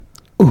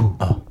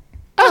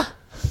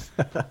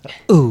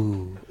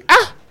Ooh.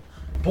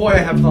 Boy, I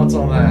have thoughts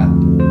on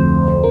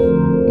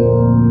that.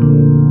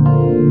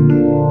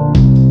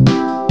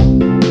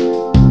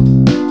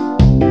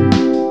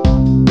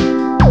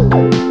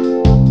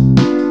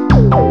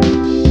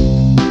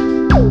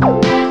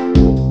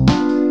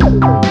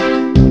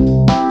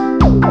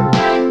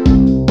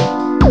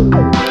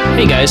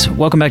 Hey guys,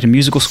 welcome back to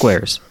Musical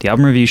Squares, the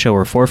album review show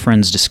where four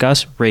friends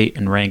discuss, rate,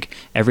 and rank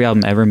every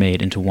album ever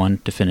made into one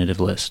definitive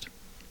list.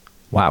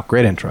 Wow,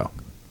 great intro.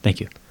 Thank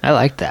you. I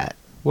like that.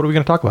 What are we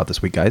going to talk about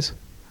this week, guys?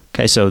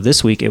 Okay, so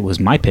this week it was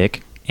my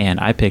pick, and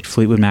I picked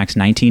Fleetwood Mac's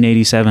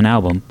 1987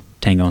 album,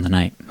 Tango in the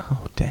Night.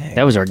 Oh, dang.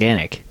 That was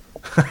organic.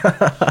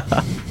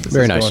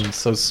 Very nice. Going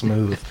so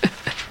smooth.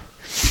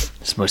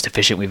 It's the most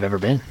efficient we've ever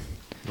been.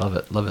 Love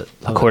it.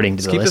 According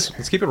to the list.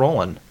 Let's keep it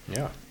rolling.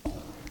 Yeah.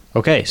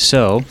 Okay,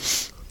 so...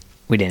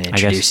 We didn't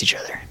introduce each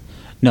other.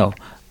 No.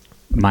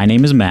 My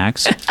name is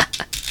Max.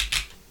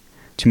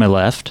 To my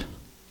left...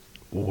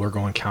 We're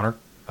going counter...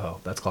 Oh,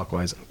 that's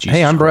clockwise. Jesus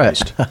hey, I'm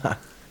Christ. Brett.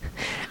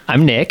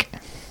 I'm Nick.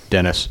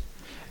 Dennis.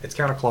 It's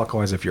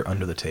counterclockwise if you're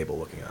under the table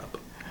looking up.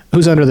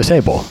 Who's under the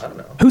table? I don't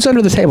know. Who's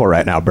under the table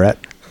right now, Brett?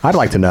 I'd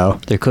like to know.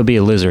 There could be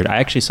a lizard. I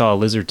actually saw a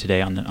lizard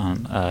today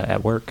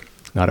at work.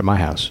 Not at my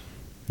house.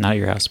 Not at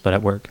your house, but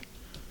at work.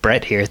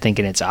 Brett here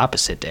thinking it's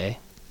opposite day.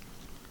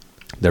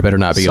 There better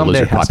not be Someday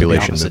a lizard has to be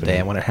population. opposite day,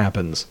 and when it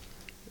happens,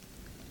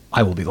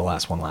 I will be the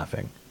last one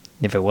laughing.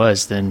 If it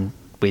was, then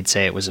we'd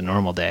say it was a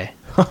normal day.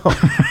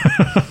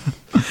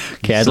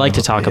 Okay, I'd like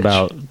to talk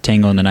about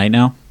Tango in the Night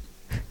now.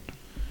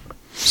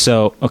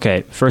 So,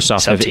 okay, first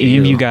off, have any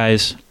of you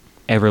guys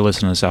ever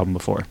listened to this album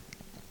before?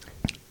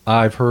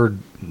 I've heard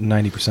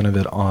 90% of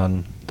it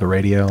on the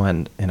radio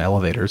and in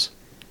elevators.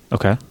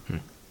 Okay.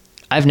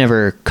 I've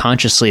never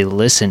consciously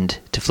listened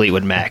to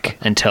Fleetwood Mac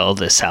until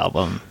this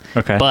album.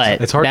 Okay.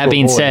 But It's hard that to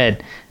being avoid.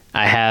 said,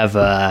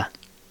 I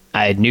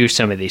knew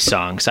some of these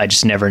songs. I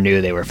just never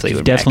knew they were Fleetwood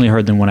You've definitely Mac.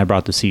 heard them when I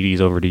brought the CDs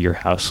over to your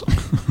house.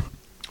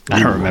 I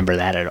don't remember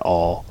that at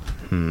all.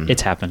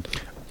 It's happened.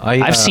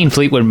 I've seen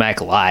Fleetwood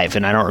Mac live,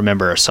 and I don't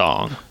remember a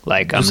song.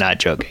 Like, I'm not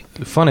joking.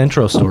 Fun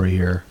intro story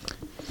here.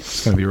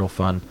 It's going to be real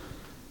fun.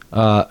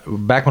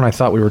 Back when I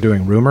thought we were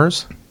doing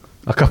Rumors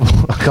a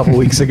couple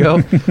weeks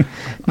ago,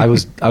 I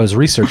was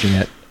researching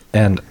it,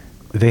 and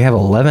they have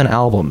 11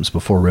 albums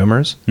before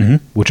Rumors,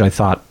 which I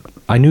thought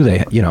I knew they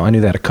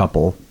had a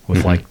couple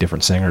with like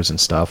different singers and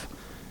stuff,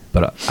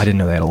 but I didn't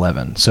know they had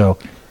 11. So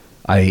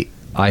I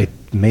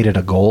made it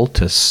a goal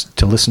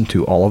to listen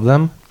to all of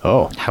them.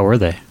 Oh, How were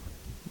they?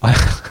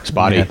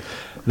 spotty. Yeah.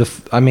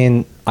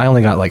 I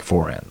only got like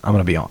 4 in. I'm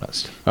gonna be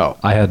honest. Oh.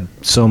 I had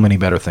so many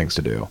better things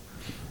to do.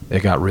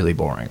 It got really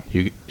boring.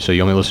 So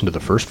you only listened to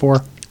the first 4?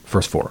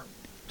 First 4.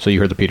 So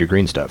you heard the Peter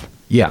Green stuff?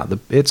 Yeah,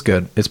 it's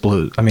good. It's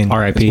blues. I mean,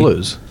 R.I.P. it's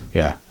blues.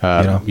 Yeah.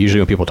 You know? Usually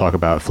when people talk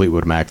about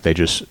Fleetwood Mac, they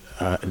just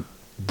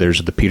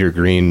there's the Peter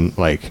Green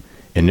like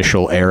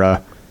initial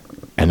era,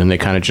 and then they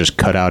kind of just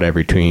cut out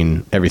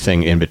everything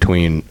in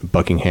between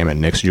Buckingham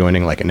and Nick's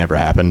joining, like it never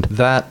happened.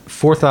 That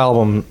 4th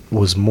album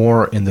was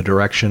more in the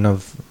direction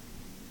of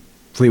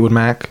Fleetwood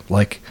Mac.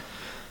 Like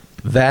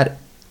that,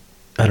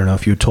 I don't know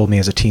if you had told me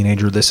as a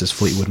teenager this is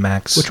Fleetwood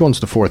Mac's. Which one's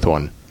the 4th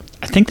one?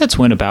 I think that's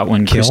when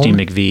Kiln? Christine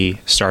McVie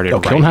started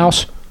writing. Kiln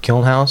House?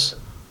 Kiln House.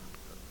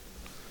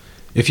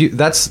 If you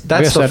that's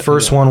guess the that-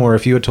 first one where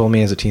if you had told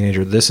me as a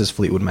teenager this is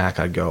Fleetwood Mac,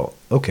 I'd go,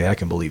 okay, I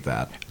can believe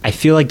that. I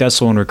feel like that's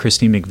the one where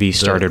Christine McVie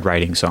started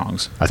writing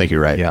songs. I think you're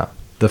right. Yeah.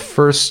 The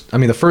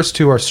first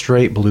 2 are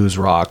straight blues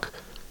rock.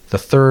 The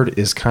third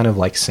is kind of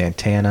like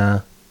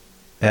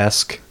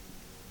Santana-esque.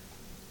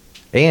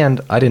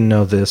 And I didn't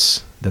know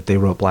that they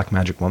wrote Black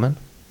Magic Woman.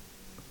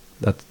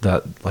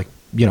 That like,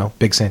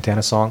 big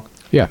Santana song.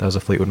 Yeah. That was a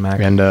Fleetwood Mac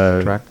And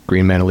track.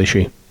 Green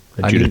Manalishi,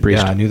 Judas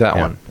Priest. Yeah, I knew that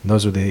Yeah. one. And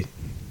those are the,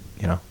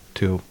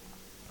 2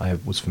 I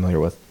was familiar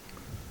with.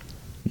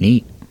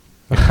 Neat.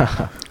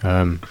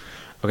 Um,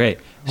 Okay,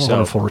 so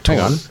wonderful retort.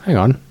 hang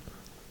on.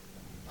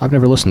 I've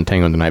never listened to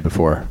Tango in the Night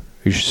before.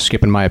 You're just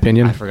skipping my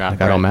opinion? I forgot. Like,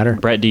 that don't matter?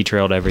 Brett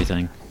detailed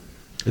everything.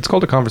 It's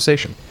called a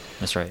conversation.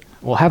 That's right.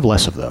 We'll have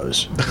less of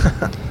those.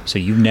 So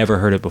you've never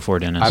heard it before,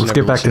 Dennis. Let's never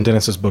get back listened. to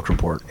Dennis's book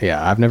report.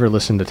 Yeah, I've never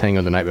listened to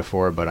Tango the Night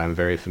before, but I'm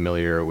very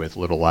familiar with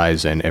Little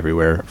Lies and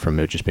Everywhere from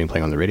it just being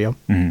playing on the radio.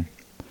 Yeah.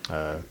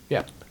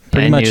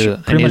 Pretty I much- knew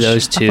pretty much-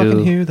 those fucking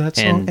hear two that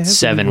song and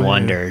Seven everywhere.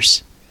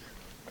 Wonders,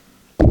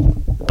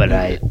 but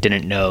I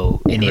didn't know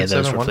any Heard of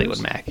those Seven were Wonders?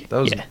 Fleetwood Mac. That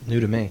was Yeah. new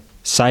to me.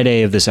 Side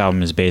A of this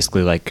album is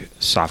basically like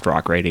soft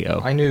rock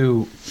radio. I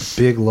knew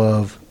Big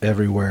Love,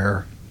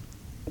 Everywhere.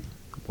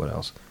 What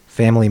else?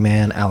 Family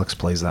Man. Alex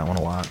plays that one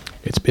a lot.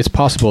 It's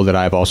possible that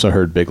I've also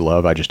heard Big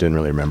Love. I just didn't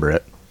really remember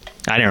it.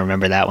 I didn't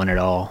remember that one at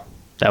all.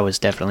 That was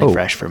definitely Oh.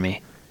 fresh for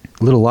me.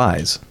 Little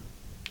Lies.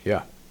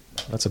 Yeah.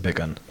 That's a big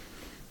one.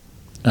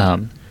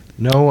 Um,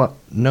 No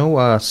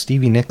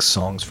Stevie Nicks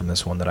songs from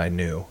this one that I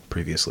knew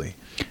previously.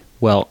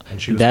 well, And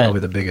she was that,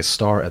 probably the biggest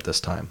star at this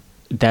time.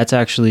 that's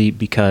actually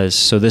because,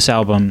 so this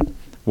album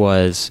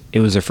was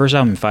their first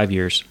album in 5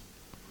 years.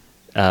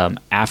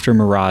 After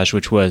Mirage,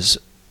 which was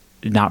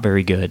not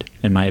very good,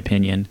 in my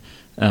opinion.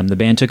 The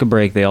band took a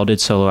break. They all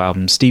did solo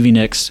albums. Stevie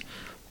Nicks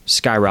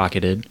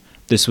skyrocketed.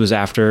 This was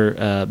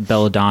after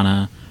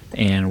Belladonna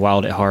and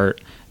Wild at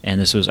Heart, and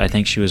this was, I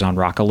think she was on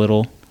Rock a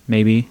Little,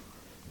 maybe.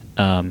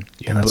 And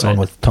that song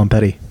with Tom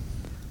Petty.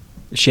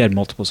 She had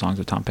multiple songs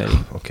with Tom Petty.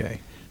 Okay.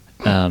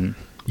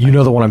 You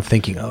know the one I'm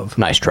thinking of.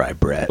 Nice try,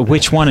 Brett.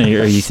 Which one are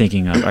you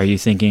thinking of? Are you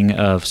thinking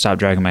of Stop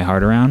Dragging My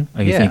Heart Around?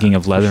 Are you thinking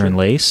of Leather and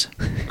Lace?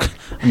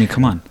 I mean,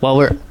 come on. While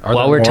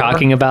we're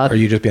talking about, or are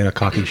you just being a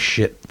cocky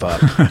shit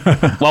fuck?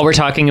 while we're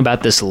talking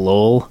about this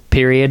lull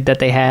period that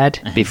they had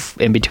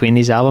in between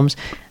these albums,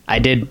 I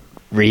did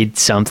read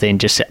something.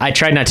 I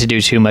tried not to do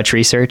too much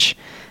research,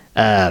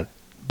 but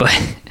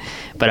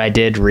I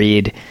did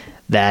read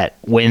that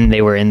when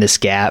they were in this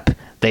gap,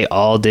 they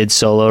all did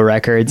solo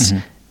records.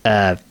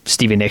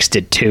 Stevie Nicks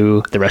did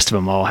 2. The rest of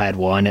them all had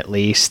 1 at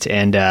least.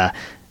 And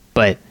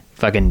but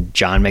fucking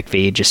John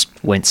McVie just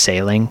went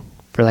sailing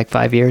for like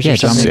 5 years or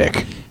something.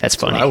 Sick. That's funny.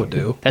 That's what I would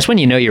do. That's when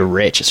you know you're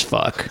rich as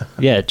fuck.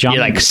 Yeah, John.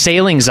 You're like,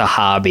 sailing's a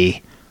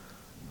hobby.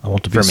 I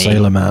want to be For a me.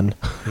 sailor man.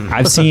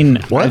 I've seen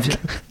What?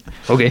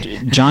 Okay.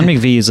 John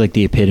McVie is like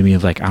the epitome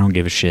of like, I don't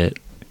give a shit.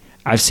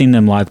 I've seen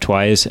them live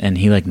twice, and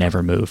he like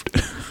never moved.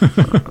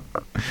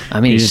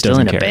 I mean, He he's just still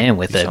in a doesn't care. band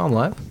with You saw him a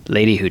live?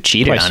 lady who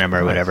cheated Twice. on him or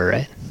Right. whatever,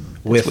 right?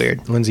 With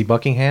weird. Lindsey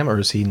Buckingham, or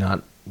is he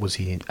not? Was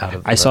he out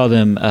of? I saw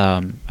them.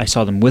 I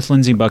saw them with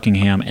Lindsey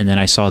Buckingham, and then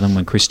I saw them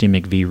when Christine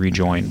McVie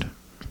rejoined,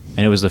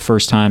 and it was the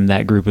first time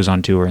that group was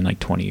on tour in like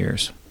 20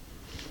 years.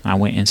 I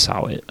went and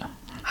saw it.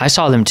 I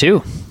saw them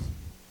too.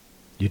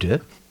 You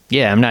did?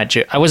 Yeah,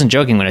 I wasn't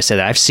joking when I said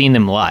that. I've seen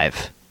them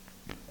live.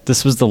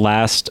 This was the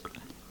last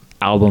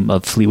album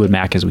of Fleetwood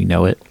Mac as we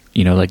know it.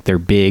 You know, like their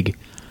big,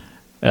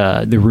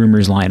 the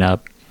Rumors lineup.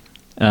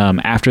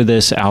 After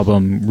this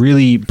album,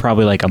 really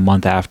probably like a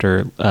month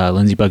after,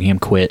 Lindsey Buckingham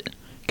quit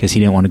because he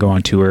didn't want to go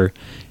on tour,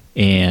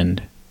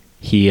 and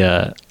he,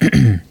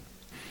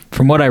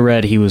 from what I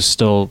read, he was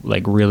still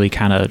like really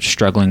kind of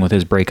struggling with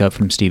his breakup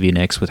from Stevie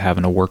Nicks with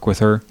having to work with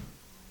her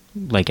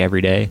like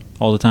every day,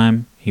 all the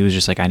time. He was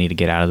just like, I need to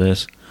get out of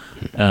this.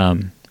 I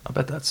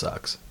bet that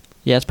sucks.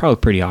 Yeah, it's probably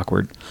pretty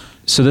awkward.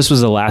 So this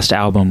was the last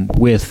album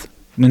with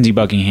Lindsey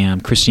Buckingham,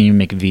 Christine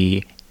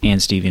McVie,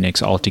 and Stevie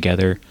Nicks all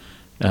together.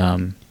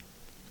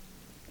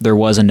 There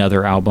was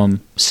another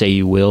album, Say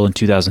You Will, in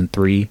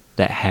 2003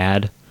 that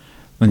had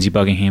Lindsey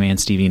Buckingham and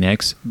Stevie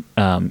Nicks.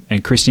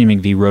 And Christine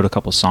McVie wrote a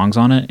couple songs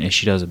on it, and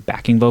she does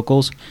backing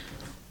vocals,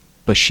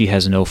 but she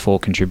has no full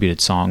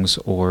contributed songs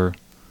or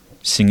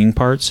singing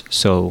parts,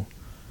 so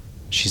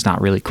she's not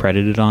really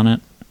credited on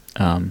it.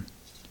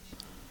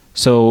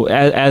 So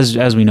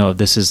as we know,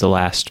 this is the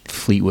last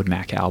Fleetwood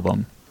Mac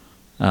album.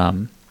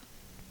 And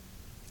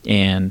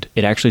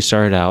it actually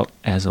started out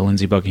as a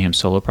Lindsey Buckingham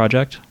solo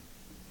project,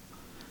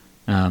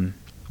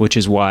 which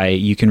is why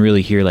you can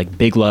really hear like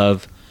Big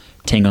Love,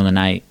 Tango in the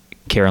Night,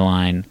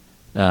 Caroline,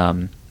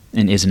 and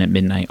Isn't It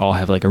Midnight all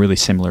have like a really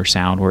similar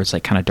sound where it's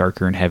like kind of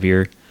darker and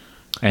heavier.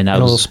 And that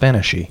And a was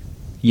little Spanishy.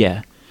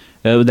 yeah,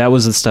 that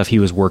was the stuff he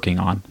was working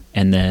on.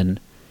 And then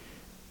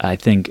I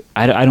think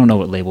I don't know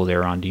what label they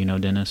were on. Do you know,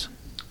 Dennis?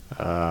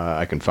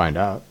 I can find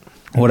out.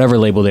 Whatever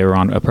label they were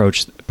on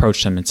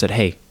approached him and said,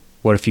 "Hey,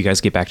 what if you guys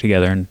get back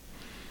together?" And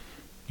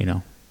you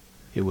know,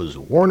 It was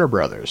Warner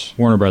Brothers.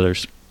 Warner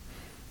Brothers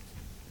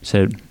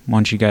said, "Why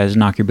don't you guys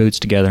knock your boots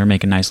together and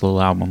make a nice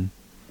little album?"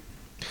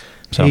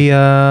 So Hey,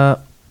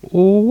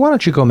 why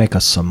don't you go make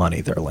us some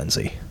money there,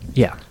 Lindsay?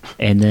 yeah,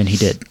 and then he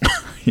did.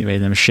 He made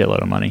them a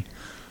shitload of money.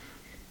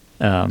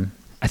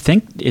 I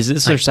think is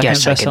this their second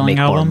guess I could best-selling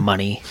make more album?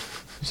 money.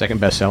 Second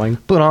best selling.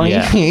 But I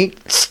Yeah. hate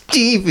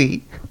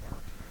Stevie.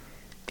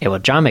 Yeah, well,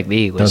 John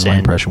McVie was was my in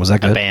impression. Was that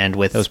a good? band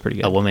with That was pretty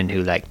good. a woman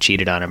who like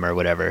cheated on him or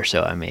whatever.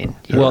 So I mean,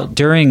 yeah. Well,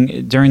 during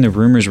the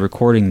Rumors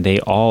recording, they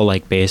all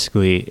like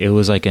basically it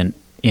was like an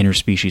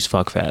interspecies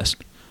fuckfest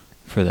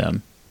for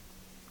them.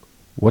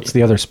 What's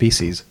the other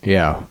species?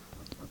 Yeah.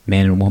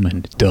 Man and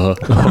woman, duh.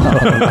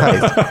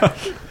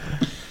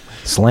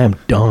 Slam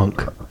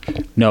dunk.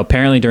 No,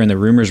 apparently during the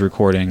Rumors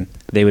recording,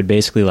 they would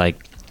basically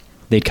like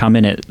they'd come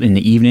in in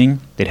the evening,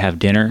 they'd have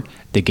dinner,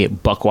 they'd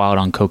get buck wild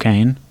on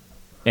cocaine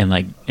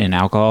and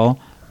alcohol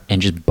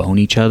and just bone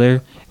each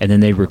other, and then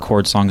they'd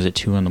record songs at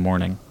 2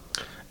 a.m.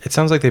 It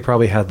sounds like they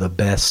probably had the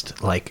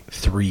best like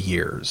 3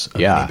 years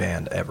of Yeah. any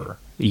band ever.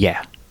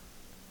 Yeah.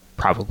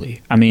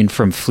 Probably. I mean,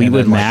 from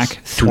Fleetwood And then, Mac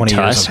like, through 20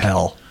 years Tusk. of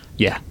hell.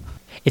 Yeah.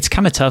 It's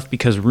kind of tough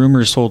because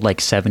Rumors sold like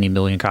 70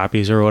 million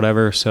copies or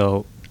whatever,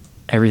 so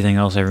everything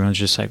else, everyone's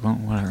just like, well,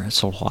 whatever, it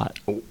sold a lot.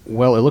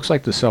 Well, it looks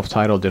like the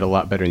self-titled did a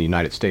lot better in the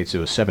United States. It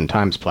was 7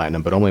 times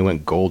platinum, but only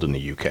went gold in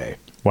the UK.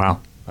 Wow.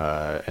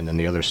 And then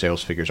the other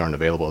sales figures aren't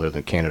available other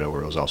than Canada,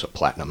 where it was also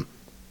platinum.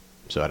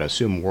 So I'd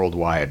assume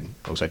worldwide,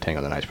 looks like Tango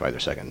in the Night's probably their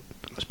second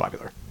most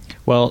popular.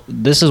 Well,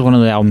 this is one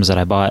of the albums that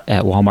I bought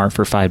at Walmart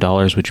for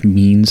 $5, which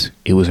means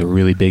it was a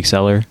really big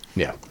seller.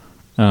 Yeah.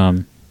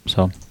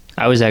 So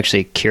I was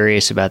actually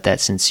curious about that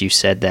since you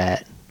said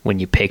that when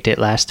you picked it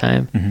last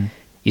time. Mm-hmm.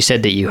 You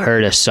said that you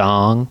heard a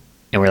song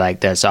and were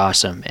like, "That's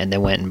awesome," and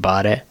then went and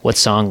bought it. What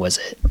song was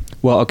it?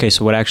 Well, okay,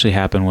 so what actually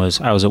happened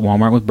was I was at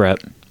Walmart with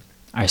Brett.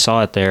 I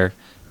saw it there.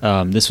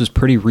 This was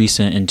pretty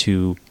recent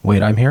into.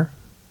 Wait, I'm here.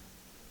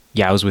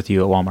 Yeah, I was with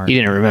you at Walmart. You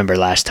didn't remember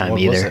last time What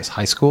was either. this?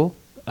 High school?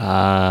 It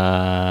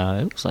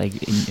was like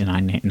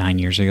 9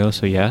 years ago.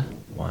 So yeah,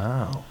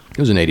 Wow. It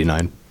was in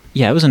 '89.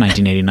 yeah, it was in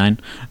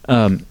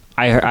 1989.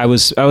 I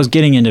was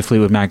getting into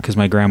Fleetwood Mac because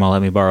my grandma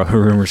let me borrow her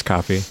Rumors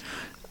copy,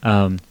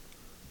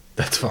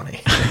 That's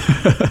funny.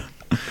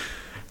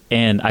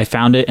 and I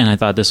found it and I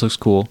thought this looks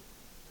cool.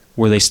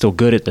 Were they still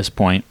good at this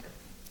point?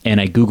 And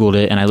I Googled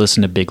it and I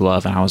listened to Big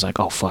Love and I was like,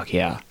 oh fuck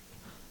yeah,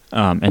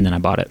 and then I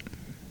bought it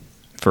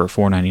for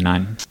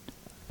 $4.99.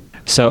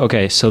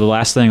 So the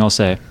last thing I'll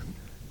say,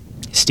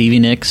 Stevie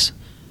Nicks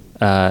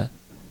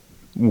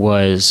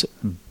was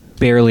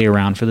barely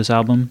around for this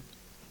album.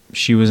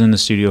 She was in the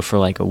studio for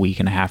like a week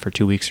and a half or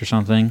 2 weeks or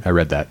something. I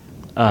read that.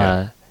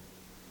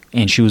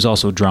 And she was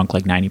also drunk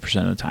like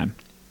 90% of the time.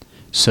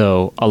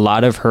 So a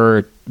lot of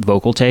her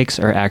vocal takes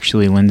are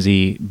actually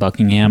Lindsey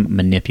Buckingham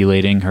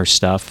manipulating her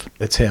stuff.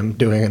 It's him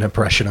doing an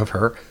impression of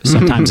her.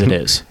 Sometimes it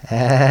is.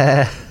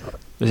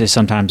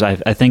 Sometimes I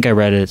think I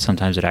read it.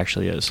 Sometimes it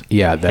actually is.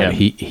 Yeah, that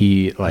Him.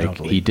 he I don't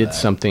he believe did that.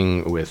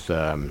 something with.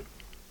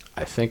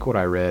 I think what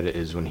I read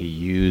is when he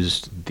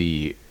used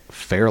the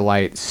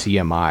Fairlight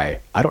CMI.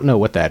 I don't know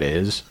what that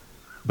is,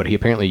 but he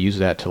apparently used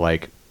that to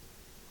like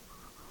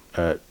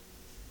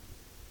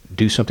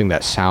do something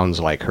that sounds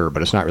like her,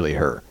 but it's not really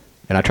her.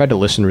 And I tried to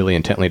listen really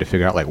intently to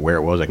figure out like where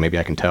it was. Like maybe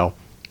I can tell.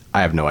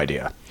 I have no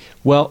idea.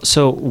 Well,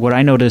 so what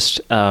I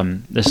noticed,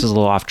 this is a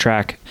little off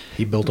track.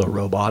 He built a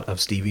robot of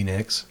Stevie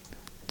Nicks.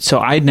 So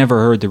I'd never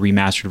heard the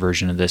remastered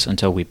version of this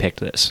until we picked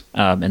this.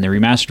 And the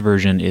remastered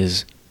version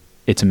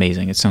it's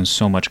amazing. It sounds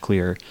so much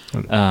clearer.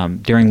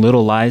 During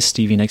Little Lies,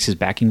 Stevie Nicks'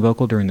 backing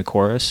vocal during the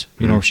chorus,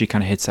 you know, where she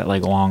kind of hits that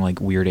like long, like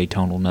weird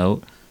atonal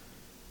note,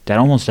 that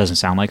almost doesn't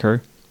sound like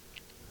her.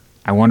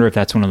 I wonder if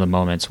that's one of the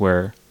moments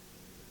where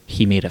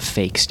he made a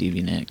fake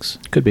Stevie Nicks.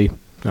 Could be.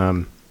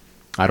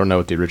 I don't know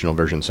what the original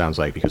version sounds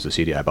like because the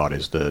CD I bought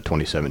is the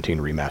 2017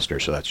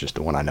 remaster, so that's just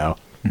the one I know.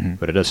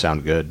 But it does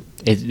sound good.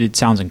 It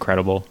sounds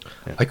incredible.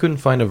 I couldn't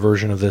find a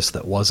version of this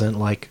that wasn't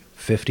like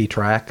 50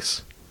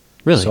 tracks.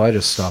 Really? So I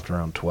just stopped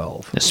around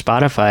 12. The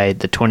Spotify,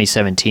 the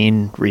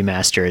 2017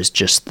 remaster is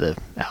just the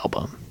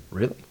album.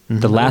 Really?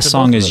 The I last looked at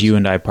song both of is those. You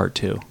and I Part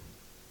 2,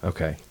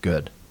 Okay,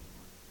 good.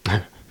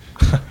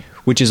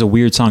 which is a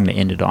weird song to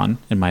end it on,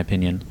 in my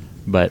opinion.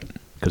 But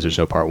Because there's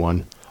no part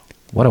one.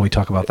 Why don't we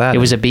talk about that? It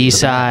was a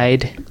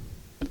B-side.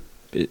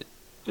 I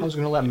was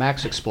going to let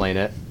Max explain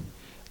it.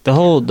 the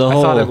whole I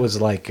thought it was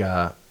like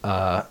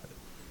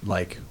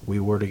we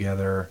were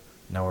together,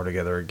 now we're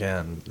together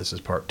again. This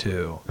is part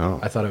 2. Oh.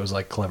 I thought it was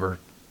like clever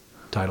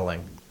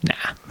titling.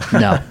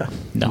 no.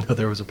 No,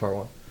 there was a part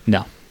 1.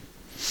 No.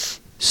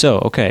 So,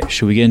 okay,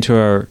 should we get into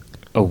our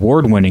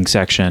award-winning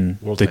section,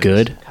 World the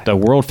famous. good, the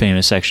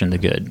world-famous section, the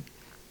good?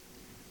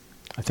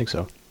 I think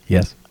so.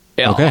 Yes.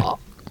 Okay.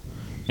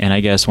 And I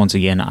guess, once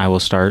again, I will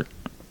start.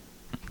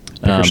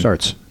 Picker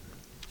starts.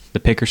 The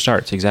picker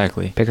starts,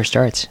 exactly. Picker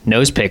starts.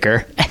 Nose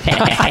picker.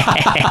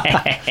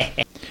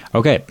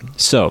 Okay,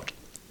 so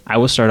I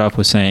will start off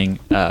with saying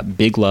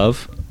Big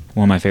Love,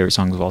 one of my favorite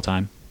songs of all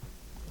time.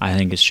 I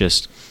think it's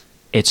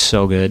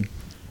so good.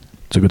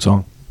 It's a good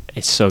song.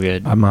 It's so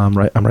good. I'm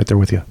right there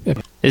with you.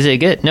 Is it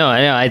good? No,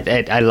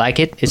 I like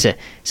it.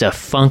 It's a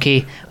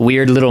funky,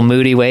 weird, little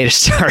moody way to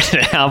start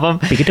an album.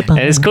 And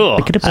it's cool.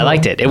 I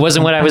liked it. It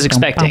wasn't what I was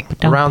expecting.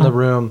 Around the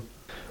room,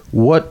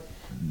 what,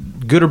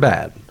 good or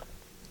bad,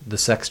 the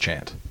sex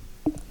chant?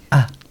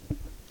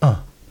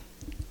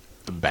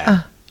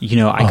 Bad. You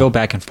know, I go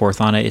back and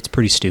forth on it. It's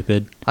pretty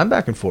stupid. I'm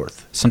back and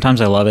forth. Sometimes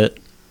I love it.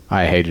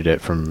 I hated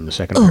it from the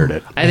second I heard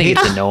it. I think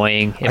it's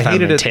annoying if I I'm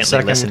hated it the intently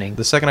second. listening.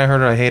 The second I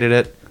heard it, I hated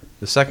it.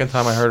 The second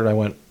time I heard it, I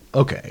went,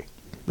 okay,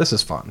 this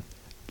is fun.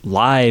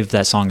 Live,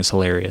 that song is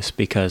hilarious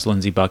because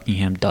Lindsey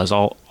Buckingham does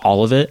all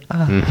of it,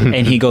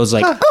 and he goes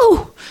like,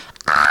 "Oh,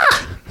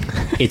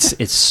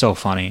 it's so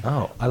funny."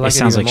 Oh, I like it,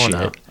 sounds even like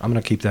more shit. now. I'm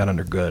going to keep that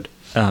under good.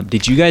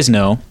 Did you guys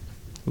know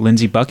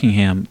Lindsey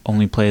Buckingham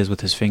only plays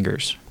with his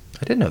fingers?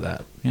 I didn't know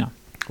that. Yeah,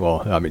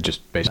 Well, I mean,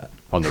 just based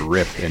on the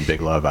rip in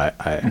Big Love,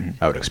 I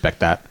would expect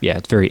that. yeah,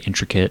 it's very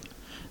intricate.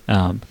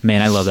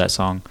 Man, I love that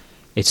song.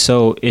 It's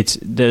so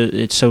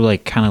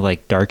like kind of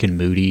like dark and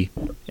moody,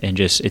 and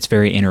just it's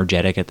very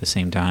energetic at the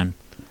same time.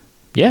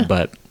 Yeah.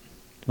 But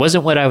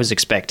Wasn't what I was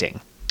expecting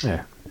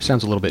Yeah.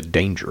 Sounds a little bit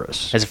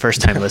dangerous. as a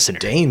first-time listener.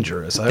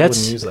 Dangerous. I That's-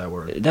 wouldn't use that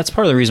word. that's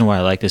part of the reason why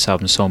I like this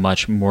album so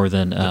much more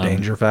than The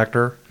danger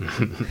factor.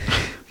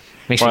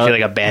 Makes me Well- feel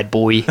like a bad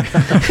boy.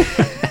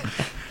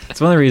 It's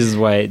one of the reasons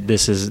why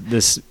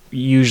this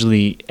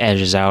usually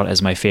edges out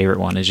as my favorite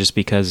one is just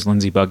because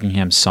Lindsey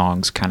Buckingham's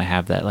songs kind of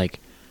have that like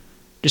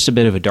just a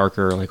bit of a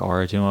darker like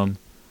aura to them.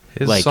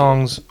 His Like-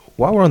 songs,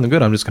 while we're on the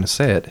good, I'm just going to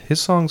say it. His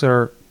songs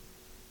are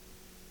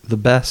the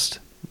best.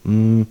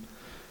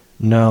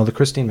 No, the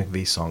Christine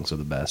McVie songs are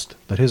the best,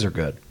 but his are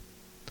good.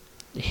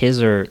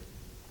 His are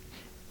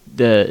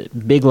the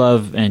Big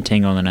Love and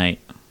Tango in the Night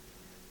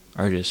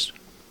are just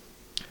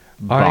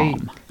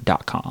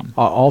bomb.com.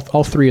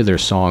 All three of their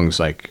songs,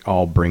 like,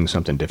 all bring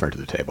something different to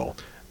the table.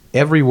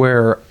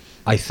 Everywhere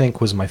I think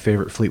was my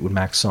favorite Fleetwood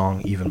Mac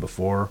song even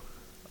before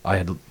I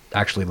had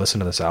actually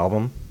listened to this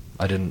album.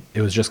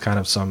 It was just kind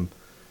of some,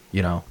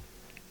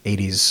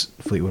 80s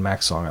Fleetwood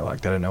Mac song I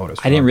liked. I didn't know what it was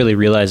I didn't from. really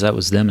realize that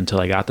was them until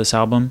I got this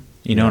album,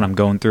 Yeah. and I'm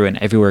going through it, and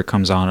everywhere it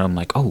comes on, I'm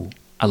like, oh,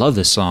 I love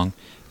this song.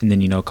 And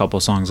then, a couple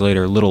songs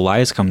later, Little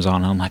Lies comes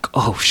on, and I'm like,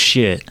 oh,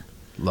 shit,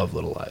 Love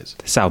Little Lies.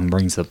 this album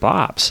brings the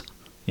bops,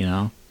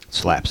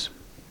 Slaps.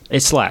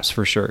 It slaps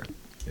for sure.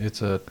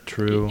 It's a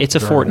true It's a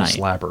Vernal Fortnite.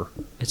 slapper.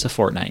 It's a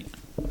Fortnite.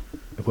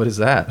 What is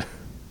that?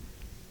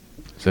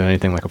 Is that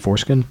anything like a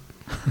foreskin?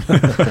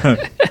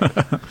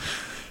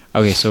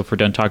 Okay, so if we're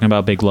done talking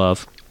about Big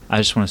Love, I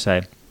just want to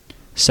say,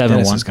 7-1.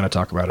 Dennis is going to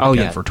talk about it Oh,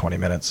 again yeah. for 20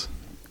 minutes.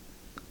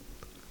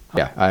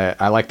 Yeah,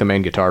 I like the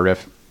main guitar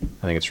riff.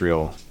 I think it's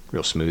real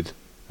smooth.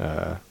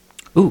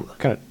 Ooh,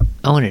 Kind of.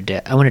 I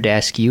wanted to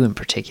ask you in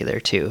particular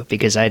too,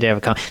 because I did have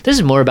a comment. This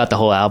is more about the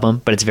whole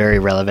album, but it's very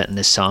relevant in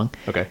this song.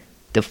 Okay.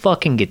 The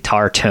fucking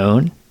guitar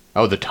tone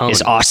Oh, the tone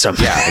is awesome.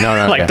 Yeah,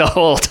 no, like yeah. the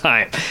whole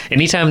time.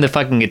 Anytime the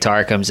fucking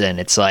guitar comes in,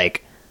 it's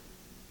like,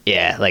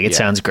 yeah, like it Yeah.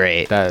 sounds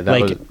great. That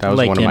Like- was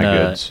like one of my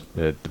in, goods.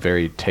 The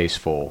very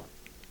tasteful,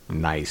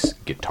 nice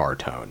guitar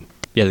tone.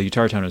 Yeah, the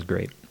guitar tone is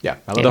great. Yeah,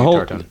 I love The the whole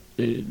guitar tone.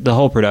 the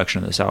whole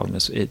production of this album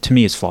to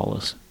me is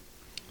flawless.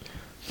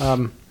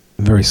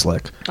 Very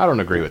slick. I don't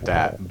agree with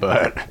that,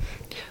 but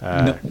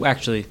No,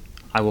 actually,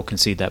 I will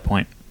concede that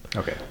point.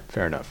 okay,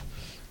 fair enough.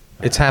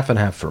 It's half and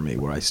half for me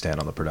where I stand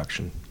on the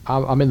production.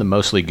 I'm in the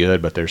mostly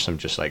good, but there's some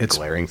just like It's-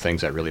 glaring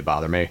things that really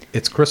bother me.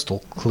 It's crystal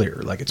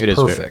clear. Like, it's It is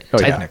perfect,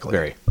 very, technically.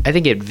 very. I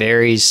think it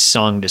varies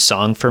song to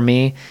song for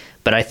me,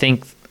 but I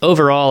think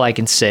overall I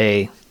can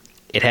say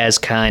it has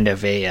kind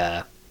of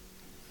a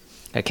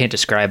I can't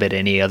describe it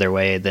any other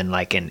way than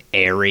like an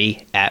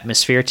airy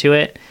atmosphere to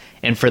it.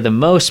 And for the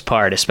most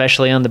part,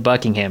 especially on the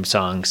Buckingham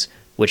songs,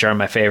 which are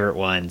my favorite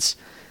ones,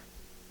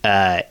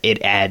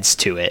 it adds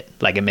to it.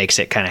 Like it makes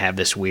it kind of have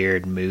this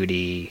weird,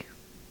 moody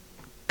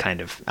kind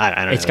of. I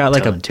don't know. It's got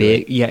like a tone to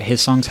it. big, his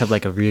songs have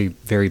like a really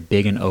very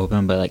big and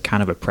open, but like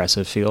kind of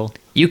oppressive feel.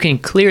 You can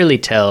clearly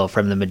tell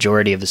from the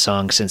majority of the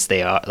songs, since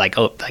they are like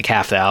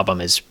half the album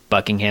is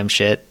Buckingham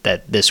shit,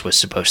 that this was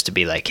supposed to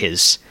be like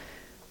his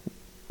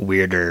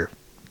weirder,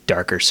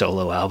 darker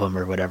solo album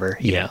or whatever.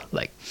 You Yeah. know,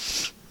 like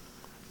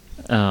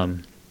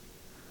Um,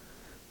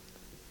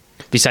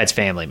 besides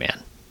Family Man.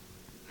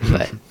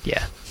 But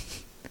yeah,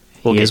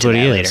 we'll He get is to what that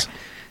he later. is.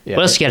 Yeah,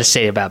 What else you got to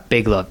say about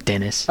Big Love,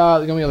 Dennis? The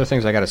only other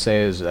things I got to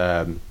say is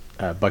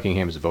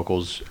Buckingham's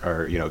vocals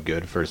are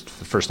good. The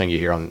first thing you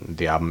hear on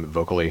the album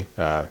vocally,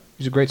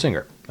 he's a great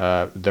singer.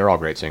 They're all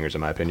great singers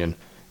in my opinion.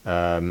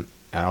 I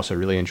also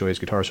really enjoy his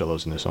guitar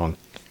solos in this song.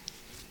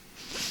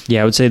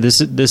 yeah, I would say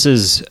this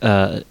is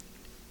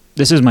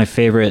my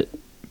favorite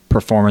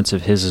performance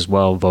of his as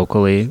well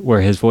vocally,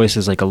 where his voice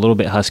is like a little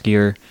bit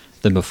huskier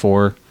than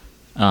before.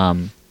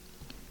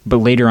 But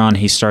later on,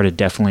 he started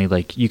definitely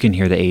like you can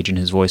hear the age in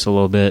his voice a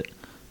little bit.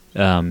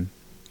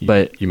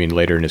 But You mean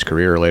later in his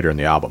career or later in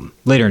the album?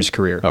 later in his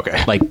career,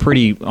 Okay. like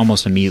pretty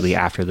almost immediately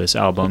after this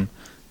album,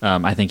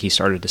 I think he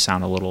started to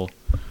sound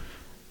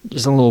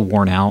just a little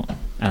worn out.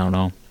 I don't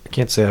know. I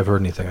can't say I've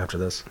heard anything after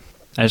this.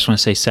 I just want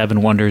to say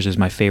Seven Wonders is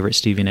my favorite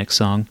Stevie Nicks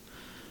song.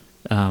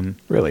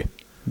 Really?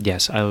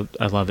 Yes, I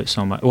love it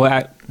so much.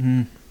 Well,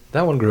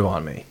 That one grew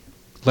on me.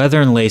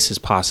 Leather and Lace is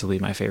possibly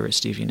my favorite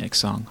Stevie Nicks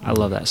song. I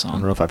love that I don't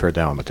know song. if I've heard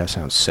that one, but that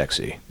sounds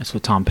sexy. It's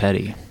with Tom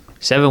Petty.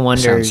 Seven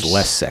Wonders. Sounds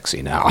less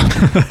sexy now.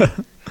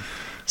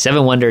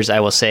 Seven Wonders,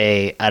 I will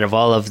say, out of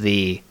all of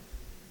the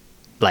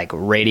like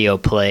radio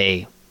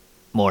play,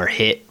 more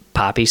hit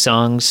poppy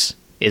songs,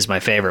 is my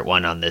favorite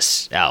one on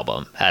this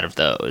album. Out of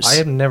those, I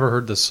have never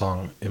heard this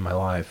song in my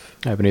life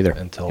I haven't either.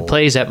 until it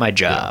plays at my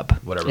job.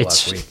 whatever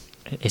It's last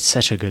week. it's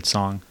such a good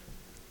song.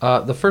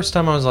 The first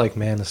time I was like,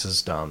 man, this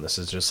is dumb. This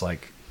is just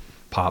like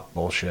pop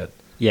bullshit.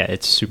 Yeah,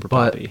 it's super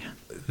But poppy.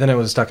 then it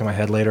was stuck in my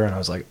head later, and I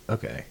was like,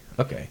 okay,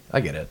 I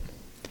get it.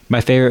 My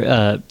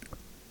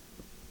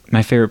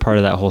favorite part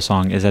of that whole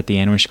song is at the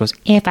end when she goes,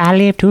 "If I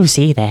live to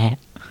see that."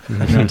 You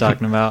know what I'm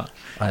talking about?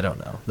 I don't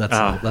know.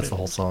 That's the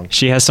whole song.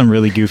 She has some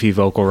really goofy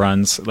vocal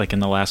runs, like in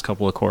the last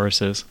couple of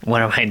choruses.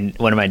 One of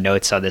my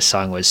notes on this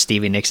song was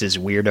Stevie Nicks'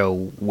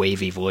 weirdo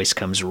wavy voice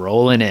comes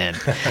rolling in.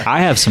 I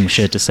have some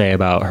shit to say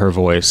about her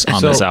voice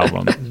on this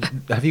album.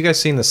 Have you guys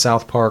seen the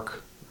South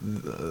Park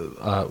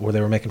where they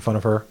were making fun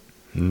of her?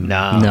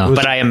 No, No.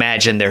 but I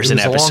imagine there's It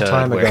an was episode a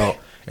long time where ago,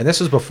 and this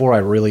was before I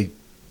really,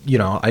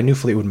 I knew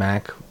Fleetwood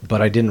Mac,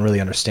 but I didn't really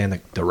understand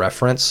the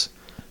reference.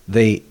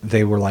 They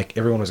were like,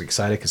 everyone was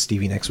excited because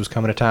Stevie Nicks was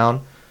coming to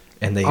town,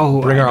 and they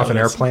bring her I off know an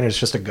this. airplane, and it's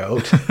just a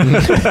goat.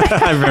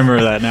 I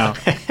remember that now.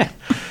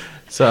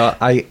 So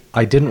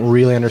I didn't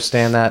really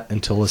understand that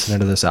until listening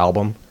to this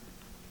album.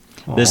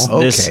 This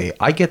Okay,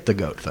 I get the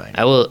goat thing.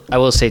 I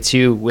will say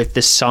too, with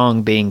this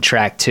song being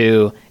track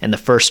 2 and the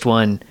first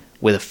one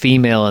with a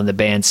female in the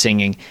band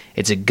singing,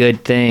 it's a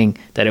good thing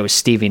that it was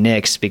Stevie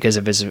Nicks, because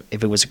if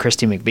it was a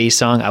Christy McVie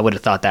song, I would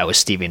have thought that was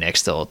Stevie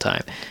Nicks the whole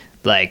time.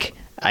 Like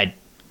I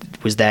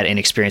was that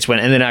inexperienced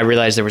and then I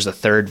realized there was a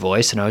third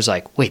voice, and I was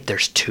like, wait,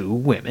 there's 2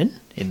 women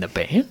in the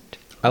band?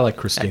 I like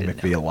Christine didn't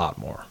McVie a lot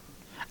more.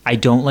 I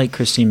don't like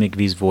Christine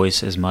McVie's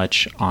voice as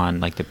much on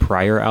like the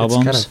prior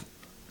albums. It's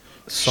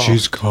kind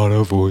of soft. got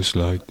a voice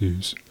like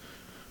this.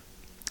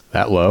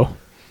 That low?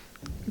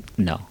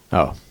 No.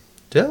 Oh.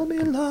 Tell me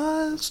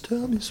lies,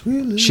 tell me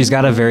sweet lies. She's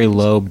got a very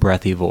low,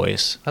 breathy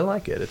voice. I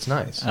like it. It's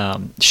nice.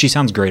 She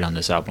sounds great on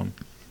this album.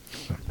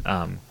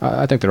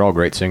 I think they're all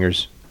great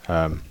singers.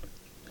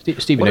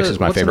 Stevie Nicks is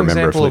my what's favorite an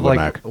member of example Fleetwood like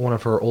Mac. one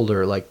of her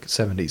older like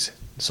 70s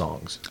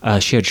songs?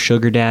 She had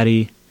Sugar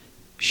Daddy.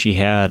 She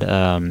had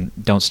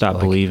Don't Stop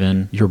Like-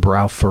 Believin'. Your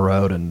brow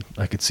furrowed, and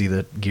I could see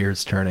the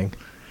gears turning.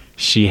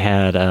 She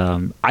had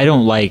I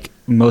don't like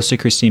most of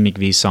Christine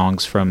McVie's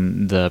songs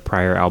from the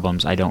prior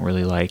albums. I don't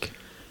really like.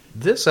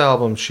 This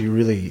album, she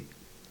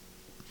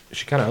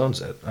kind of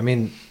owns it. I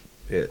mean,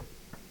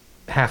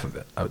 half of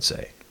it, I would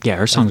say. Yeah,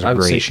 her songs I are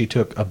would say great. she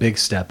took a big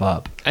step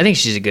up. I think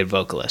she's a good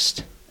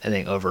vocalist. I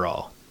think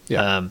overall,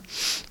 Yeah.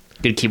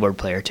 good keyboard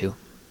player too.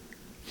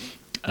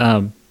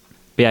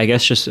 Yeah, I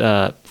guess just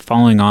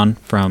following on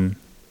from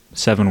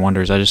Seven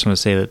Wonders, I just want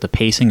to say that the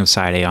pacing of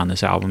Side A on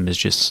this album is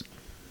just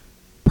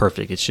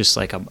perfect. It's just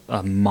like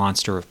a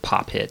monster of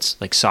pop hits,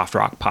 like soft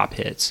rock pop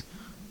hits.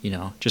 You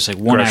know, just like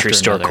one Grocery after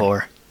store another.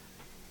 core.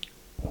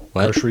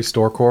 What? Grocery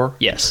store core.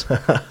 Yes.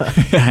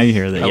 I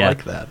hear that. I Yeah,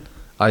 like that.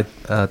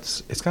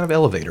 It's kind of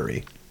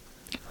elevatory.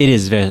 it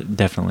is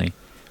definitely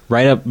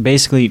right up.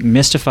 Basically,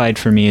 Mystified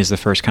for me is the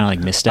first kind of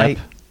like misstep.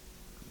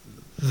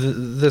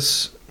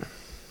 This.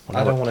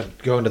 I don't want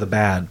to go into the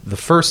bad. The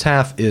first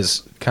half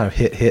is kind of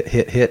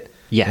hit.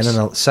 Yes. And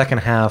then the second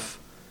half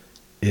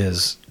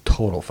is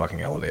total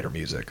fucking elevator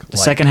music. The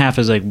second half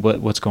is like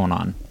what's going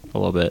on a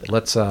little bit.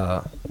 Let's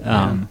I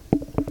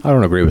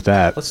don't agree with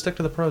that. let's stick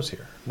to the pros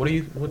here.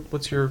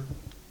 What's your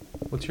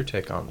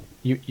take on?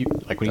 You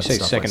like when you That say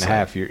stuff second I say.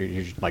 half,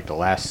 you're like the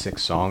last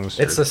 6 songs.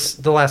 It's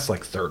the last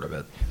like third of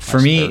it. For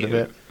Last me, third of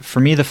it? for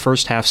me, the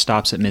first half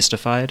stops at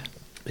Mystified.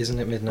 Isn't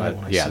it midnight?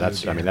 When I yeah, see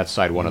that's you, I mean dear? that's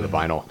side 1 of the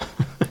vinyl.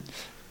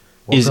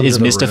 Welcome Is to the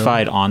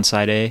Mystified room. on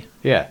Side A?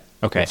 Yeah.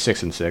 Okay.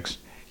 6 and 6.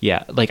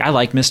 Yeah, like I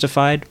like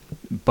Mystified,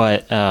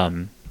 but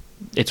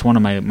it's one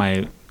of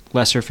my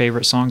lesser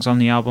favorite songs on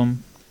the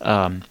album.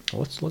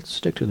 Let's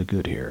stick to the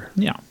good here.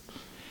 Yeah,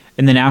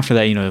 and then after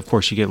that, of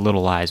course, you get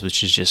Little Lies,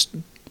 which is just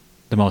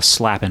the most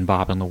slapping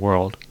bop in the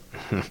world.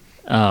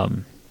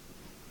 And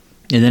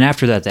then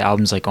after that, the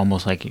album's like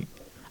almost like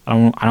I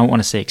don't want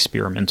to say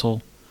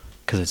experimental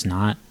because it's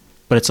not,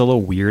 but it's a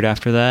little weird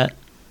after that.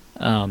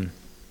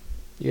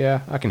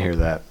 Yeah, I can hear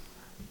that.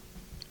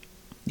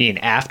 You mean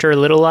after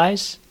Little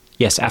Lies?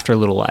 Yes, after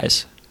Little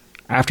Lies.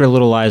 After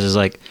Little Lies is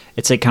like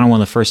it's like kind of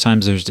one of the first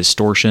times there's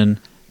distortion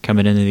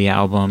coming into the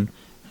album.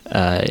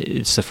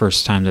 It's the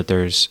first time that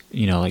there's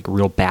like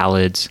real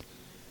ballads.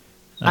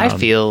 I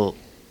feel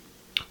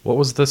What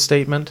was the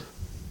statement?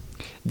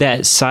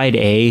 That Side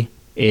A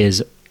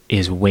is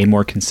way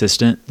more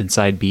consistent than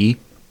Side B.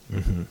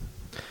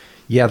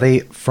 Yeah, they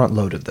front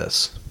loaded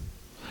this.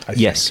 I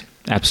Yes, think.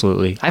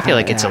 absolutely. I feel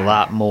like it's a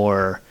lot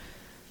more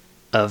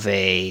of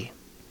a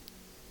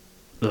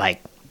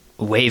like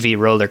wavy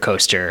roller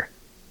coaster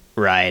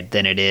ride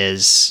than it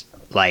is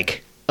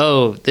like,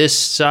 oh, this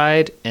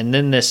side and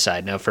then this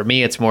side. No, for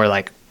me it's more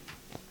like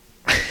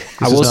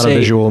This I is will not say- a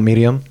visual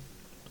medium.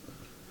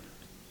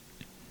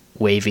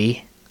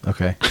 wavy.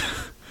 Okay.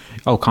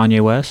 Oh,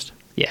 Kanye West.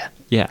 Yeah.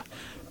 Yeah.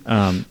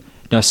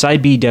 No,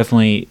 Side B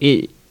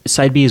definitely.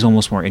 Side B is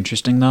almost more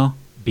interesting though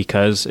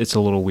because it's a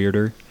little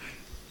weirder.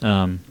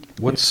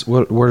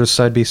 Where does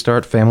side B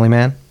start? Family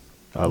Man.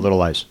 Little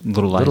Lies.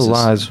 Little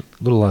Lies.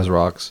 Little Lies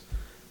rocks.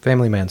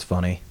 Family Man's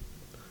funny.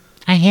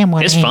 I am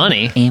what It's I am.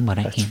 funny. I am what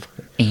I am.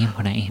 I am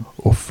what I am.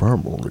 Oh,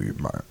 Family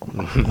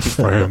Man.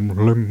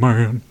 Family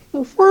man.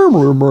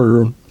 Family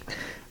Man.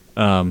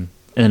 And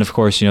then of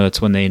course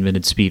that's when they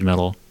invented speed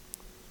metal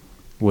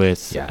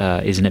with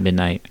Yeah. Isn't It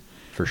Midnight.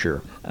 For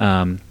sure.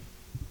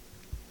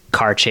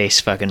 Car chase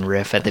fucking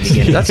riff at the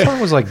beginning. That song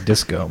was like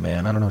disco,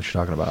 man. I don't know what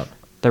you're talking about.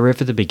 The riff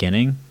at the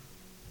beginning.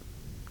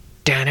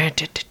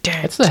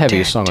 It's the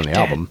heaviest song on the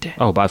album.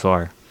 Oh, by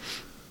far.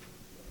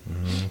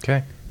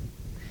 Okay.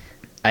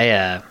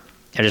 I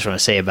just want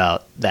to say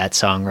about that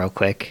song real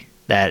quick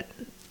that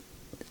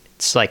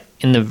it's like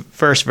in the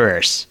first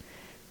verse,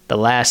 the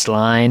last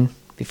line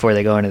before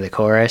they go into the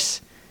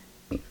chorus,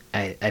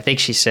 I think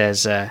she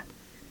says,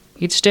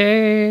 "You'd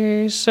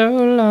stay so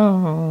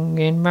long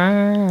in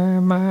my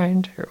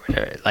mind," or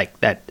whatever. Like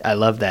that. I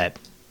love that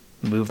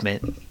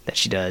movement that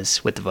she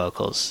does with the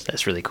vocals.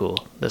 That's really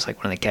cool. That's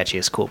like one of the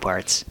catchiest cool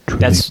parts.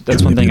 That's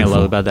one thing I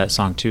love about that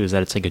song too is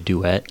that it's like a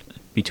duet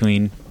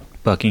between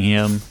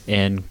Buckingham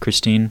and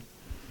Christine.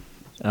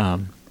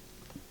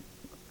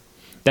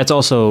 That's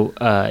also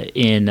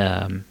in.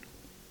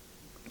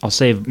 I'll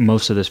save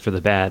most of this for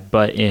the bad,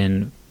 but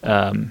in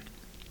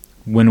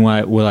Will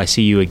I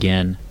See You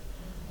Again,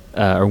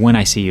 or When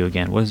I See You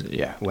Again, was it?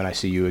 Yeah. When I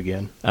See You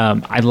Again.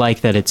 I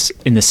like that it's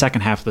in the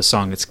second half of the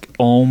song. It's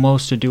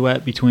almost a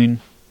duet between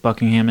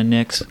Buckingham and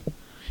Nix.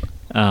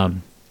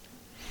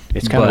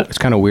 It's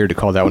kind of weird to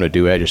call that one a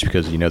duet just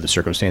because the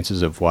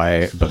circumstances of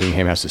why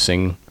Buckingham has to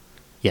sing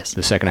Yes.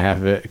 the second half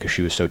of it because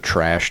she was so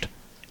trashed.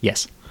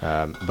 Yes.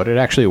 But it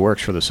actually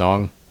works for the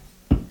song.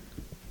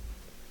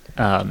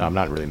 I'm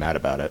not really mad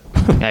about it.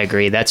 I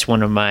agree. That's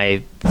one of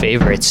my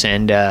favorites.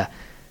 And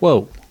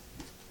Whoa.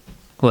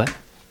 what?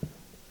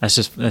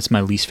 That's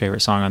my least favorite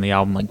song on the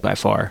album, like by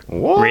far.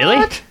 What?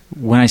 Really?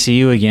 When I See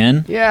You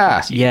Again.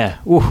 Yeah. Yeah.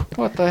 Ooh.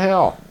 What the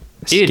hell?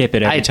 Dude, Skip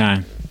it every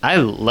time. I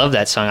love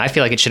that song. I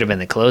feel like it should have been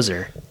the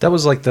closer. That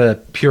was like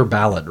the pure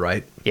ballad,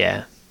 right?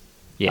 Yeah.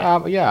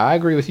 Yeah. Yeah, I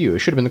agree with you. It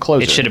should have been the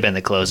closer. It should have been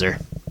the closer.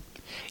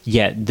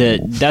 Yeah,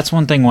 that's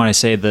one thing when I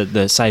say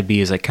the side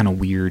B is like kind of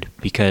weird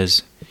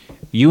because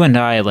You and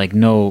I, like,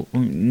 no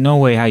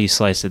way how you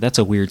slice it. That's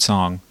a weird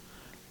song,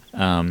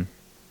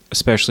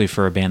 especially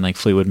for a band like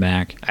Fleetwood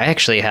Mac. I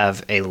actually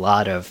have a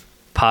lot of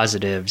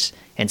positives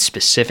and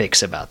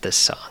specifics about this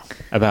song.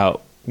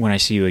 About When I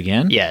See You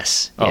Again?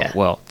 Yes. Oh, Yeah.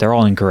 well, they're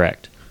all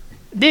incorrect.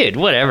 Dude,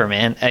 whatever,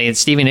 man. I mean,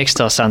 Stevie Nicks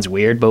still sounds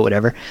weird, but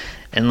whatever.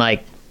 And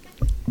like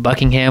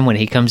Buckingham, when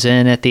he comes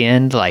in at the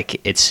end, like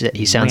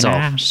he sounds When all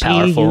I see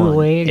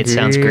powerful. you And it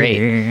sounds great.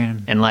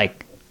 again. And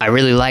like I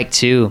really like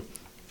too.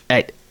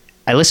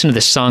 I listened to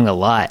this song a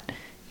lot,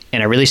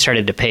 and I really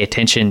started to pay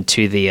attention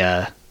to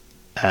the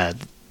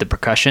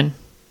percussion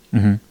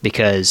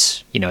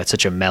because it's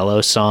such a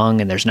mellow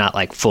song, and there's not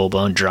like full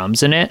blown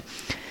drums in it.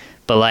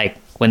 But like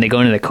when they go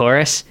into the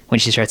chorus, when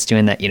she starts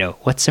doing that,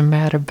 what's the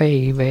matter,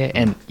 baby?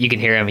 And you can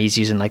hear him, he's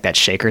using like that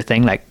shaker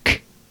thing,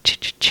 like,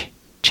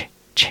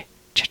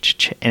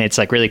 and it's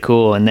like really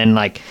cool. And then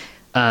like,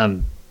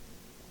 on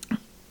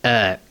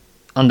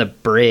the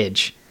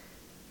bridge,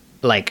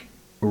 like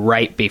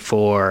right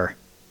before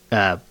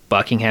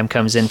Buckingham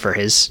comes in for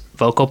his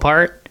vocal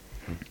part,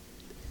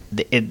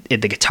 the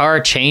guitar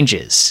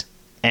changes,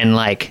 and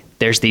like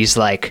there's these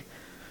like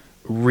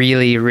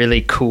really,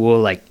 really cool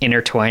like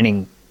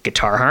intertwining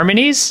guitar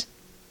harmonies,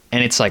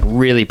 and it's like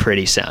really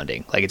pretty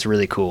sounding. Like it's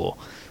really cool.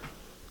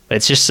 But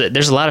it's just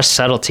there's a lot of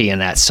subtlety in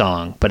that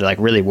song, but it like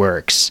really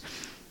works.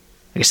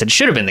 Like I said, it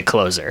should have been the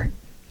closer.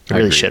 It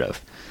really should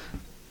have.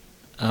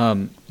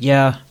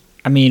 Yeah,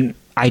 I mean,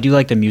 I do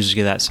like the music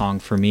of that song.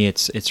 For me,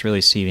 it's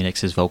really Stevie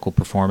Nicks' vocal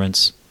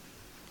performance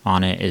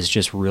on it is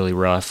just really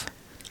rough.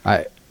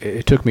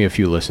 It took me a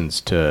few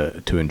listens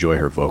to enjoy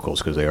her vocals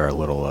because they are a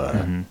little.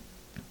 I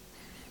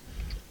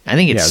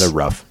think it's they're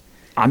rough.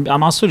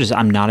 I'm also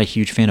I'm not a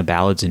huge fan of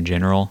ballads in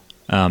general.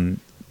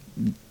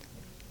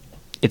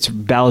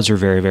 Ballads are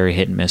very, very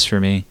hit and miss for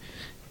me,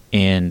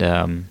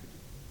 and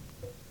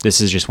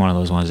this is just one of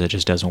those ones that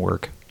just doesn't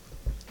work.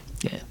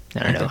 Yeah,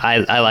 I don't know.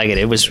 I like it.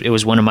 It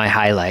was one of my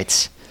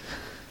highlights.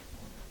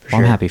 Well,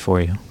 I'm happy for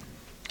you.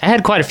 I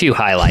had quite a few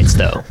highlights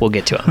though. We'll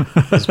get to them.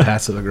 It's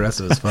passive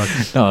aggressive as fuck.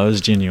 No, it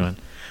was genuine.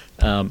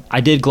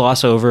 I did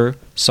gloss over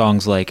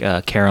songs like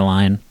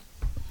Caroline,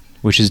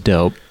 which is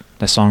dope.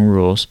 That song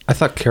rules. I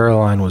thought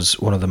Caroline was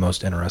one of the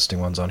most interesting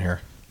ones on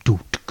here.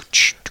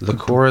 The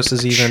chorus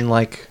is even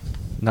like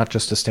not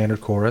just a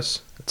standard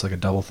chorus. It's like a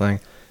double thing.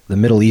 The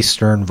Middle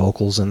Eastern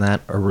vocals in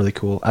that are really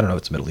cool. I don't know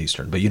if it's Middle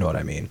Eastern, but you know what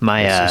I mean.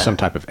 It's some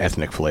type of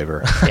ethnic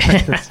flavor.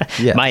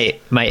 Yeah. My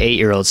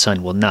 8-year-old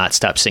son will not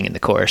stop singing the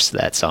chorus to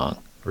that song.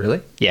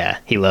 Really? Yeah,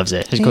 he loves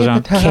it. It goes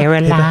on.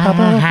 Caroline.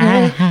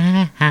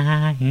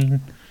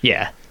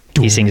 Yeah,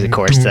 he sings the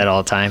chorus to that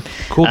all the time.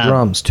 Cool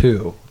drums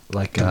too.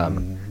 Like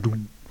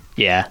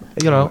Yeah,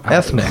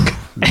 ethnic.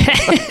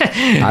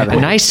 a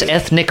nice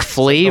ethnic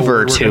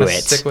flavor to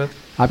it. Stick with.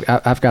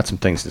 I've got some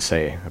things to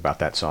say about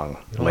that song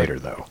later,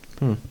 though.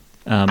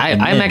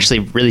 I'm actually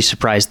really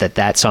surprised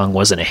that song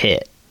wasn't a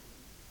hit.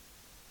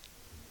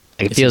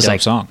 Like, it It's a feels dope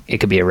like song. it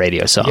could be a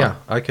radio song. Yeah,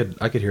 I could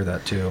hear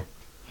that too.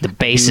 The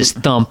bass is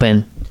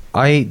thumping.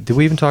 Did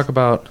we even talk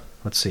about?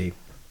 Let's see,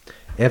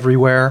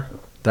 Everywhere.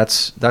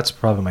 That's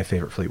probably my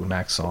favorite Fleetwood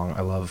Mac song.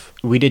 I love.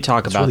 We did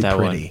talk It's about really that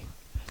pretty.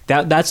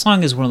 one. That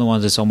song is one of the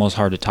ones that's almost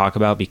hard to talk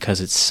about because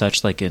it's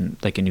such like an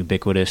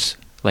ubiquitous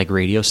like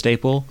radio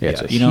staple. Yeah,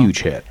 it's a you know?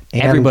 huge hit.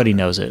 And- Everybody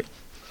knows it.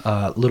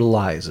 Little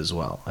Lies as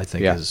well. I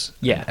think Yeah. is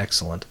Yeah.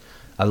 excellent.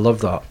 I love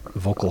the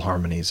vocal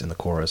harmonies in the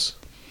chorus.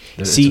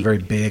 It's See, a very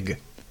big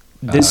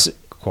this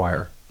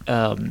choir.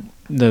 the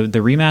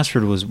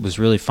remastered was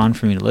really fun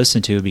for me to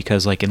listen to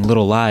because like in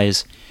Little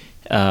Lies,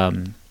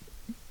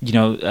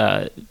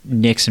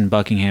 Nicks and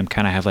Buckingham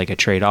kind of have like a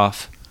trade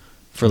off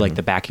for like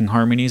the backing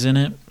harmonies in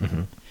it.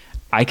 Mm-hmm.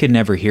 I could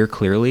never hear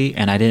clearly,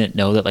 and I didn't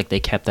know that like they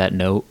kept that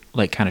note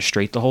like kind of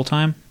straight the whole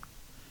time.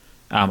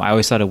 I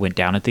always thought it went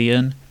down at the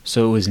end,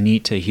 so it was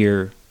neat to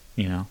hear.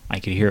 I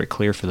could hear it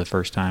clear for the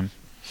first time.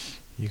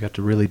 You got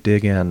to really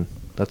dig in.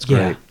 That's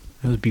great.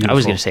 It was beautiful. I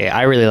was going to say,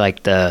 I really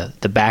like the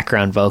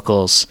background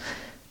vocals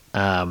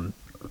on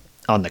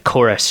the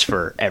chorus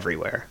for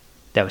Everywhere.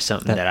 That was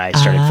something that I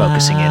started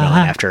focusing in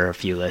on after a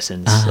few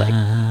listens.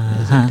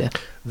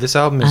 This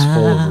album is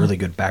full of really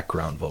good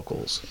background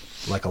vocals.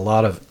 Like a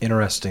lot of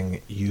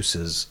interesting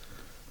uses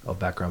of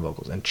background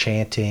vocals and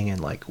chanting and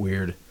like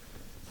weird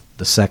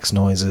the sex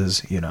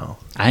noises,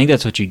 I think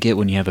that's what you get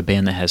when you have a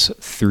band that has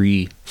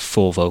 3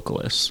 full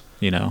vocalists,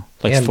 like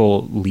And-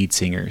 full lead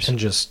singers. and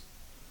just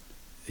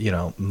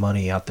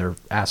money out their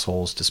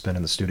assholes to spend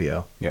in the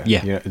studio. Yeah.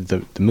 Yeah. You know,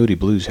 the Moody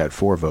Blues had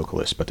 4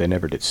 vocalists, but they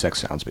never did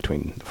sex sounds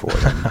between the 4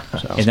 of them.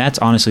 So. And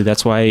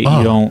that's why you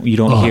don't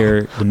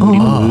hear the Moody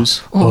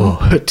Blues.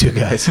 Oh, 2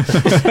 guys.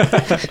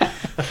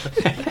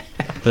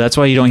 But that's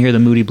why you don't hear the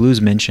Moody Blues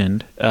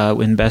mentioned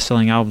in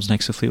best-selling albums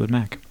next to Fleetwood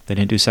Mac. They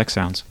didn't do sex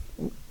sounds.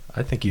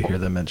 I think you hear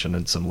them mentioned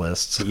in some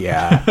lists.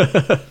 Yeah.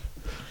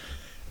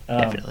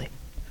 Definitely.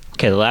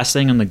 Okay, the last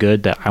thing on the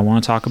good that I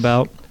want to talk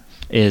about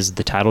is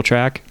the title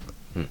track,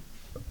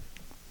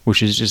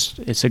 which is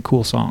it's a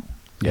cool song.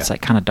 Yeah. It's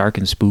like kind of dark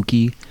and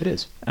spooky. It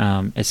is.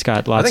 It's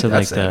got I lots think of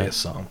that's like the heaviest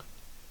song.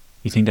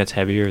 You think that's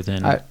heavier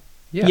than?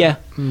 Yeah.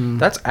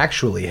 That's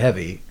actually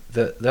heavy.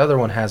 The other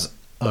one has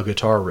a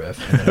guitar riff,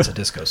 and then it's a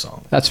disco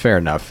song. That's fair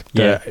enough.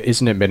 Yeah.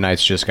 Isn't It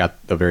Midnight's just got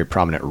a very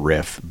prominent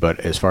riff, but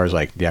as far as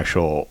like the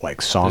actual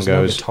like song There's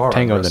no goes, guitar on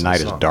Tango the of the rest of Night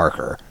the is song.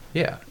 darker.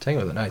 Yeah,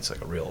 Tango of the Night's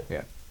like a real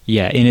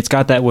Yeah, and it's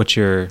got that a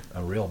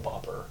real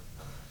bopper.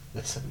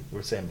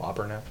 We're saying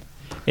bopper now?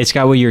 it's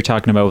got what you're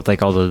talking about with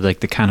like all the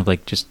kind of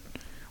like just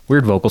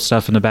weird vocal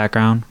stuff in the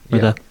background.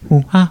 With Yeah. the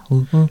ooh, ah,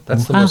 ooh, ooh,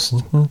 That's the ooh, ah, most-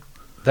 ooh, ooh.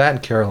 That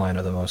and Caroline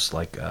are the most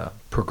like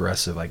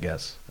progressive, I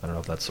guess. I don't know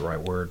if that's the right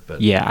word,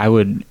 but Yeah, I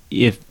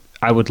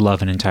would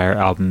love an entire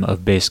album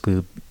of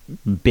basically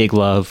Big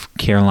Love,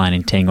 Caroline,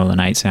 and Tango of the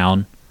Night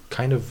sound.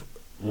 kind of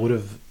would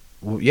have.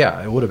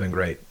 Yeah, it would have been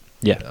great.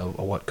 Yeah.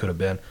 What could have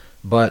been,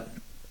 but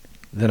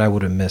then I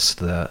would have missed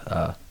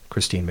the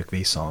Christine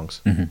McVie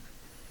songs,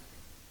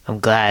 I'm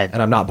glad.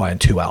 and I'm not buying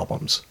 2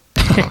 albums.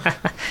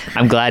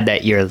 I'm glad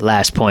that your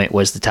last point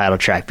was the title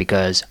track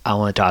because I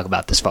want to talk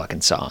about this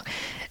fucking song.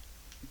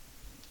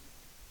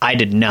 I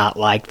did not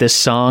like this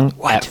song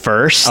at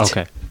first.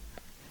 Okay.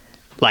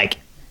 Like,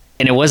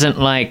 and it wasn't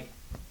like,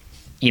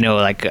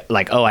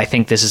 oh, I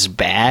think this is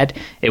bad.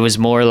 It was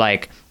more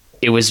like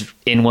it was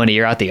in one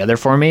ear out the other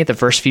for me. The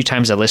first few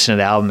times I listened to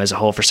the album as a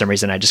whole, for some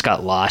reason, I just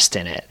got lost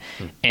in it.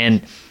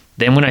 And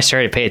then when I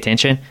started to pay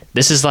attention,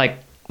 this is like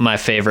my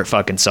favorite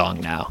fucking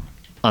song now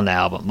on the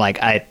album.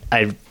 Like, I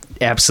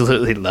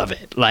absolutely love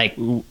it. Like,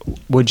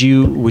 Would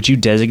you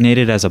designate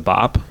it as a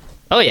bop?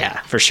 oh yeah,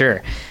 for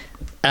sure.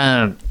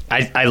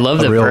 I love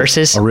the real,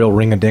 verses. a real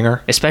ring a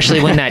dinger. Especially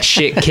when that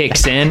shit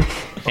kicks in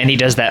and he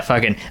does that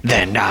fucking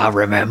then I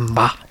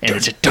remember and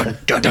it's a dun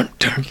dun dun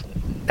dun.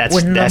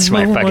 That's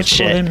my fucking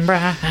shit.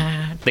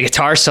 The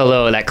guitar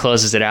solo that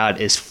closes it out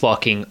is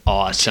fucking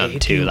awesome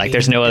too. Like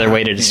there's no other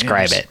way to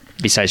describe it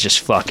besides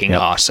just fucking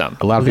Yep. awesome.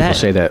 A lot of people That-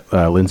 say that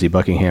Lindsey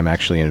Buckingham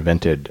actually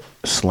invented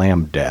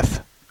slam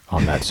death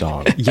on that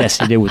song. Yes,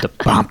 he did with the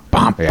bump,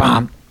 bump, Yeah.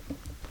 bump.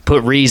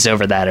 Put Reese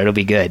over that, it'll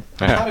be good.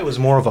 I thought it was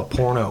more of a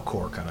porno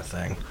core kind of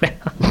thing.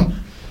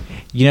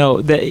 You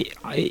know,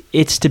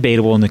 it's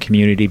debatable in the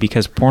community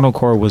because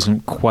pornocore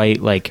wasn't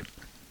quite like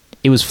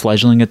it was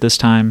fledgling at this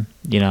time,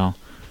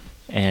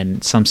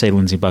 and some say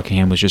Lindsey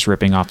Buckingham was just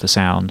ripping off the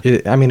sound.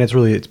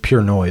 It's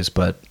pure noise,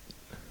 but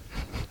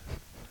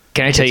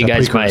Can I tell It's you a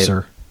guys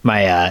precursor.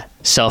 my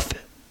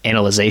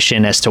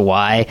self-analyzation as to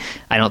why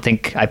I don't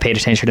think I paid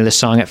attention to this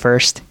song at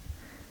first?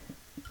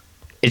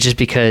 It's just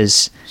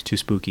because It's too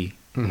spooky.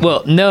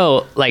 well,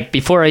 no, like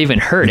before I even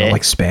heard You don't it,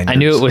 like Spaniards. I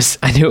knew it was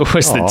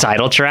the Aw.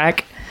 title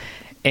track,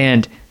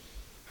 and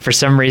for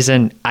some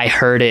reason I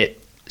heard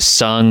it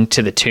sung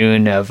to the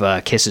tune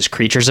of Kiss's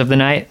 "Creatures of the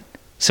Night."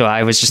 So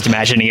I was just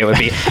imagining it would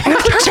be "Tango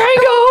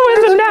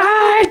in the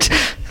Night,"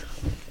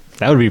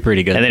 That would be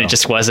pretty good. and then though. it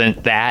just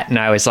wasn't that, and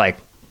I was like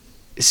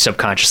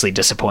subconsciously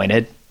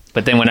disappointed.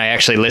 But then when I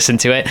actually listened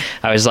to it,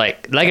 I was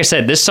like I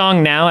said, this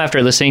song now,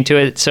 after listening to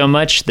it so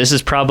much, this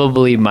is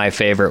probably my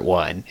favorite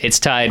one. It's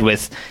tied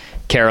with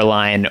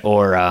Caroline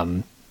or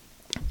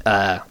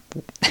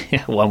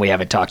one we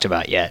haven't talked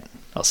about yet.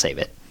 I'll save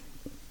it.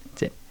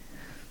 That's it.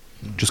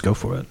 just go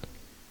for it.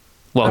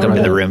 Welcome to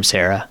the Alright. room,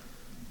 Sarah.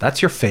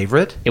 That's your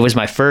favorite? It was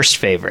my first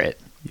favorite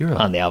You're a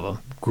on the album.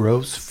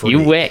 gross freak.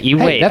 You wait. Hey,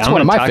 Wait. that's I'm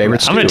one of gonna my talk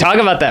favorites, I'm going to too. talk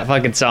about that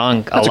fucking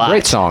song That's a lot. a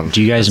great song.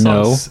 Do you guys That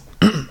know? sounds-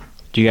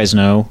 Do you guys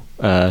know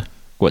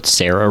what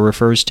Sarah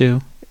refers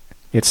to?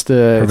 It's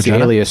the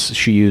vagina? alias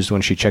she used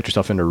when she checked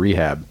herself into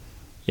rehab.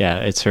 Yeah,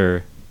 it's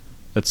her.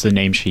 That's the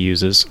name she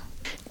uses.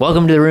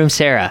 Welcome to the room,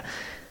 Sarah.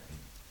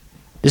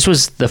 This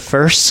was the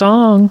first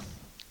song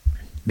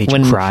Made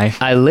when you cry.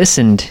 I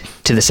listened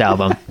to this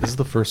album. This is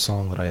the first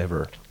song that I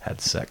ever had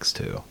sex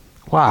to.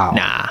 Wow.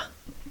 Nah.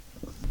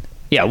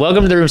 Yeah,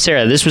 welcome to the room,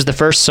 Sarah. This was the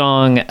first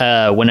song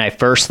when I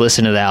first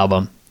listened to the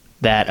album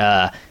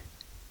that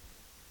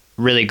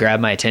really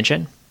grabbed my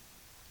attention,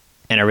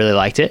 and I really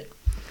liked it.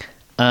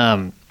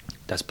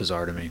 That's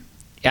bizarre to me.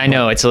 I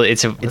know it's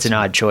an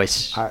odd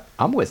choice.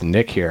 I'm with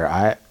Nick here.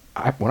 I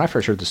when I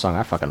first heard the song,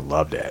 I fucking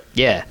loved it.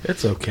 Yeah,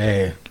 It's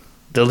okay.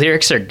 the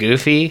lyrics are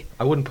goofy.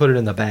 I wouldn't put it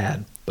in the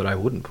bad, but I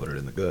wouldn't put it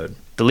in the good.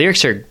 The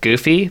lyrics are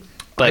goofy,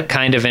 but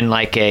kind of in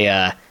like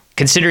a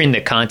considering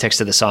the context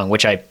of the song,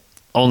 which I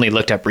only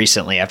looked up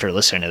recently after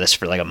listening to this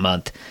for like a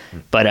month.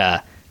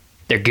 But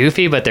they're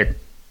goofy, but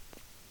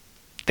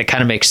they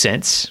kind of make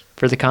sense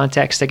for the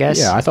context, I guess.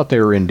 Yeah, I thought they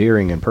were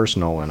endearing and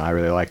personal, and I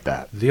really liked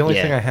that. The only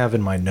Yeah. thing I have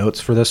in my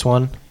notes for this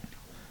one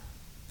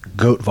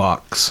Goat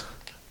Vox.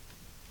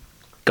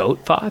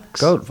 Goat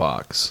Fox? Goat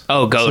Vox.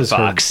 Oh, Goat This is her-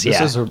 Fox, This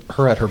yeah. is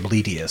her at her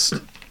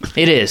bleediest.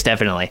 It is,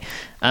 definitely.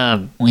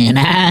 When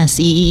I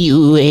see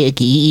you again.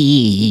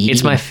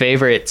 It's my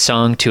favorite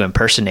song to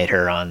impersonate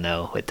her on,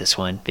 though, with this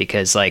one,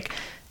 because, like,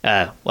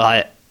 I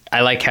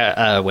like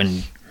how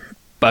when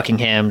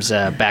Buckingham's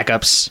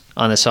backups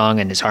on the song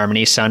and his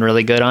harmonies sound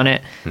really good on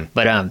it.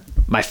 But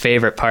my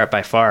favorite part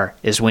by far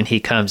is when he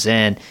comes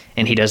in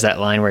and he does that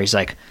line where he's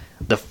like,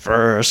 "The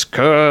first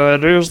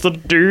cut is the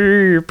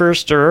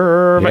deepest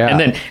disturbed," Yeah.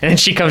 and then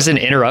she comes in,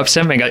 and interrupts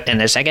him, and goes,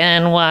 "And the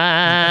second one."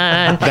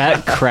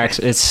 That cracks.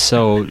 It's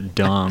so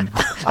dumb.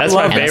 That's my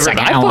love it. favorite. I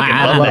Second fucking one.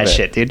 love Love that it.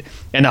 shit, dude.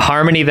 And the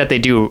harmony that they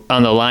do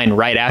on the line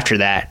right after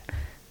that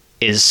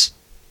is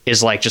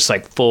like just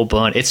like full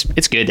blown. It's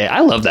good.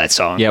 I love that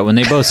song. Yeah, when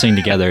they both sing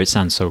together, it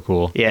sounds so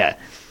cool. Yeah.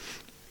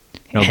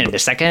 No, And but- the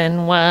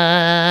second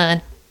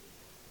one.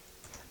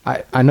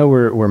 I know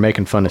we're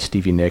making fun of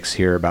Stevie Nicks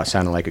here about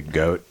sounding like a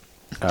goat.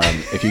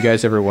 If you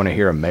guys ever want to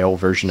hear a male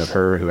version of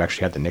her who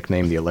actually had the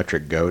nickname the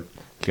Electric Goat,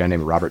 a guy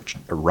named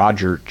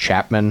Roger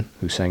Chapman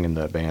who sang in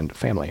the band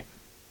Family.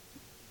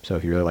 So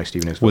if you really like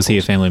Stevie Nicks, Was he a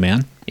vocals- family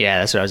man? Yeah,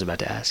 that's what I was about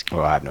to ask.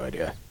 Well, I have no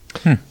idea.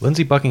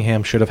 Lindsey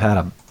Buckingham should have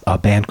had a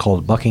band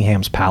called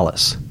Buckingham's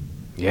Palace.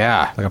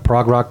 Yeah, Like a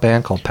prog rock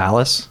band called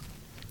Palace.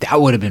 That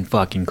would have been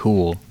fucking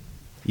cool.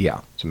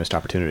 Yeah, it's a missed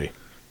opportunity.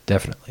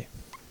 definitely.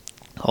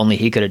 Only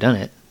he could have done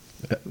it.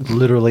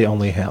 Literally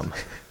only him.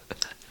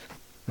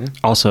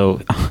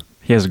 Also,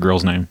 he has a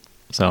girl's name.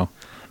 So,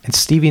 And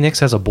Stevie Nicks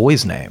has a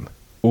boy's name.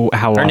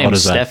 how Her odd name's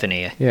is that?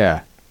 Stephanie.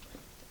 Yeah,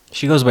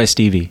 She goes by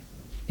Stevie.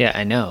 Yeah,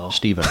 I know.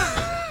 Steven.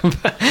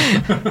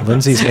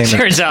 Lindsay's name is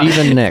Turns out,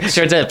 Stephen Nicks.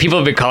 Turns out people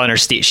have been calling her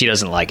Steve. She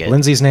doesn't like it.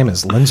 Lindsay's name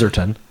is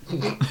Linserton.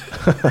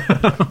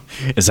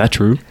 Is that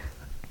true?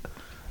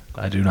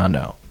 I do not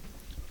know.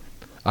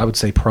 I would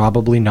say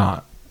probably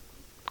not.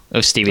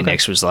 Oh, Stevie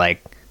Nicks was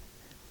like,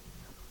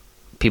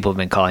 people have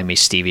been calling me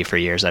Stevie for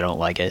years. I don't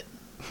like it.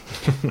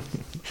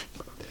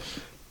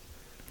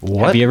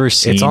 What? Have you ever It's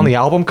seen- on the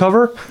album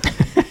cover?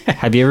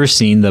 Have you ever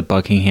seen the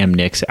Buckingham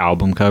Nicks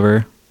album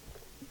cover?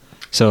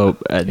 So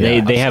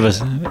they have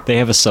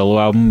a solo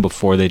album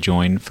before they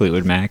joined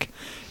Fleetwood Mac,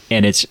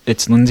 and it's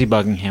Lindsey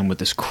Buckingham with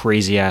this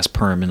crazy ass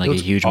perm and like a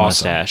Looks huge awesome.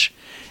 mustache,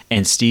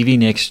 and Stevie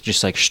Nicks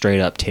just like straight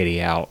up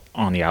titty out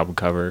on the album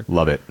cover.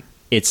 Love it.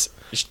 It's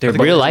they're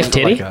Real life For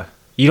titty? like a-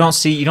 you don't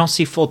see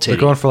full they're titty.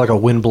 going for like a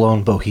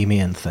windblown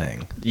bohemian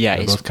thing. Yeah,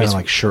 They're it's- both kind it's- of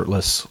like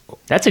shirtless.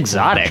 That's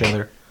exotic. Each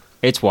other.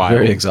 It's wild.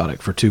 Very exotic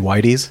for two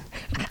whiteys.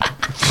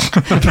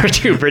 For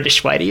two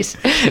British whiteys.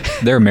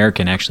 They're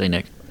American actually,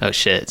 Nick. Oh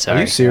shit! Are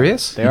Sorry. you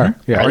serious? They are.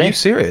 Yeah. Are they? you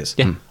serious?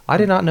 Yeah. I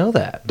did not know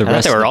that. The I thought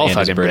rest they of were the all band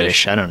is fucking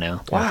British. I don't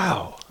know.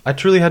 Wow. I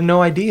truly had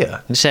no idea.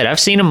 Like I said, I've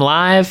seen them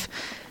live.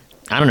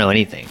 I don't know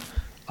anything.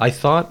 I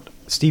thought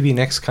Stevie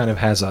Nicks kind of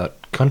has a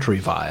country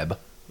vibe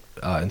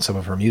in some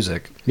of her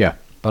music, Yeah.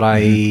 but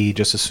I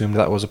just assumed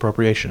that was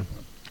appropriation.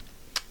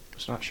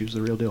 It's not. She was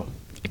the real deal.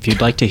 If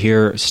you'd like to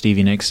hear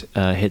Stevie Nicks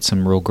hit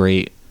some real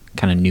great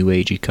kind of new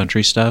agey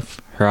country stuff,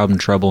 her album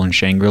Trouble in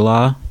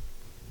Shangri-La,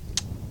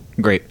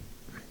 great.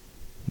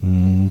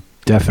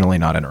 Definitely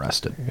not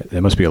interested.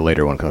 It must be a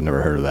later one because I've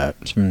never heard of that.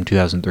 It's from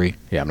 2003.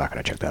 Yeah, I'm not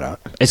going to check that out.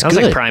 It's Sounds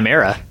good. like Prime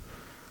Era.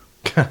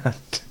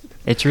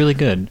 It's really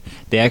good.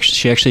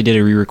 She actually did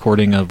a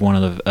re-recording of one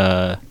of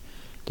the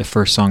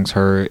first songs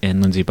her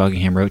and Lindsey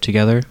Buckingham wrote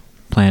together,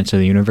 "Planets of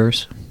the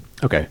Universe,"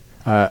 Okay.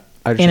 I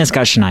just, and it's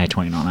got Shania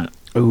Twain on it.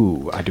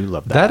 Ooh, I do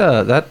love that.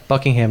 That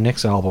Buckingham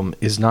Nicks album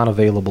is not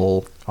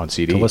available On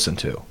CD? to listen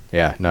to.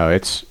 Yeah, no,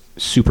 it's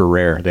super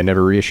rare. They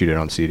never reissued it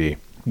on CD.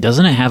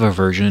 Doesn't it have a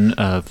version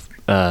of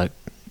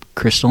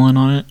Crystalline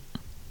on it?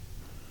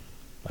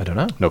 I don't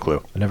know. No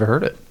clue. I never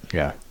heard it.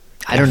 Yeah.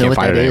 I don't know Can't what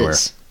find that it anywhere.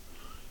 is.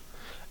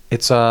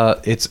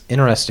 It's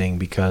interesting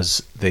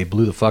because they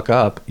blew the fuck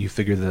up. You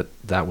figure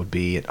that would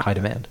be at high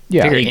demand.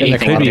 Yeah. Figure it anything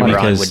could be LeBron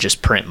because- would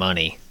just print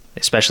money,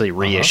 especially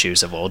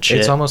reissues of old shit.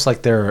 It's almost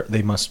like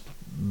they must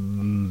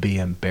be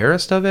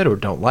embarrassed of it or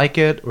don't like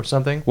it or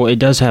something. Well, it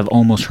does have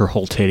almost her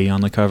whole titty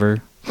on the cover.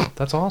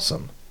 That's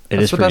awesome. It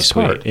That's is the pretty best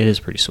sweet. part. It is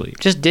pretty sweet.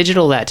 Just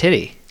digital that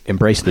titty.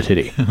 Embrace the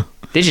titty.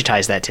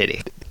 Digitize that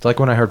titty. It's like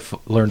when I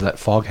learned that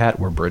Foghat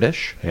were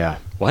British. Yeah.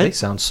 What? They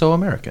sound so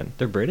American.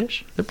 They're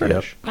British? They're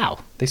British. Wow.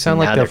 They sound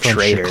Now like they're they're from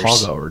traitors.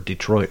 Chicago or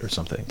Detroit or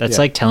something. That's Yeah.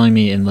 like telling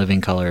me In Living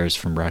Color is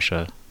from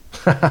Russia.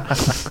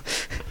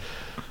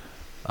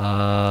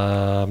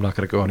 I'm not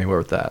going to go anywhere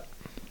with that.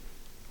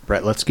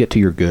 Brett, let's get to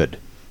your good.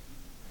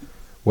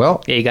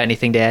 Well, Yeah, you got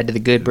anything to add to the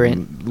good,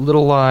 Brent?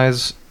 Little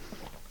Lies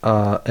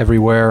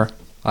everywhere.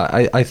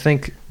 I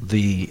think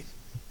the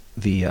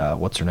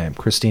what's her name,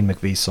 Christine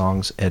McVie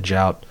songs edge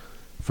out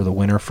for the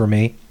winner for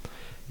me,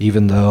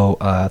 even though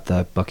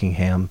the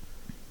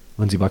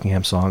Lindsey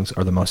Buckingham songs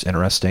are the most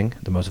interesting,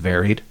 the most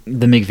varied.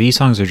 The McVie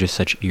songs are just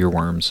such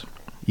earworms.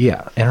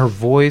 Yeah, and her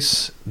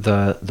voice,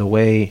 the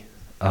way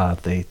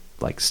they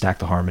like stack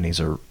the harmonies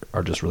are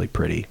just really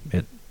pretty.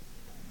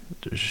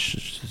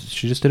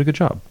 She just did a good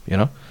job, you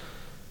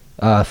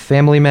know.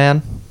 Family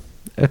Man,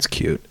 it's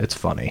cute, it's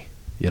funny,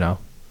 you know.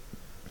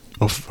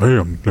 a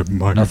fan of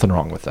mine. Nothing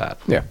wrong with that.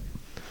 Yeah.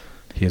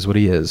 He is what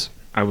he is.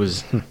 I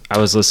was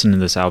listening to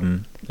this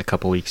album a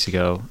couple weeks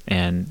ago,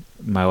 and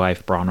my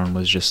wife Bronwyn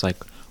was just like,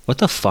 "What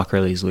the fuck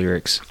are these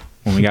lyrics?"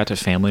 When we got to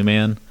Family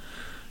Man,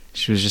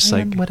 she was just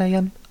like, what I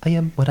am. I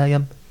am what I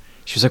am.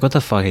 she was like, "What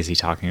the fuck is he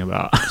talking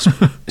about?"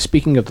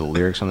 Speaking of the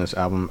lyrics on this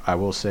album, I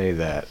will say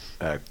that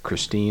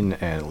Christine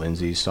and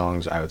Lindsay's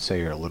songs, I would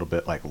say, are a little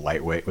bit like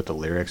lightweight with the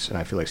lyrics, and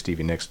I feel like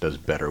Stevie Nicks does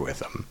better with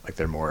them. Like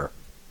they're more.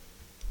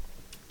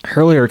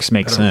 Her lyrics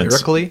make sense.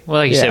 Lyrically, Well,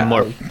 like you Yeah. said,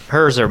 more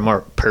hers are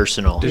more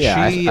personal. Did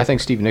Yeah, she- I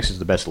think Stevie Nicks is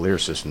the best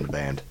lyricist in the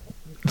band.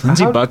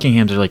 Lindsey How-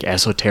 Buckingham's are like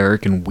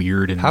esoteric and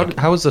weird and how like,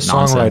 how is the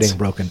nonsense. songwriting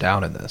broken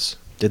down in this?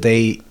 Did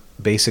they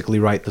basically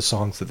write the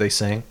songs that they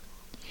sing?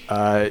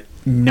 Not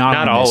Not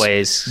on this.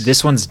 always.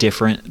 This one's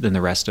different than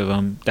the rest of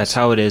them. That's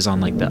how it is on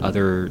like the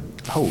other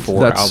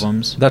four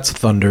albums. That's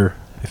Thunder.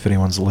 If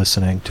anyone's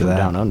listening to From that,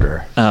 Down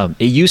Under.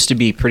 It used to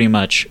be pretty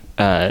much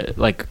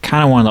like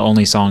kind of one of the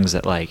only songs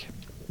that like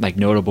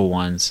notable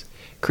ones.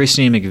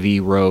 Christine McVie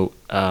wrote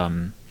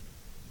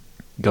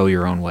 "Go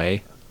Your Own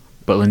Way,"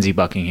 but Lindsey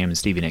Buckingham and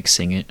Stevie Nicks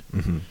sing it.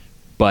 Mm-hmm.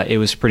 But it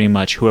was pretty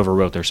much whoever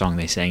wrote their song,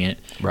 they sang it.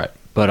 Right.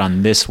 But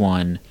on this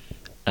one,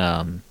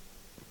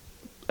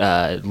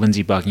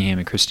 Lindsey Buckingham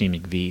and Christine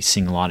McVie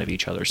sing a lot of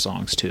each other's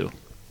songs too.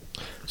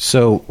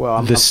 So Well,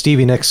 I'm- the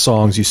Stevie Nicks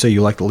songs, you say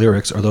you like the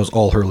lyrics. Are those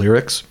all her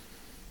lyrics?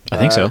 I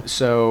think so.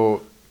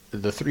 So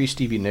the three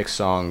Stevie Nicks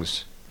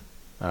songs,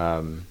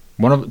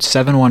 One of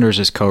Seven Wonders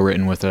is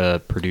co-written with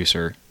a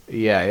producer.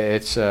 yeah,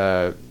 it's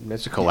a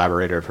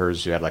collaborator of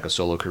hers who had like a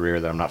solo career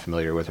that I'm not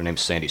familiar with. Her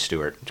name's Sandy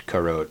Stewart. She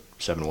co-wrote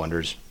Seven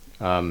Wonders.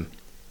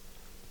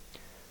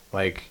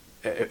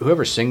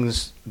 Whoever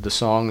sings the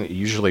song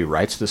usually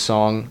writes the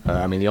song.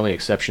 I mean, the only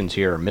exceptions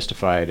here are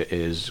Mystified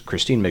is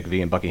Christine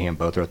McVie and Buckingham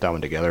both wrote that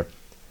one together.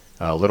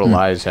 Little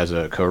Lies has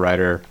a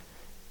co-writer,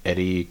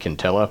 Eddie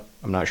Quintella.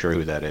 I'm not sure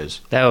who that is.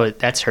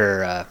 That's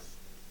her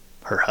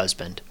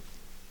husband.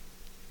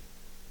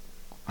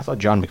 I thought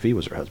John McVie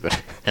was her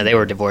husband. Now they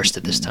were divorced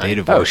at this time. They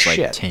divorced Oh, like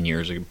shit. 10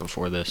 years ago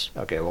before this.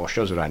 Okay, well,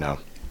 shows what I know.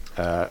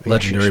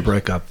 Legendary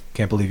breakup.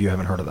 Can't believe you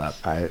haven't heard of that.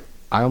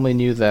 I only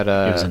knew that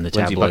It was in the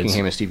Lindsey tabloids.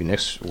 Buckingham and Stevie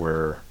Nicks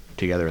were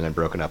together and then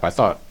broken up. I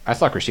thought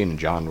Christine and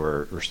John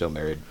were still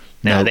married.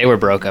 No, they were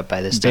broke up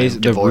by this time.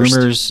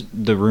 Divorced.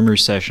 The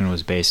rumors session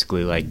was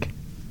basically like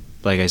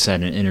I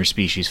said, an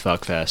interspecies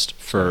fuckfest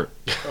for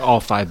all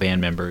 5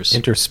 band members.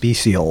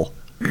 Interspecial.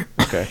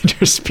 Okay.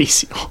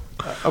 Interspecial.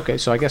 Okay,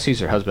 so I guess he's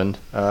her husband.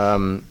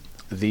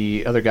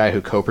 The other guy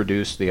who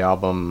co-produced the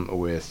album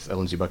with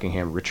Lindsey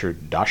Buckingham,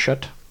 Richard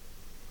Dashut.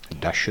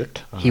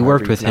 He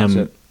worked with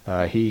him.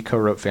 He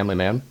co-wrote Family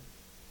Man.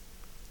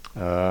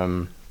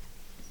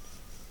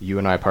 You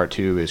and I Part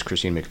 2 is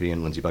Christine McVie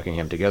and Lindsey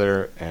Buckingham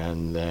together,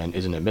 and then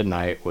Isn't It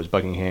Midnight was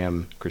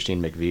Buckingham,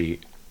 Christine McVie,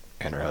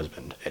 and her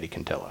husband, Eddie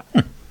Quintella.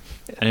 I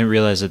didn't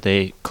realize that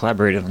they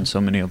collaborated on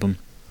so many of them.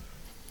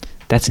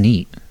 That's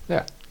neat.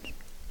 Yeah.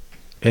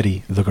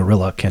 Eddie the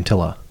Gorilla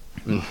Cantilla.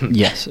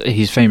 Yes,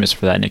 he's famous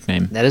for that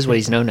nickname. That is what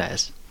he's known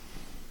as.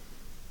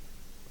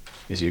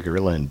 Is he a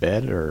gorilla in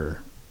bed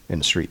or in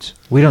the streets?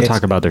 We don't It's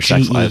talk about their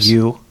sex lives.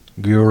 GEU,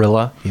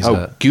 Gorilla. He's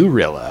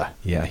gorilla.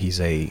 he's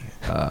a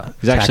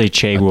He's actually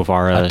Che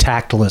Guevara. a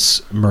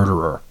tactless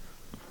murderer.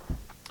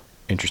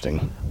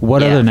 Interesting.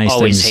 What Yeah, other nice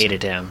always things?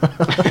 hated him.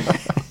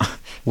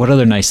 What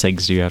other nice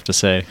things do you have to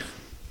say?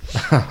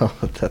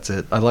 That's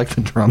it. I like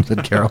the drums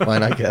in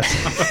Caroline, I guess.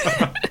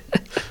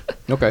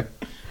 Okay.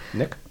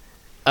 Nick?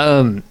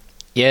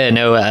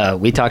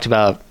 We talked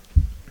about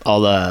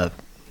all the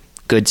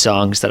good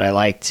songs that I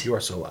liked. You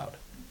are so loud.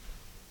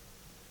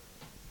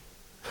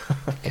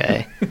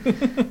 Okay.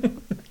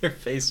 Your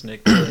face,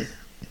 Nick.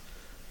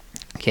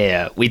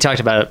 Okay, we talked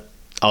about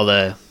all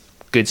the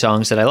good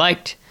songs that I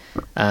liked.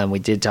 We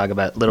did talk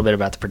about a little bit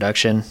about the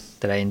production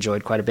that I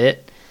enjoyed quite a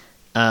bit.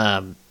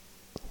 The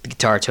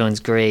guitar tone's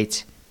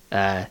great.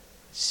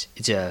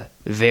 It's a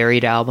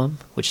varied album,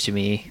 which to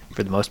me,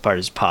 for the most part,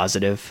 is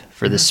positive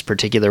for this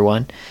particular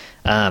one.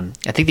 I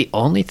think the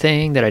only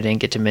thing that I didn't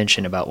get to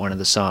mention about one of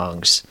the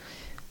songs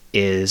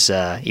is,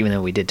 even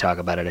though we did talk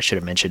about it, I should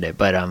have mentioned it,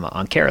 but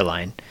on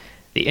Caroline,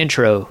 the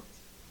intro,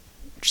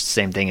 which is the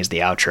same thing as the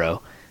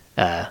outro,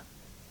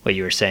 what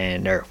you were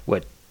saying, or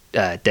what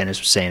Dennis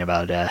was saying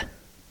about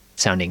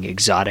sounding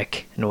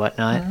exotic and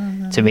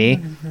whatnot, to me,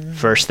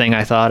 first thing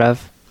I thought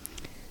of,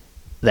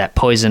 that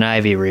Poison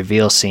Ivy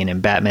reveal scene in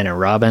Batman and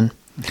Robin,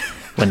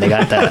 when they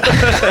got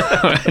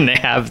that, when they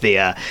have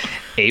the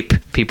ape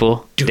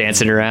people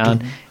dancing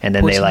around, and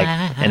then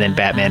and then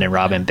Batman and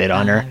Robin bid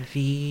on her.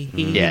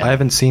 Yeah, I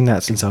haven't seen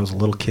that since I was a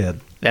little kid.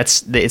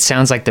 it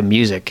sounds like the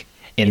music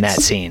in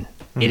that scene.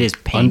 It is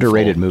painful.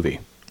 Underrated movie.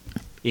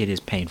 It is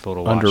painful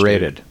to watch.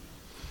 Underrated. dude.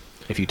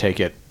 If you take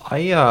it.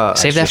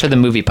 Save that for the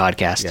movie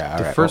podcast. Yeah, all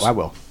The right. first- I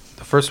will.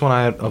 The first one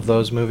I had of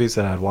those movies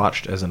that I'd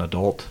watched as an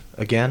adult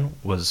again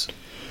was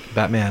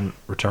Batman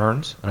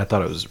Returns, and I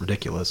thought it was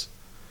ridiculous.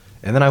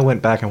 And then I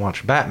went back and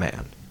watched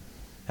Batman,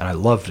 and I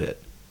loved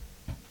it.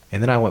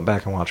 And then I went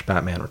back and watched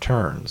Batman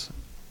Returns,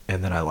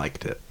 and then I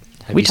liked it.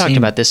 Have We you talked seen-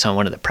 about this on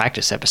one of the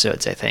practice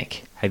episodes, I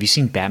think. Have you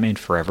seen Batman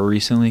Forever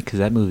recently? Because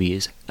that movie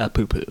is a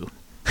poo poo.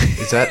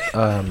 Is that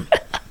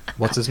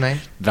what's his name?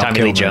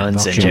 Tommy Lee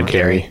Jones and Jim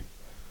Carrey.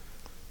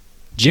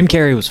 Jim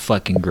Carrey was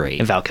fucking great.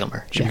 And Val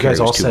Kilmer. You Carrey guys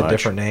all was too said much.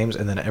 different names,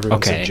 and then everyone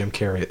Okay. said Jim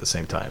Carrey at the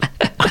same time.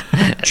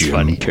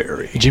 Jim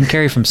Carrey. Jim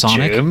Carrey from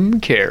Sonic.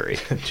 Jim Carrey.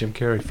 Jim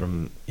Carrey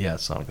from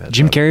Sonic the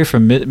Jim Hedgehog. Carrey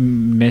from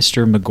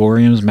Mr.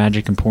 Megorium's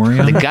Magic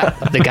Emporium.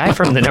 The guy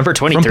from the number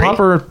from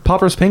 23.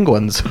 Popper's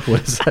Penguins.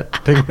 What is that?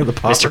 Penguin the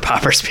Popper. Mr.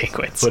 Popper's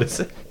Penguins. What is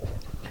it?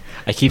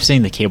 I keep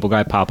seeing the Cable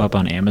Guy pop up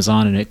on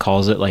Amazon, and it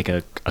calls it like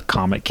a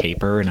comic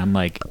caper, and I'm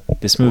like,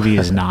 this movie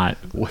is not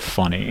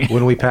funny.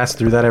 When we pass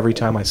through that, every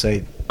time I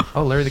say,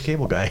 "Oh, Larry the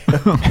Cable Guy,"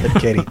 and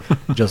Katie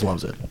just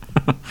loves it.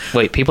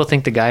 Wait, people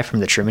think the guy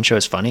from The Truman Show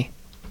is funny?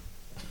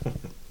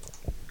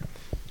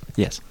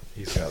 Yes.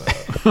 He's got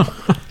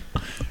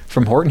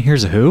From Horton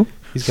Hears a Who?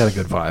 a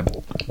good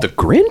vibe. The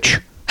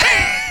Grinch?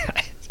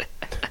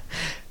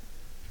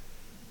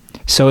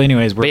 So,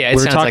 anyways, But yeah, it we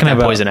were sounds talking like that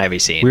about Poison Ivy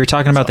scene. We were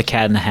talking about The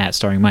Cat in the Hat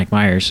starring Mike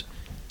Myers,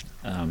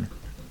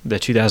 the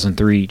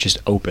 2003 just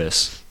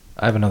opus.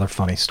 I have another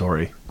funny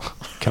story.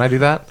 Can I do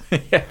that?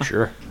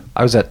 Sure.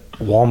 I was at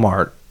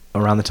Walmart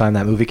around the time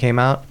that movie came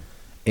out,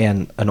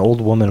 and an old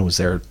woman was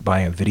there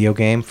buying a video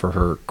game for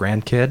her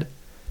grandkid,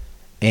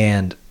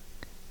 and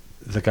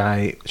the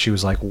guy, she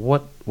was like,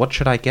 "What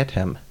should I get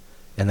him?"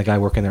 And the guy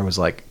working there was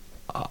like,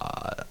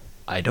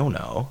 "I don't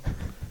know."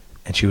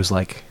 And she was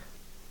like,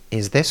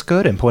 "Is this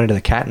good?" And pointed to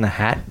the Cat in the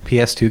Hat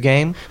PS2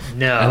 game.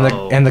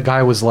 No. And the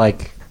guy was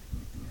like,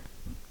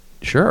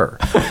 "Sure."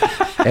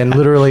 And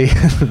literally,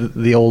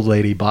 the old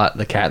lady bought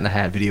the Cat in the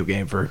Hat video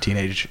game for her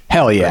teenage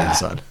Hell yeah.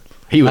 grandson.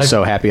 He was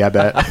so happy, I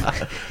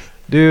bet.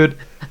 Dude,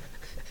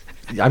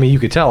 I mean, you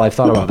could tell I've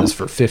thought about this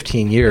for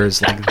 15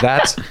 years. Like,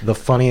 that's the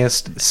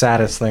funniest,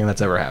 saddest thing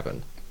that's ever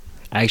happened.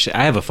 Actually,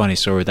 I have a funny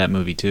story with that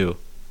movie too.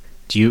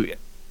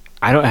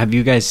 Have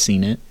you guys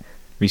seen it?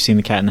 Have you seen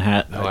The Cat in the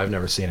Hat? No, I've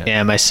never seen it.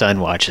 Yeah, my son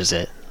watches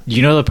it.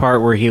 You know the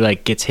part where he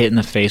like gets hit in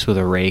the face with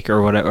a rake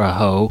or whatever, a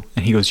hoe,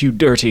 and he goes, "You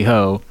dirty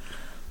hoe."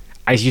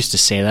 I used to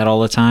say that all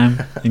the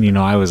time, and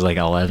I was like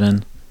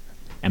 11,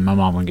 and my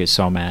mom would get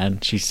so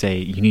mad. She'd say,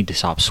 "You need to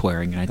stop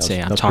swearing," and I'd say,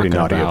 "I'm that's pretty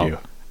talking naughty of you.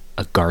 about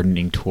a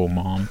gardening tool,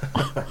 Mom."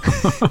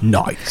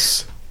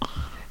 Nice.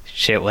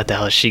 Shit, what the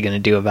hell is she going to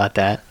do about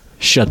that?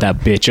 Shut that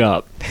bitch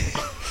up.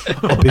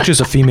 A bitch is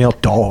a female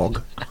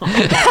dog.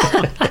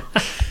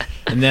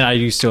 And then I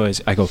used to always,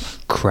 I go,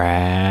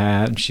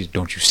 "Crab." And she's,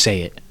 "Don't you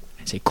say it."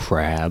 I say,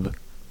 "Crab."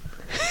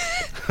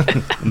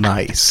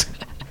 Nice.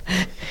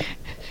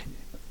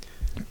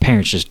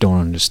 Parents just don't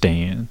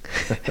understand.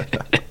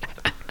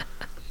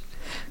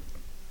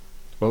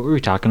 What were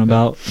we talking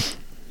about?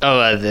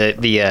 Oh, the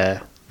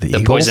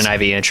Eagles? Poison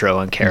Ivy intro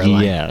on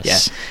Caroline.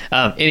 Yes.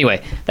 Yeah.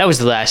 Anyway, that was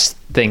the last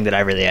thing that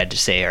I really had to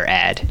say or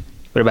add.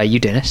 What about you,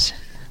 Dennis?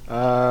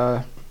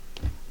 Yeah,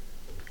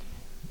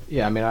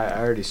 I mean, I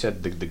already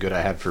said the good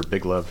I had for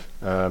Big Love.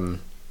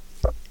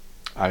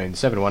 I mean,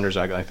 Seven Wonders,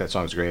 I think that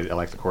song's great. I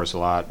like the chorus a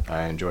lot.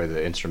 I enjoy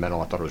the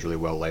instrumental. I thought it was really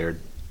well layered.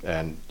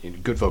 And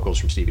good vocals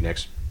from Stevie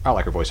Nicks. I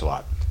like her voice a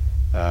lot.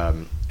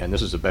 And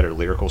this is a better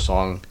lyrical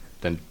song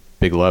than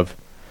Big Love.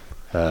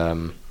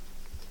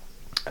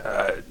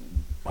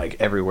 Like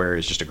Everywhere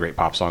is just a great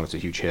pop song. It's a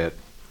huge hit.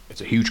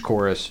 It's a huge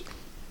chorus.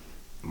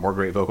 More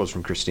great vocals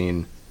from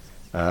Christine.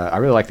 I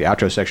really like the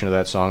outro section of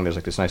that song. There's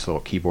like this nice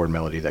little keyboard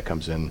melody that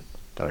comes in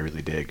that I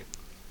really dig.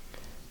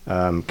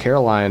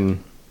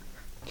 Caroline,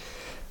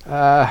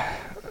 kind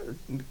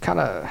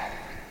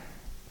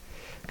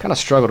of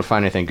struggle to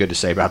find anything good to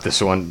say about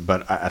this one,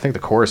 but I think the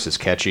chorus is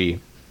catchy,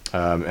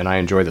 and I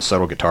enjoy the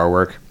subtle guitar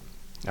work.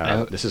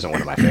 This isn't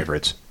one of my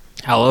favorites.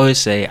 I'll always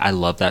say I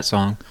love that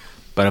song,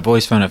 but I've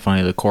always found it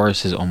funny. The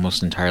chorus is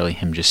almost entirely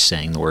him just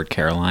saying the word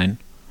Caroline.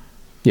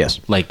 Yes.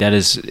 Like, that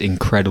is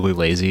incredibly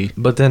lazy.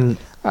 But then,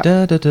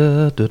 da da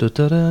da da da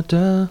da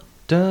da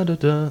da da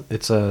da.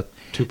 It's a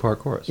 2-part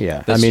chorus.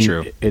 Yeah, That's I mean,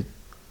 true. It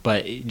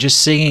But just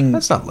singing...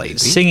 That's not lazy.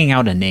 Singing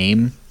out a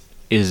name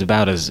is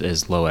about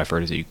as low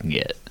effort as you can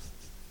get.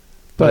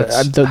 but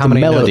it's the how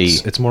many melody.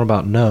 notes? It's more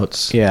about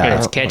notes. Yeah. Yeah,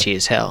 it's catchy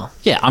as hell.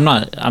 Yeah,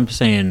 I'm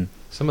saying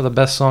Some of the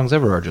best songs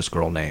ever are just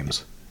girl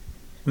names.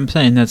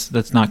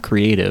 that's not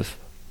creative,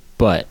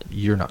 but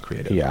You're not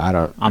creative. Yeah, I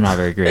don't. I'm not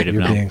very creative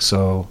You're now. being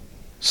so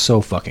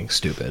fucking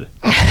stupid.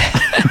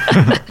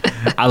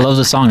 I love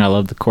the song. I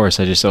love the chorus.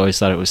 I just always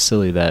thought it was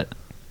silly that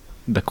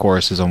the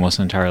chorus is almost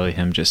entirely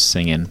him just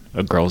singing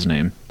a girl's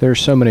name. There's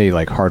so many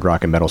like hard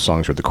rock and metal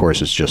songs where the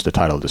chorus is just the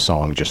title of the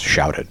song, just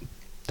shouted.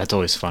 That's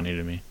always funny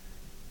to me.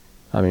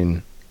 I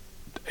mean,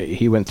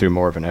 he went through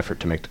more of an effort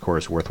to make the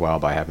chorus worthwhile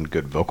by having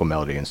good vocal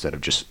melody instead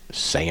of just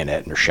saying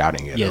it or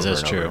shouting it. Yes, over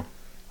that's and over. true.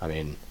 I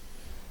mean,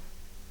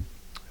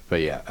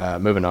 but yeah,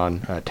 moving on.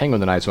 Tango in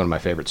the Night is one of my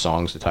favorite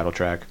songs, the title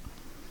track.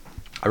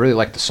 I really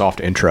like the soft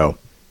intro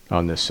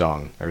on this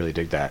song. I really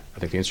dig that. I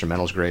think the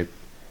instrumental's great.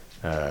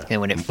 And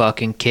when it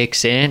fucking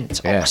kicks in,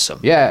 it's Yeah. awesome.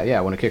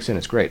 Yeah, when it kicks in,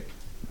 it's great.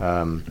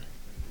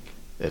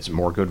 It's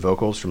more good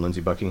vocals from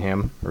Lindsey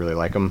Buckingham. I really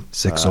like them.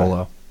 Sick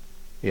solo.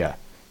 Yeah.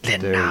 Then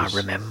I There's-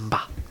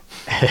 remember.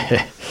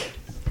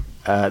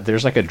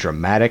 There's like a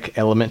dramatic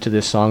element to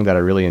this song that I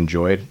really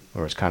enjoyed,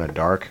 or it's kind of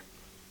dark.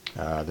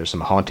 There's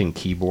some haunting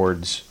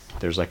keyboards.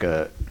 There's like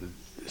a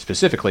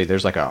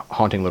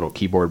haunting little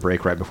keyboard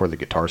break right before the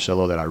guitar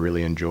solo that I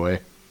really enjoy.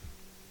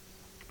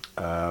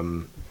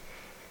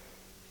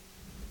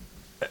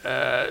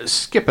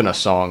 Skipping a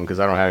song because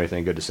I don't have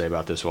anything good to say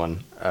about this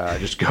one.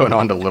 Just going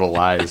on to Little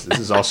Lies. This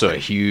is also a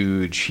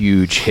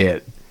huge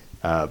hit.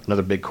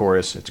 Another big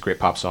chorus. It's a great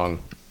pop song.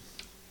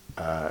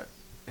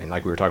 And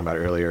like we were talking about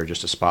earlier,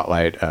 just to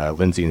spotlight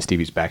Lindsay and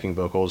Stevie's backing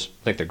vocals.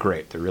 I think they're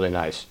great. They're really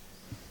nice.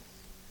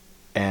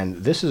 And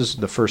this is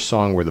the first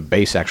song where the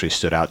bass actually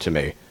stood out to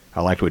me.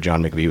 I liked what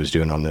John McVie was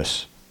doing on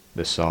this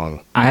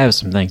song. I have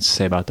some things to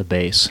say about the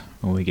bass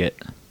when we get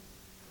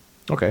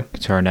Okay.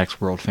 to our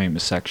next world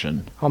famous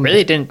section.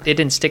 Really, it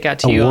didn't stick out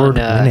to you on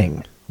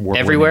Award-winning.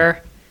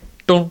 Everywhere?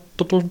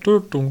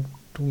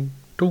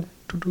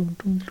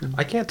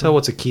 I can't tell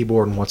what's a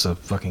keyboard and what's a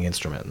fucking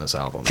instrument in this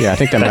album. Yeah, I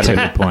think that might That's a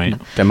have good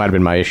point. That might have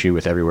been my issue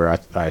with Everywhere.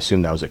 I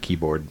assumed that was a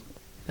keyboard.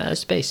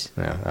 Space.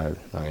 Yeah,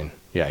 I mean,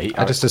 yeah.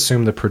 I just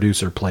assumed the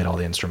producer played all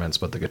the instruments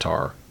but the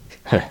guitar.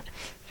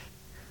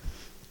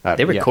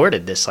 They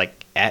recorded this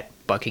like at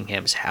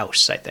Buckingham's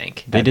house, I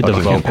think. They did the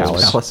Buckingham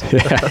vocals.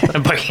 Palace.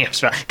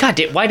 Buckingham's house. God,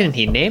 why didn't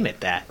he name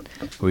it that?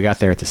 We got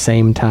there at the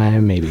same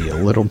time, maybe a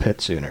little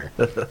bit sooner.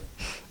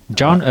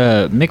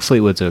 Mick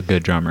Fleetwood's a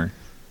good drummer.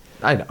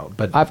 I know,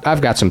 but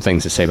I've got some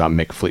things to say about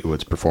Mick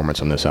Fleetwood's performance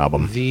on this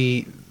album.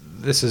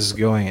 this is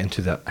going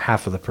into the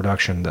half of the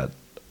production that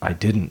I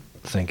didn't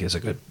think is a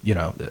good,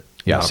 Yeah,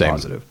 not same.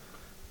 positive.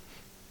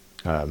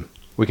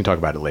 We can talk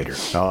about it later.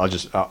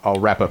 I'll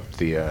wrap up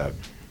the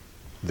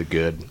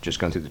good, just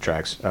going through the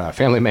tracks.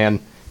 Family Man,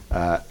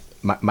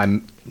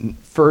 my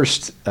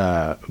first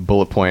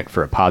bullet point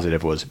for a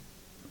positive was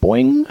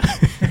boing,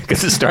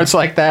 because it starts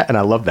like that, and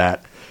I love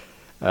that.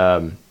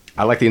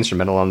 I like the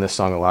instrumental on this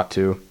song a lot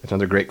too. It's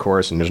another great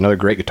chorus, and there's another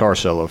great guitar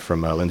solo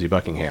from Lindsey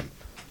Buckingham.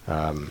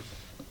 Before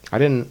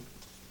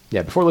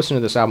listening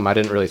to this album, I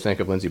didn't really think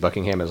of Lindsey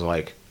Buckingham as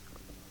like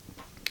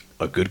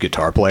a good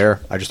guitar player.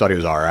 I just thought he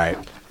was all right.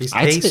 He's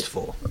I'd say-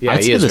 tasteful. Yeah, I'd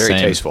he say is the very same.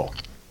 tasteful.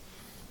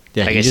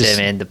 Yeah, Like he I just- said,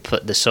 man,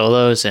 the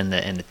solos and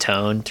the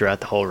tone throughout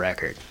the whole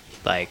record,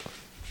 like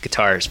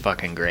guitar is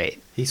fucking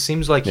great. He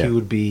seems like Yeah. he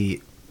would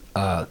be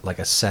like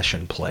a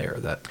session player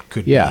that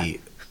could Yeah. be,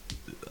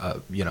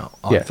 on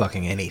Yeah.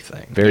 fucking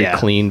anything. Very Yeah.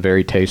 clean,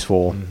 very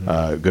tasteful,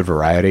 good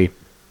variety.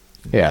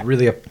 Yeah.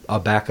 Really a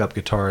backup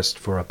guitarist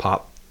for a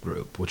pop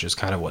group, which is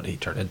kind of what he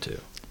turned into.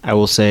 I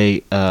will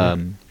say,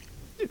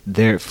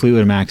 their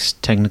Fleetwood Mac's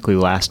technically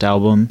last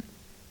album,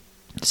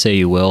 Say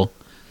You Will,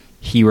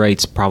 he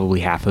writes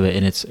probably half of it,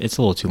 and it's a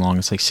little too long.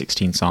 It's like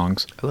 16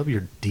 songs. I love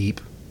your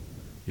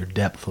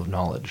depth of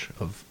knowledge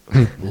of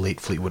late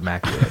Fleetwood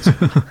Mac years.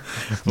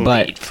 But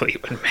Late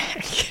Fleetwood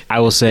Mac. I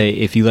will say,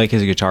 if you like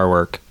his guitar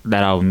work,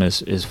 that album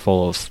is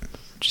full of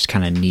just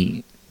kind of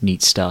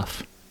neat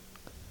stuff.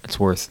 It's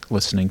worth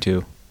listening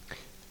to.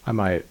 I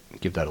might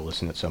give that a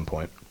listen at some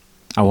point.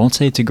 I won't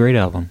say it's a great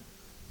album,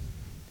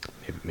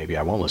 Maybe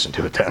I won't listen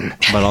to it then.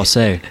 but I'll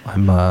say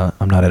I'm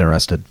not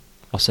interested.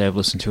 I've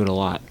listened to it a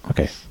lot.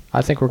 Okay.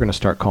 I think we're going to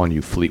start calling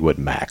you Fleetwood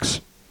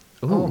Max.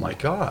 Oh my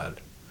god,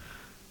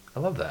 I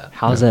love that.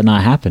 How has that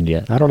not happened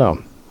yet? I don't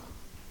know.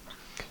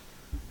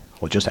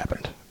 Well, it just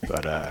happened.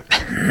 But, I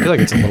feel like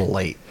it's a little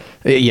late.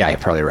 yeah, you're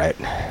probably right.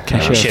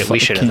 We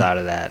should have thought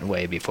of that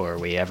way before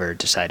we ever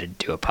decided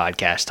to do a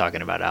podcast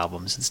talking about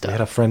albums and I had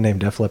stuff. a friend named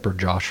Def Leppard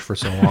Josh for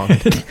so long.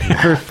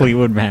 Never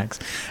Fleetwood Macs.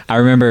 I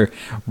remember,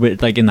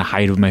 in the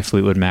height of my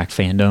Fleetwood Mac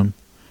fandom,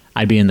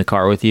 I'd be in the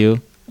car with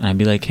you, and I'd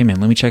be like, "Hey man,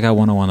 let me check out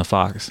 101 The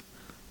Fox."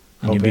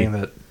 And Hoping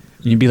that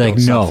you'd be like,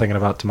 don't stop "No, thinking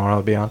about Tomorrow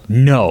and Beyond.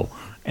 no,"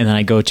 and then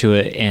I go to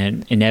it,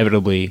 and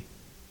inevitably,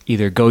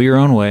 either Go Your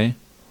Own Way,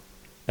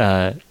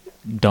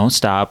 Don't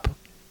Stop,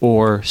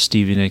 or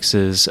Stevie Nicks'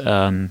 Edge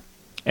of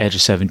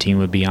 17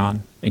 would be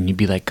on, and you'd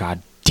be like,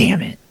 "God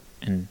damn it!"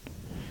 And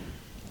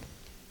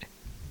it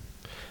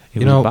You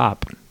was know, a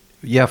bop.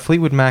 Yeah,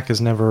 Fleetwood Mac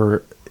is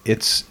never.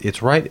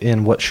 It's right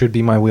in what should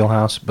be my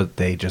wheelhouse, but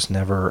they just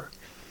never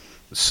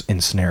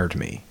ensnared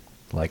me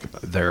like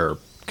their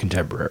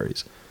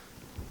contemporaries.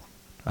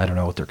 I don't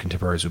know what their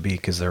contemporaries would be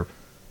because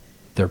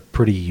they're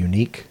pretty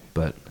unique.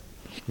 But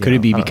Could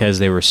it be I don't know. because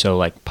they were so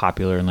like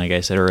popular and, like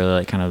I said earlier,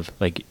 like kind of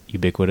like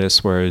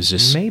ubiquitous, where it was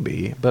just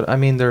Maybe, but I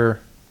mean, I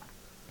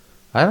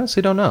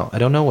honestly don't know. I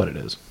don't know what it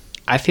is.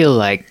 I feel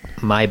like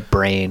my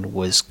brain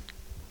was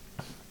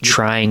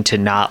trying to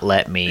not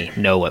let me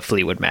know what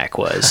Fleetwood Mac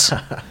was.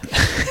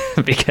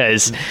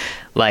 Because,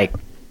 like,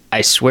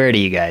 I swear to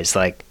you guys,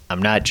 like,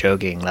 I'm not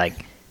joking,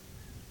 like,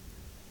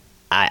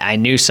 I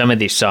knew some of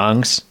these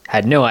songs,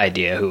 had no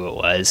idea who it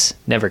was,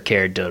 never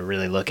cared to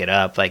really look it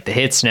up. Like, the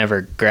hits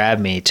never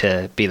grabbed me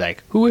to be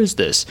like, who is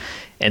this?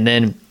 And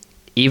then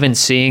even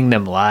seeing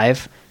them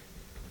live,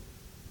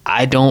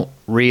 I don't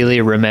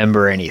really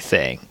remember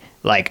anything.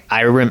 Like,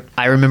 I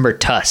remember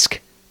Tusk.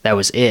 That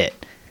was it.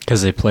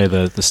 because they play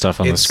the stuff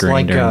on the It's screen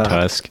like, during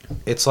Tusk.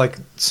 It's like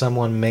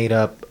someone made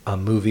up a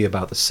movie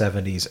about the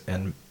 70s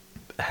and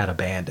had a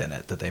band in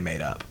it that they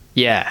made up.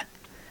 Yeah,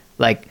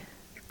 like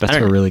That's I a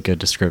don't know. really good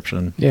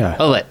description. Yeah.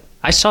 Oh, but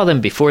I saw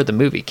them before the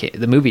movie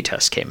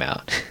Tusk came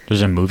out.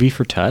 There's a movie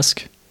for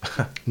Tusk?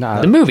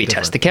 Nah, The movie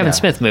different. Tusk, the Kevin Yeah.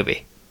 Smith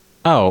movie,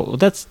 Oh, well,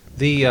 that's...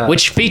 The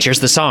which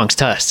features the songs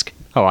Tusk.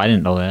 Oh, I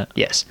didn't know that.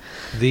 Yes,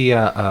 the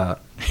but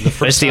it's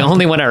first the time-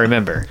 only one I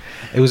remember.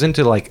 It was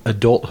into like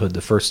adulthood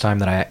the first time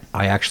that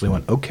I actually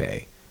went,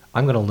 okay,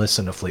 I'm gonna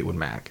listen to Fleetwood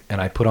Mac, and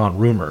I put on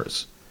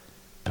Rumors,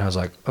 and I was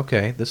like,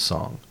 okay, this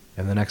song,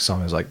 and the next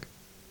song is like,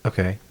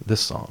 okay,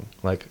 this song,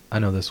 like I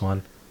know this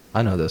one,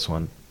 I know this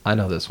one, I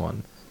know this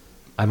one.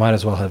 I might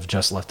as well have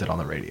just left it on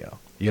the radio.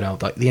 You know,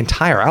 the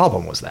entire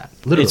album was that.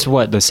 Literally, It's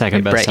what, the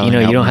second best Brett, selling you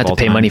don't album have of to all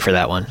pay time? money for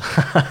that one.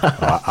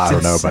 I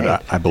don't know, but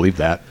insane. I believe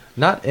that.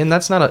 Not, and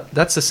that's not a.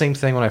 That's the same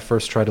thing when I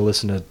first tried to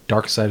listen to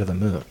Dark Side of the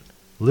Moon.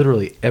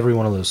 Literally, every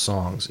one of those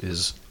songs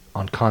is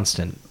on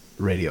constant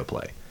radio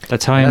play.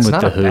 That's how I And am that's with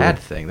not The a Who. bad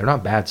thing. They're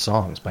not bad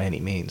songs by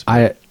any means. But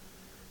I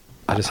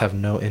I just have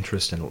no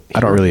interest in. I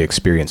don't really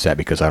experience that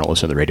because I don't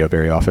listen to the radio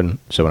very often.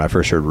 So when I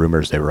first heard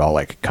Rumors, they were all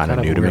like kind of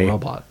new a to weird me.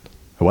 Robot.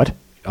 What?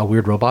 A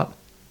weird robot.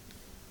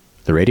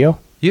 The radio?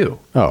 You.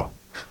 Oh.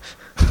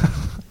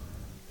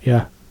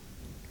 Yeah.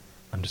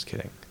 I'm just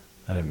kidding.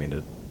 I didn't mean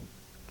to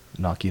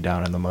knock you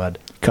down in the mud.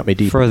 Cut me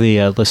deep. For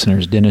the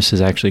listeners, Dennis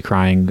is actually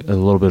crying a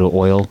little bit of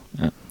oil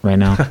right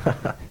now.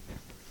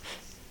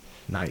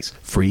 Nice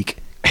freak.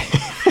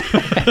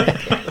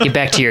 Get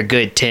back to your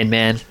good, Tin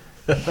Man.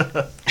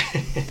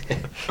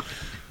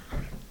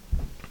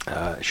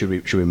 Should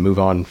we move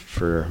on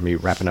for me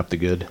wrapping up the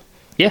good?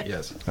 Yeah.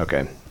 Yes.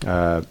 Okay.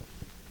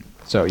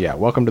 So yeah,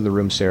 welcome to the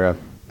room, Sarah.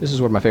 This is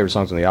one of my favorite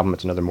songs on the album.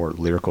 It's another more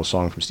lyrical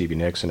song from Stevie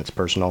Nicks, and it's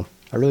personal.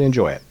 I really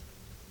enjoy it.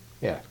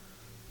 Yeah.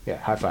 Yeah.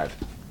 High five.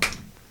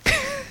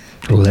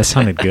 Oh, that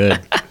sounded good.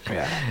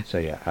 Yeah. So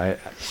yeah,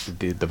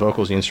 the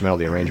vocals, the instrumental,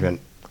 the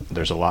arrangement.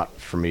 There's a lot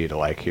for me to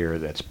like here.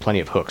 That's plenty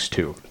of hooks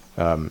too.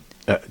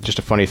 Just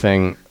a funny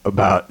thing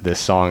about this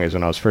song is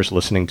when I was first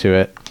listening to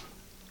it,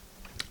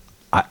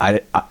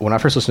 when I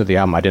first listened to the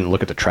album, I didn't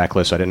look at the track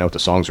list. So I didn't know what the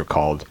songs were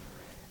called,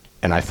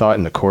 and I thought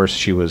in the chorus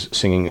she was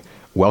singing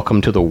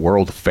 "Welcome to the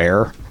World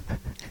Fair,"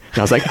 and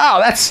I was like, "Oh,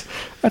 that's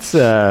that's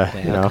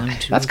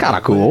kind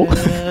of cool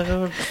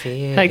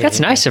Like, that's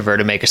nice of her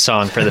to make a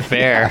song for the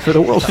fair. for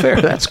the World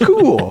Fair. That's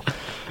cool."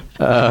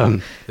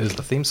 It is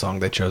the theme song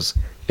they chose.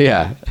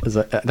 Yeah,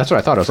 that's what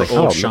I thought. I was like,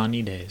 Old "Oh,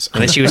 Shawnee days.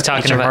 And then she was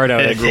talking Get your about heart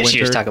out, Edgar she was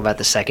Winter. talking about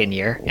the second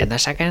year in the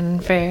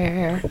second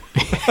fair.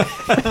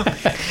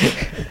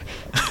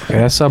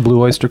 Okay, I saw Blue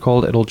Oyster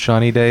Cult at Old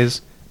Shawnee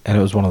Days, and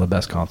it was one of the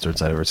best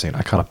concerts I've ever seen.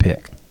 I caught a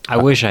pick. I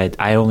wish I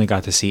only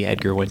got to see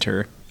Edgar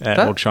Winter at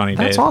Old Shawnee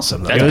That's Days.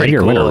 awesome. Though. That's pretty Edgar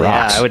cool. Winter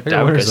Yeah, rocks. I would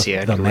go Winter's see the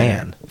Edgar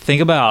man. Winter.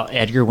 Think about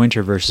Edgar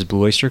Winter versus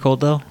Blue Oyster Cult,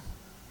 though.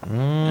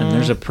 And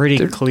there's a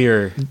pretty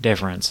clear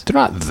difference. they're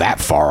not that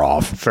far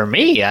off." For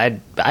me,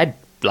 I'd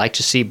like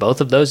to see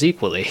both of those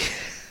equally.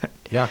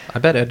 Yeah, I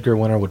bet Edgar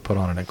Winter would put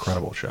on an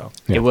incredible show.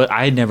 Yeah. It was,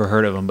 I had never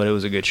heard of him, but it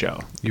was a good show.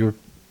 You're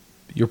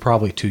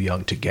probably too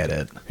young to get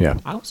it. Yeah.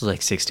 I was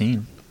like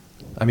 16,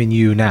 I mean,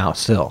 you now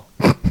still.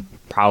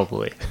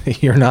 probably.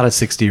 You're not a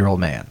 60-year-old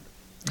man.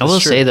 I will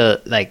true.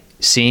 say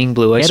seeing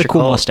Blue He had Oyster a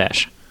cool Cult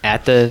mustache.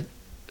 at the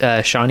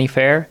Shawnee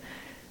Fair.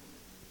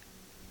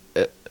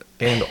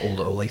 And Old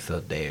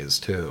Olathe Days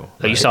too.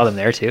 Oh, you saw them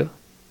there too?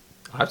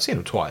 I've seen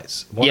them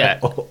twice. One Yeah.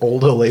 at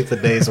Old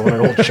Olathe Days, one at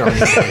Old Shawnee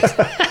Days.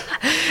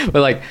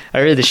 But like, I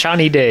heard the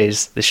Shawnee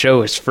Days, the show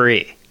was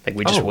free. Like,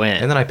 we just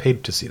went. And then I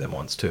paid to see them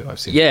once too. I've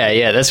seen.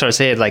 Yeah, that's what I'm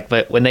saying. Like,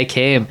 but when they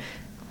came,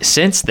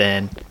 since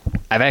then,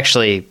 I've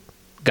actually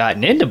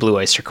gotten into Blue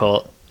Oyster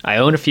Cult. I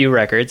own a few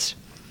records,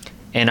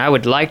 and I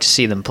would like to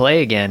see them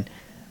play again.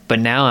 But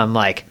now I'm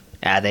like,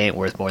 they ain't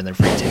worth more than a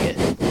free ticket.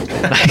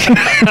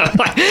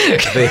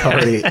 They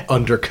already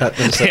undercut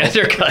They themselves.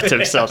 undercut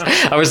themselves.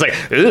 I was like,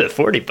 ugh,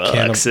 $40.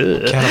 Cannibalize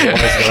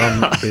their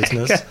own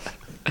business.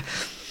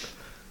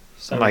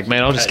 I'm like,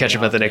 man, I'll just catch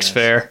them at the next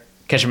fair.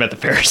 Catch them at the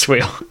Ferris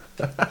wheel.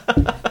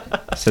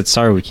 I said,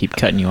 sorry we keep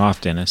cutting you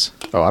off, Dennis.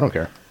 Oh, I don't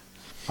care.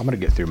 I'm gonna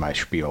get through my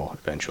spiel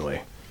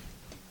eventually.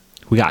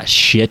 We got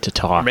shit to We're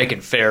talk.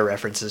 making fair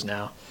references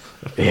now.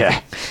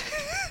 Yeah.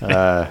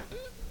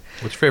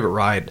 What's your favorite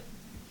ride?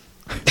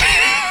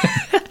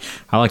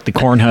 I like the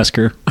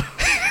Cornhusker.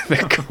 The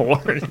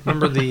corn.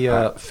 Remember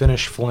the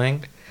Finnish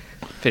Fling?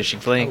 Fishing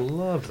I fling.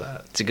 love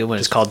that. It's a good one.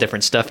 It's called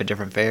different stuff at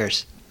different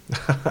fairs.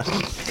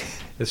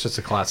 It's just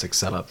a classic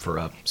setup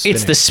for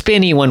It's the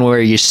spinny one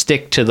where you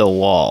stick to the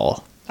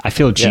wall. I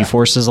feel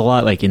G-forces a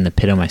lot, like in the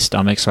pit of my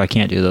stomach, so I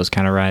can't do those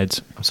kind of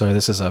rides. I'm sorry,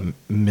 this is a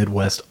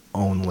Midwest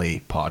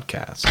only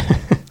podcast.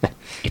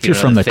 If You you're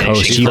know, from the finishing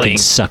coast, you fling. can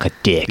suck a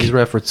dick. These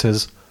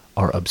references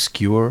are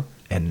obscure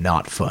and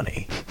not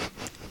funny.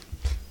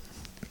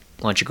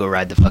 Why don't you go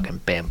ride the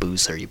fucking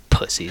bamboozler, you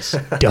pussies?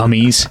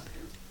 Dummies.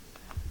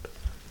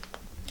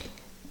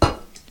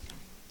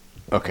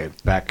 Okay,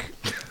 back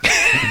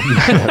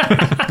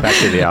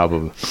to the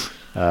album.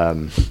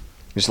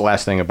 Just the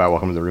last thing about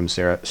Welcome to the Room,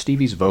 Sarah.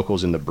 Stevie's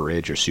vocals in the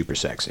bridge are super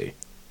sexy,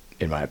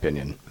 in my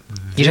opinion.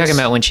 You talking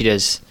about when she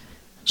does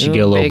Did you get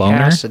a little big boner?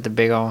 house at the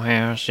big old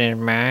house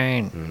in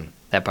Maine.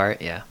 That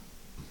part, yeah.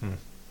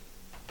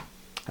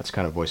 That's the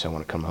kind of voice I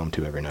want to come home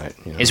to every night.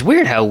 You know? It's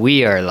weird how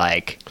we are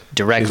like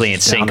directly She's in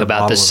just sync down the about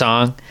the bottom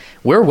song.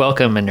 We're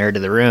welcoming her to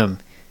the room.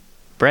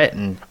 Brett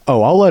and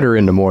I'll let her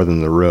into more than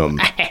the room.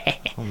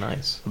 Oh,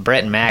 nice.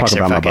 Max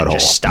Talk are about my fucking butthole.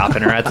 just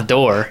stopping her at the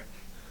door.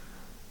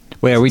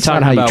 Wait, are we It's not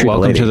talking how you about treat a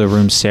Welcome to lady. the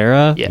Room,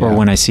 Sarah, Yeah. or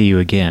When I See You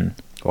Again?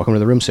 Welcome to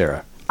the room,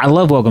 Sarah. I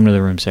love Welcome to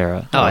the Room,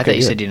 Sarah. Oh, I Okay, thought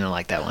you good. said you didn't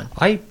like that one.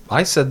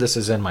 I said this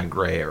is in my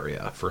gray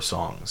area for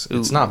songs.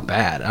 It's Ooh. not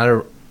bad.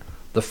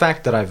 The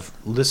fact that I've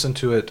listened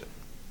to it,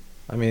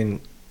 I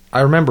mean,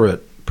 I remember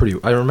it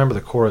I remember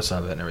the chorus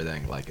of it and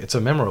everything. Like, it's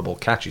a memorable,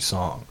 catchy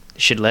song.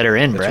 You should let her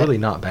in, It's Brett. really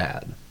not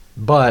bad,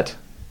 but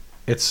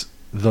it's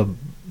the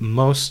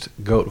most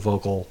goat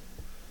vocal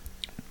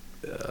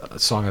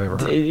song I've ever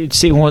heard.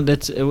 See, well,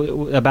 that's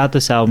about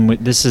this album.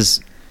 This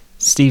is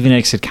Stevie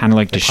Nicks had kind of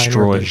like They pioneered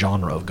destroyed. the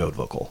genre of goat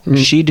vocal.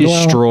 She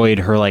destroyed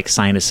her like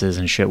sinuses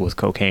and shit with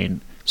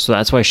cocaine. So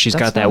that's why she's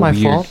got That's that not my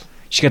weird. fault.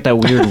 She got that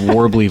weird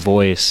warbly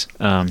voice.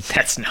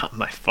 That's not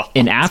my fault.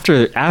 And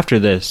after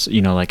this,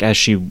 you know, like as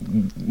she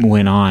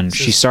went on, This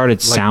she is started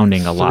like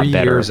sounding a lot 3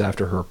 better. years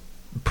after her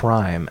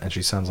prime, and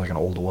she sounds like an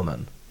old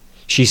woman.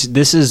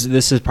 This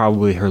is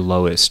probably her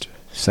lowest.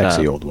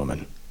 Sexy old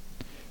woman.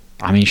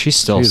 I mean, she's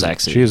still She is-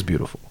 sexy. She is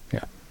beautiful.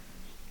 Yeah.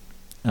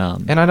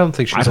 And I don't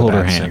think she's I'd a hold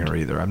her bad hand. singer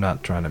either. I'm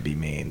not trying to be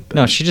mean. But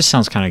No, she just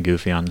sounds kind of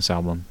goofy on this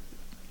album.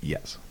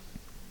 yes.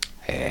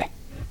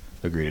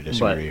 Agree to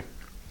disagree.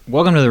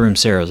 Welcome to the Room,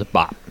 Sarah is a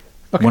bop.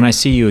 Okay. When I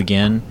See You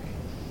Again,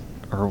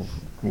 or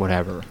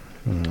whatever,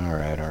 All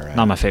right.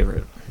 not my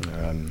favorite.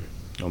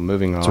 Well,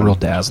 moving on. It's a real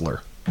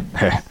dazzler.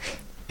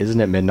 Isn't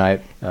it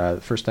midnight? The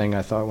first thing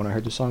I thought when I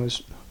heard the song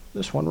is,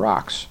 this one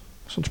rocks.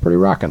 This one's pretty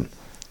rocking.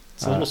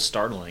 It's a little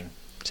startling.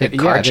 It's a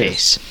car it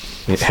chase.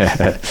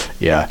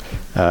 Yeah.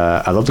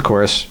 I love the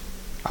chorus.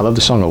 I love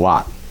the song a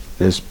lot.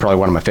 This is probably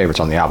one of my favorites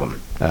on the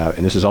album.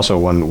 And this is also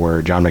one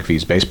where John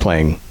McVie's bass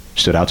playing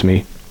stood out to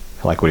me.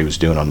 I like what he was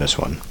doing on this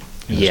one.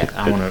 Yeah,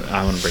 I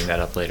want to bring that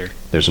up later.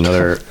 There's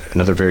another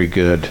very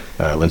good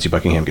Lindsey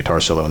Buckingham guitar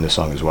solo in this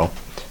song as well.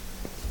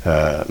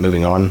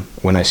 Moving on,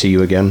 When I See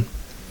You Again.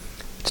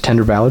 It's a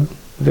tender ballad,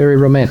 very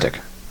romantic.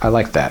 I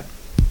like that.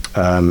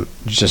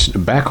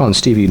 Just back on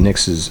Stevie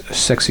Nicks'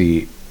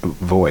 sexy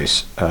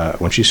voice,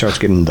 when she starts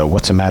getting the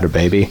 "What's the matter,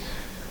 baby?"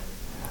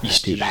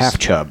 Dude, half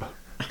chub.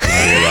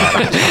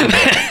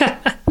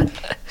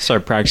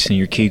 Start practicing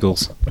your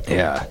Kegels.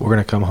 Yeah. We're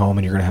gonna come home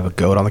and you're gonna have a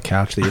goat on the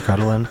couch that you're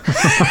cuddling.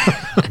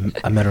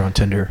 I met her on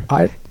Tinder.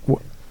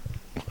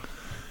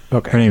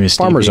 Okay. Her name is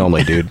Farmers Stevie.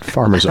 Only, dude.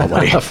 Farmers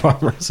Only.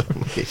 Farmers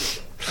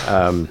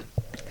only.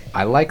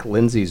 I like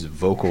Lindsey's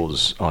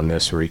vocals on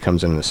this, where he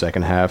comes in the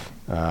second half.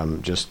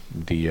 Just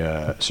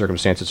the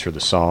circumstances for the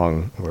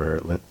song,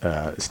 where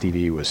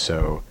Stevie was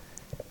so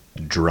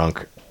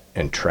drunk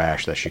and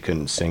trash that she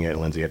couldn't sing it.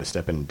 Lindsey had to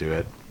step in and do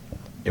it.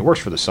 It works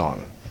for the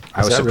song. I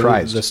Is was that really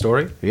surprised. the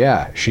story?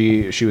 Yeah,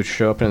 she would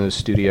show up in the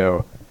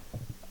studio,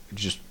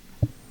 just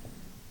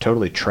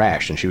totally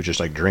trashed, and she would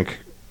just like drink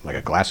like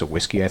a glass of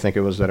whiskey, I think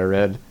it was that I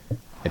read,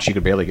 and she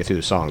could barely get through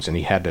the songs, and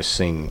he had to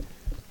sing.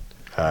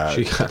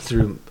 She got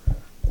through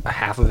a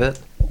half of it.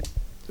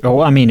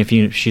 Oh, I mean,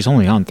 she's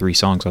only on 3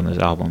 songs on this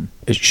album.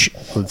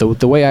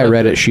 The way I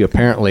read it, she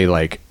apparently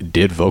like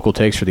did vocal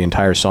takes for the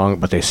entire song,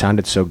 but they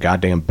sounded so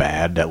goddamn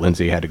bad that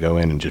Lindsey had to go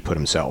in and just put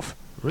himself.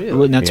 Really?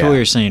 Well, that's Yeah. what we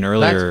were saying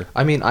earlier.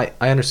 I mean, I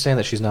understand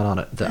that she's not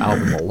on the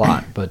album a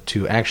lot, but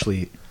to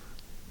actually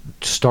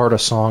start a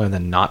song and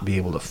then not be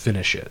able to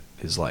finish it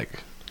is like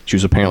She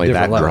was apparently that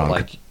different level. drunk.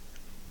 Like,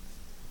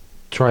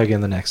 try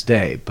again the next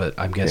day, but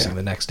I'm guessing Yeah.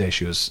 the next day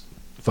she was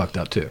fucked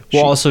up too.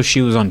 Well, also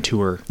she was on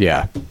tour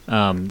Yeah.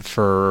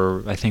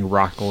 for I think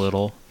Rock a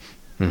Little.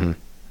 Mhm.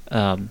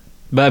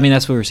 But I mean,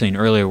 that's what we were saying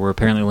earlier, where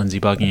apparently Lindsey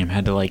Buckingham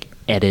had to like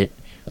edit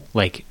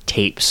like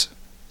tapes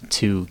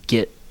to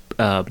get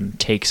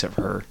takes of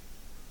her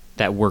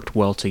that worked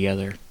well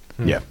together.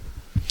 Yeah.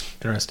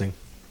 Interesting.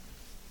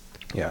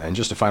 Yeah, and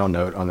just a final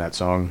note on that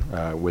song,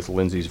 with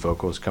Lindsey's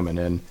vocals coming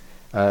in,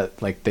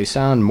 like they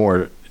sound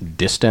more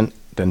distant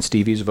than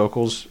Stevie's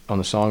vocals on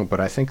the song, but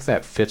I think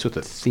that fits with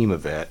the theme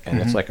of it, and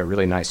it's like a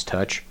really nice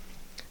touch.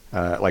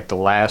 Like the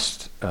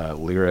last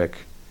lyric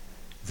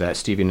that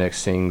Stevie Nicks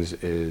sings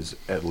is,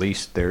 "At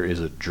least there is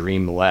a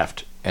dream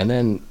left," and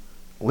then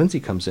Lindsey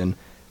comes in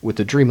with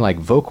the dreamlike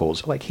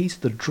vocals, like he's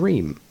the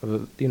dream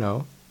of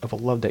of a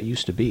love that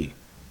used to be.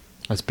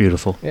 That's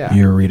beautiful. Yeah,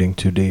 You're reading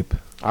too deep.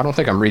 I don't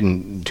think I'm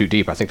reading too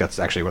deep. I think that's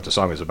actually what the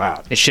song is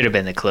about. It should have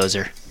been the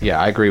closer. Yeah,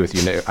 I agree with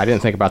you. Nick. I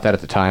didn't think about that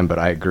at the time, but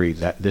I agree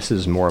that this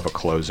is more of a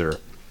closer.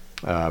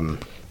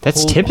 That's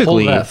Hold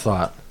typically that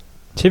thought.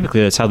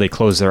 that's how they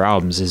close their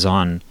albums, is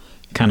on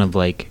kind of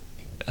like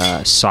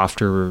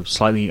softer,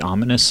 slightly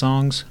ominous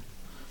songs.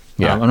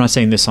 Yeah. I'm not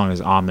saying this song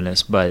is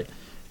ominous, but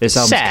this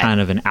album's Sad. kind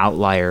of an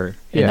outlier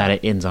in Yeah. that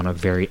it ends on a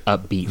very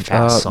upbeat,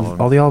 fast song.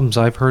 All the albums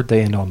I've heard,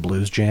 they end on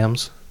blues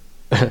jams.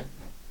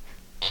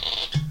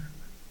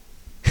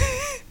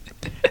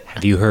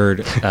 Have you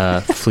heard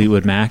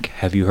Fleetwood Mac?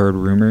 Have you heard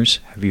Rumors?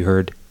 Have you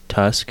heard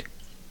Tusk?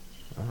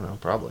 don't know,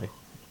 probably.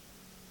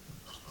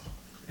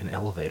 In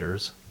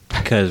elevators.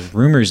 Because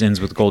Rumors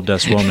ends with Gold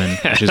Dust Woman,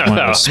 which is one of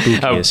the How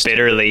spookiest.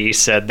 bitterly you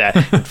said that.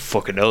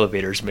 Fucking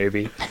elevators,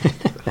 maybe.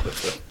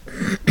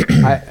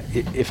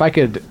 If I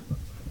could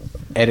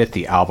edit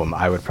the album,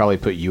 I would probably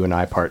put You and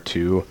I Part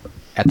 2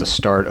 at the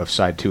start of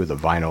side 2 of the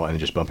vinyl and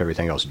just bump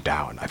everything else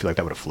down. I feel like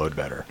that would have flowed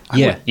better.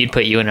 Yeah. You'd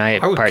put You and I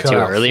I would part cut 2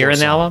 out earlier 4 in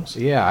the album?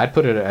 songs. Yeah, I'd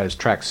put it as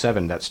track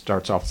 7 that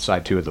starts off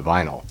side 2 of the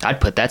vinyl.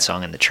 I'd put that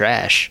song in the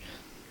trash.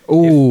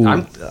 Ooh.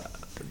 I'm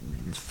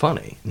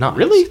funny. Not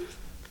Really?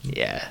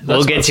 Yeah.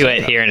 We'll get to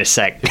it here in a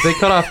sec.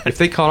 If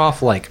they cut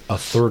off like a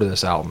third of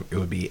this album, it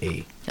would be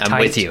a I'm tight,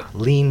 with you.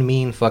 lean,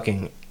 mean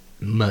fucking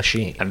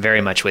machine. I'm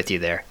very much with you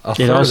there. A It'd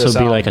third of also this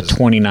be like a album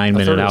is-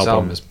 29-minute a third of this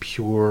album. is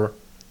pure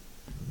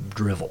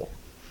drivel.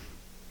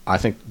 I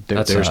think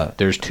That's,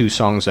 there's 2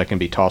 songs that can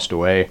be tossed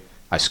away.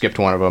 I skipped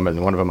one of them,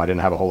 and one of them I didn't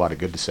have a whole lot of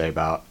good to say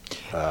about.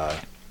 But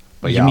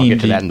You yeah, I'll mean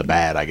get to the- that in the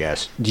bad, I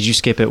guess. Did you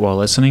skip it while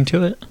listening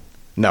to it?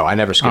 No, I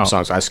never skip Oh,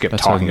 songs. I skip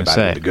that's what I was talking gonna about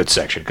it in say. the good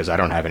section because I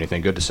don't have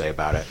anything good to say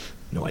about it.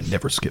 No, I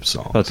never skip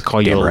songs. About to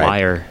call you Damn a right.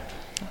 liar.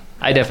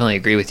 I definitely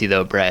agree with you,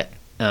 though, Brett.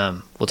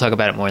 We'll talk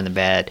about it more in the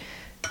bad.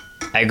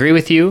 I agree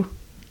with you,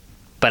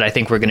 but I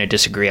think we're going to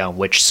disagree on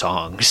which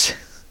songs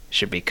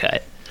should be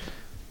cut.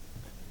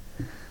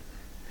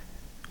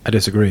 I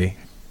disagree.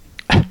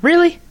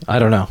 Really? I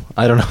don't know.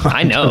 I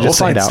know. I'm just We'll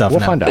saying find out. stuff We'll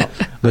now. find out.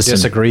 Listen.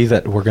 Disagree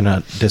that we're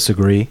gonna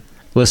disagree.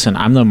 Listen,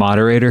 I'm the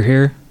moderator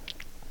here.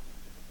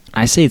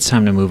 I say it's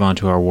time to move on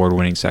to our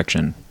award-winning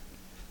section.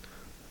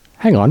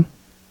 Hang on.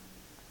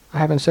 I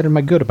haven't said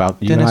my good about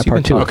You and I Dennis, you've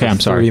been Part 2. talking Okay, I'm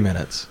for sorry. 3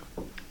 minutes.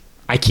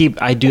 I've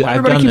Everybody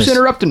done keeps this.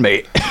 interrupting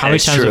me. How many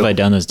It's times true. have I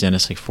done this,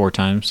 Dennis? Like 4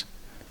 times?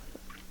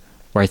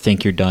 Where I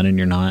think you're done and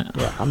you're not.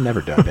 Yeah, I'm never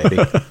done, baby.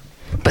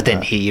 But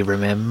then he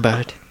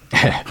remembered.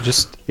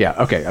 Just Yeah,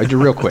 okay.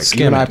 Real quick. Skim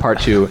You and I it. Part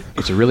 2.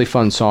 It's a really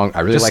fun song.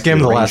 I really just like skim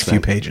the last few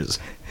arrangement. pages.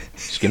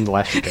 Skim the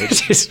last few pages.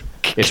 Just-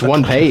 It's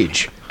one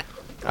page.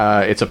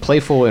 It's a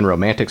playful and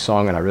romantic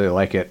song, and I really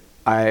like it.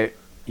 I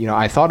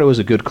thought it was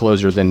a good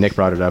closer. Then Nick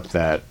brought it up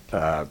that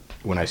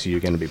When I See You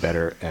Again would be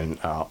better, and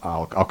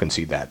I'll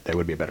concede that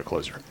would be a better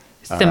closer.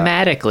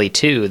 Thematically,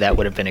 too, that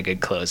would have been a good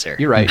closer.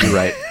 You're right.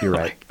 You're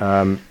right.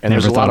 And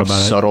there's a Never lot thought of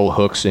about it. subtle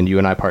hooks in You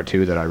and I Part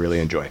 2 that I really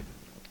enjoy,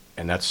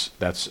 and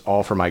that's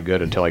all for my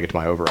good until I get to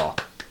my overall.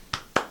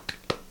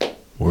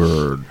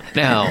 Word.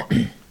 Now,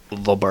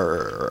 the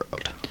bird.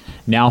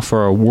 Now for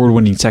our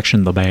award-winning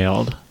section, The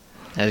Bald.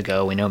 Let's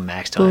go. We know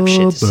Max don't have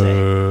shit to say.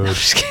 No, I'm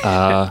just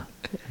kidding.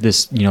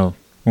 This,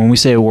 when we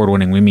say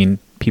award-winning, we mean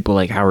people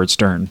like Howard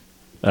Stern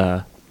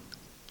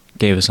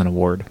gave us an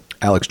award.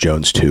 Alex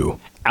Jones too.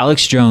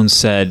 Alex Jones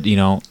said,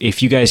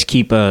 if you guys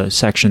keep a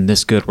section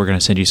this good, we're going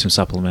to send you some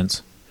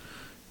supplements.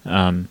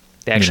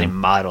 They actually you know.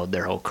 modeled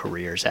their whole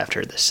careers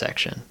after this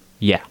section.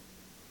 Yeah.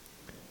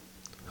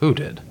 Who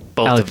did?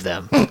 Both Alex- of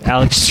them.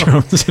 Alex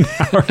Jones and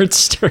Howard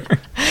Stern.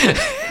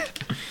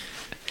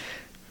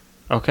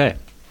 Okay.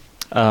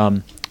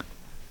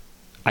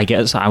 I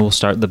guess I will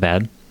start the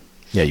bad.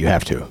 Yeah, you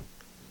have to.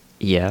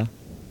 Yeah.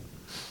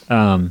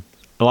 A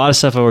lot of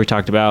stuff I've already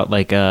talked about.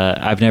 Like,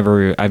 I've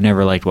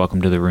never liked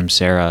 "Welcome to the Room,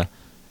 Sarah"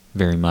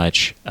 very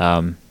much.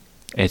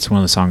 It's one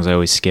of the songs I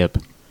always skip.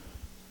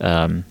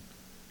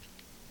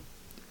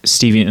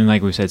 Stevie, and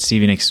like we said,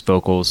 Stevie Nicks'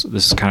 vocals.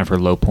 This is kind of her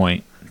low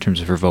point in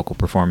terms of her vocal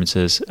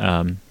performances.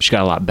 She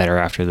got a lot better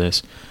after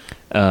this.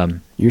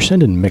 You're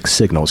sending mixed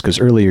signals because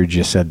earlier you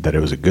just said that it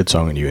was a good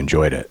song and you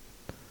enjoyed it.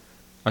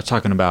 I was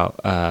talking about.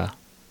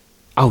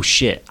 Oh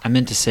shit! I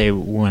meant to say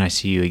 "When I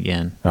See You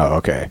Again." Oh,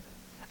 okay.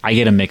 I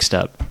get them mixed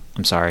up.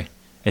 I'm sorry.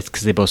 It's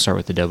because they both start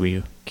with the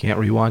W. Can't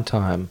rewind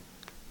time.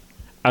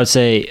 I would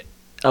say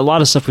a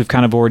lot of stuff we've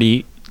kind of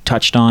already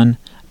touched on.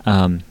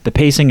 The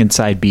pacing in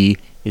side B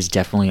is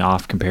definitely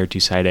off compared to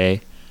side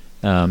A.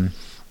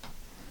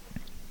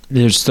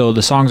 There's still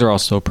the songs are all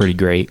still pretty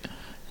great,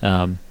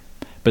 but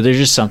there's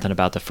just something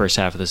about the first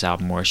half of this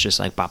album where it's just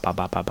like bop bop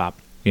bop bop bop.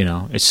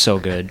 It's so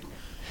good.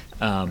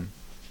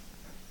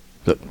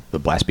 The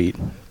blast beat.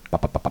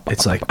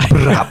 It's like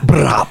brap,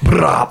 brap,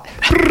 brap,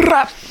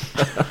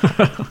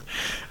 brap.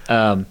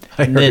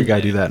 I heard a guy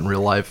do that in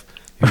real life.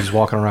 He was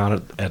walking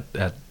around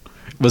at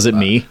Was it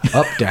me?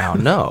 up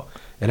down. No,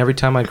 and every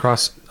time I'd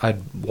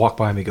walk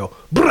by him, he'd go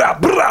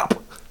brap, brap.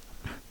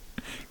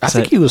 I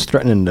think he was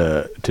threatening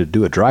to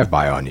do a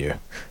drive-by on you.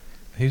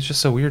 He was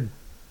just a weird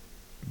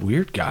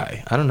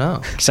guy. I don't know.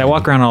 Because I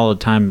walk around all the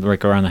time,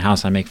 like around the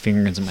house. I make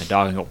fingerings at my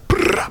dog and go.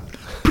 "Brrrap,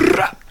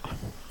 brrrap."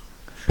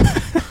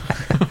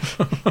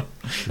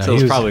 No, So he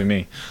it's was- probably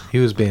me. He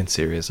was being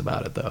serious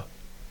about it though.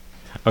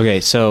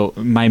 Okay, so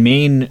my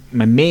main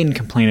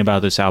complaint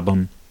about this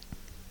album,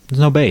 there's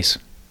no bass.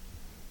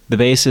 The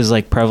bass is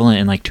like prevalent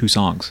in like 2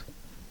 songs,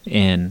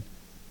 and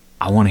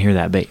I want to hear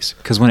that bass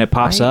because when it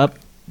pops up,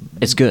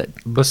 it's good.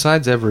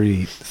 Besides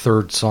every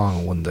third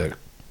song when the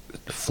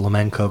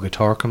flamenco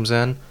guitar comes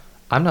in,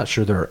 I'm not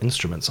sure there are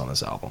instruments on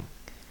this album.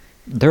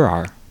 There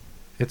are.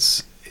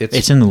 It's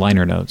It's in the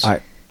liner notes.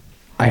 I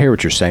hear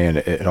what you're saying.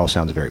 It all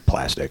sounds very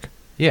plastic.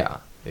 yeah.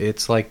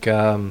 It's like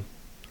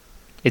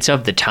It's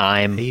of the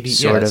time, 80,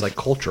 sort yeah, of. it's like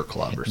Culture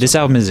Club or something. This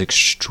album is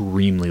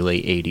extremely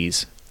late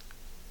 80s.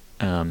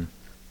 And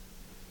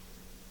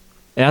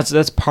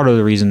that's part of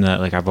the reason that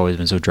like I've always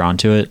been so drawn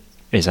to it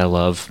is I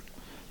love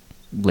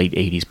late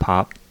 80s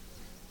pop.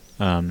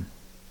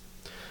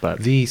 But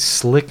The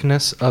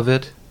slickness of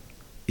it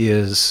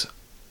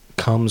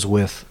comes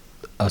with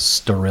a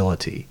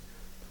sterility.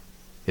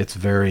 It's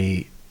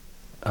very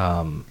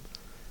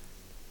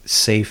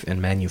safe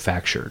and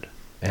manufactured,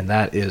 and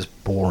that is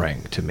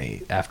boring to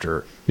me.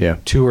 After Yeah.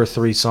 2 or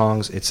 3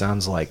 songs, it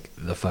sounds like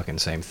the fucking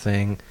same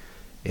thing.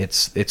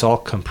 It's all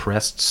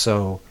compressed,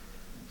 so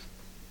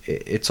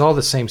it's all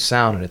the same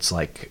sound, and it's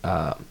like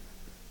I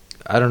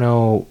don't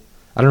know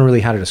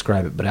really how to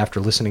describe it, but after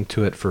listening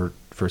to it for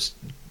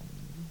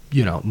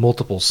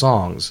multiple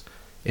songs,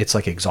 it's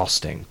like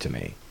exhausting to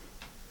me.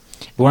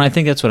 when I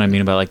think that's what I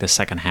mean about like the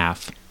second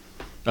half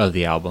of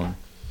the album,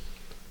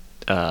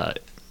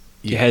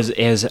 it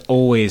has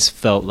always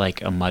felt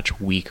like a much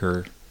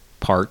weaker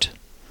part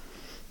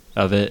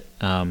of it.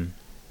 But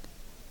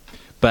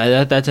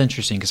that's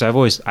interesting because I've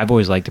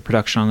always liked the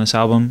production on this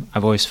album.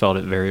 I've always felt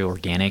it very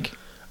organic.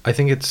 I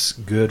think it's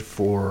good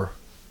for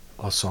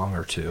a song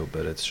or two,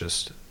 but it's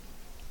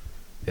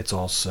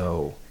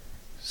also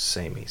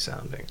samey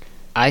sounding.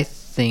 I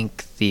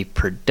think the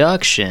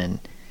production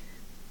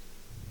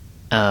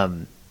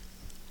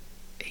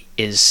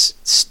is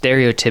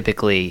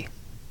stereotypically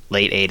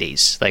late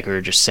 80s, like we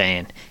were just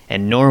saying.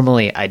 And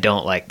normally I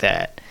don't like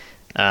that.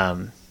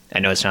 I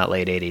know it's not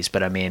late 80s,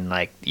 but I mean,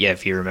 like, yeah,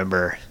 if you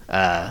remember,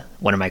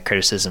 one of my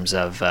criticisms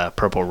of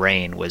Purple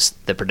Rain was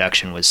the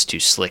production was too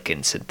slick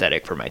and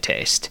synthetic for my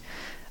taste.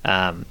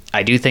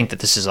 I do think that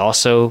this is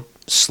also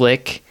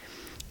slick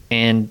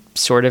and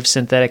sort of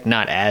synthetic,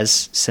 not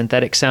as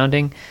synthetic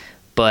sounding,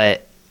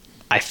 but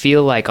I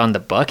feel like on the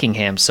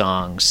Buckingham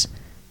songs,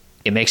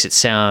 it makes it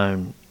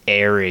sound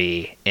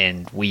airy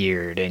and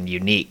weird and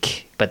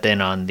unique. But then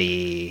on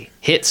the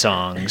hit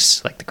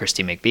songs, like the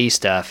Christy McVie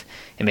stuff,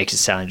 it makes it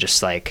sound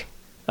just like,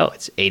 oh,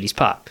 it's 80s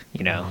pop,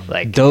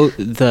 like Though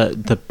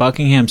the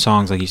Buckingham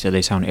songs, like you said,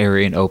 they sound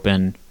airy and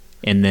open,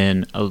 and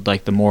then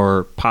like the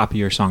more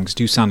poppier songs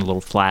do sound a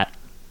little flat.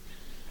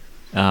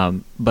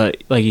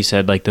 But like you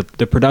said, like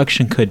the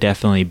production could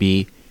definitely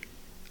be,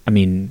 I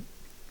mean,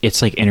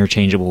 it's like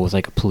interchangeable with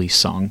like a Police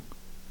song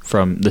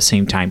from the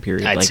same time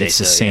period. I'd like say it's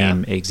the so,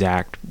 same yeah.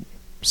 exact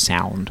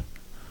sound.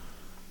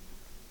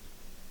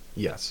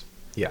 Yes.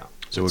 Yeah.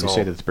 So would you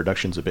say that the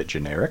production's a bit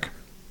generic?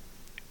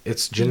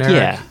 It's generic?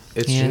 Yeah.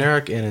 It's Yeah.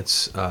 generic, and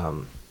it's, I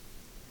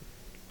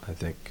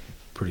think,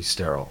 pretty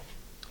sterile.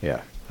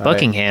 Yeah.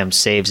 Buckingham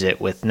saves it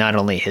with not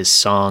only his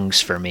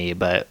songs for me,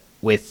 but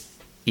with,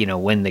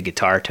 when the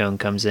guitar tone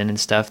comes in and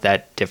stuff,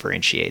 that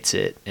differentiates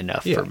it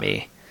enough Yeah. for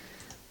me.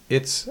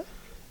 It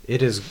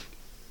is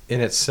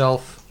in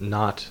itself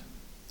not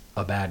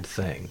a bad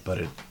thing,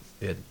 but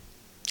it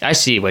I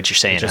see what you're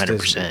saying, just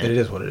 100%. it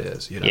is what it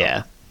is.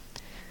 Yeah.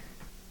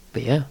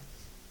 But yeah.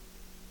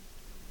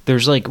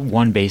 There's like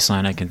one bass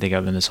line I can think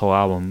of in this whole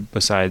album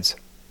besides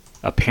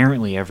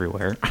apparently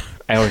everywhere.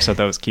 I always thought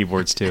that was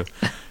keyboards too.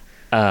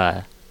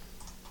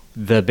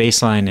 The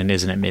bass line in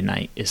Isn't It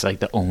Midnight is like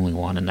the only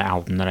one in the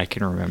album that I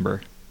can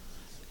remember.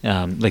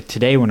 Like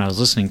today when I was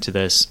listening to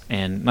this,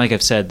 and like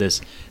I've said,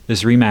 this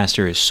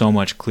remaster is so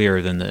much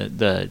clearer than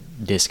the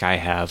disc I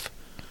have.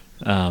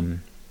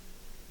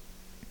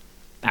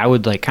 I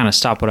would like kind of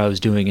stop what I was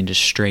doing and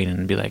just straighten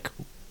and be like,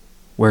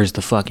 where's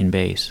the fucking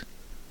bass?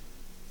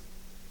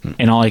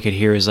 And all I could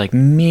hear is like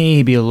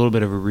maybe a little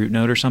bit of a root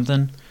note or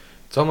something.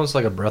 It's almost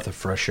like a breath of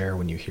fresh air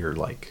when you hear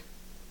like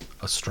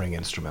a string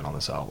instrument on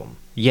this album.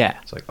 Yeah.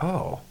 It's like,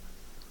 oh,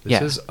 this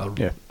Yeah. is a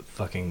Yeah.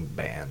 fucking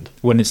band.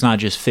 When it's not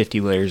just 50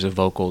 layers of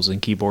vocals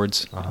and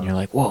keyboards. And you're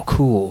like, whoa,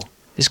 cool.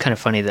 It's kind of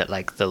funny that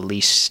like the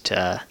least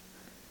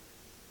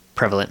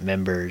prevalent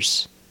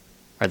members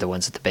are the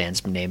ones that the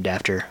band's named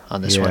after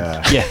on this one.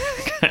 Yeah.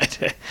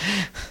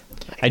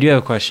 I do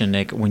have a question,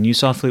 Nick. When you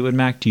saw Fleetwood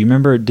Mac, do you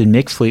remember, did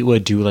Mick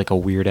Fleetwood do like a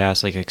weird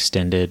ass, like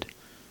extended,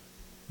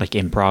 like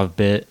improv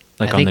bit,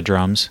 like I on think- the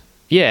drums?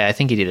 Yeah, I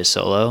think he did a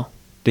solo.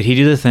 Did he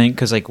do the thing?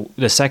 Because like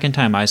the second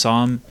time I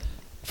saw him,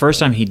 first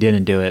time he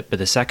didn't do it, but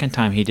the second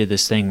time he did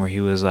this thing where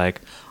he was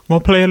like, I'm gonna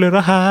play a little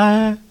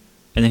high.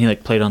 And then he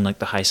like played on like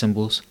the high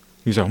cymbals.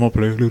 He was like, I'm gonna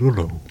play a little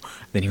low.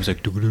 Then he was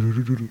like,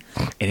 doo-doo-doo-doo-doo.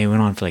 And it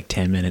went on for like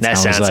 10 minutes. That I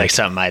was sounds like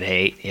something I'd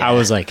hate. Yeah. I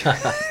was like,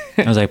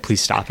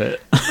 please stop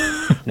it.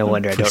 No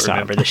wonder I don't Stop.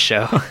 remember this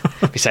show.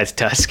 Besides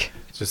Tusk.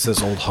 It's just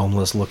this old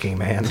homeless looking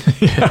man.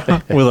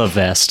 With a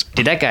vest.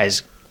 Dude, that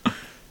guy's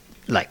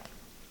like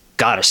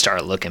gotta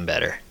start looking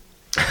better.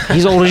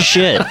 He's old as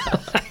shit.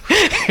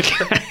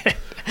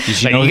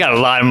 Did you Like, know you got a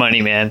lot of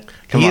money, man.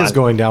 Come he on. is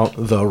going down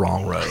the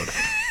wrong road.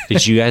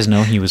 Did you guys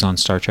know he was on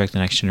Star Trek: The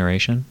Next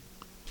Generation?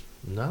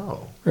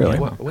 No. Really?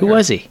 Who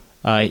was he?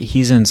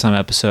 He's in some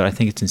episode. I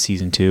think it's in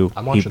season 2.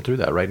 I'm watching through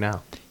that right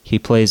now. He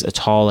plays a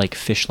tall, like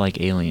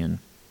fish-like alien.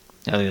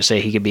 I was gonna say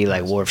he could be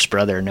like Worf's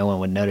brother. No one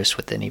would notice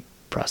with any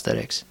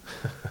prosthetics.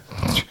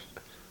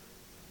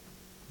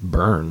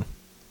 Burn.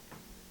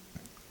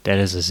 That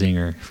is a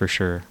zinger for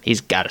sure. He's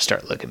got to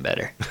start looking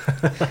better.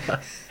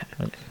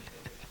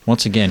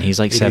 Once again, he's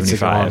like He needs to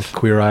go on 75.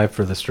 Queer Eye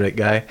for the straight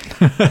guy.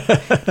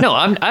 No,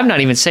 I'm not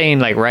even saying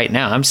like right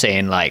now. I'm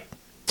saying like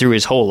through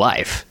his whole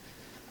life.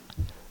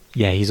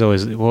 Yeah, he's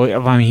always.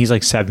 Well, I mean, he's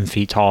like 7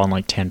 feet tall and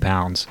like 10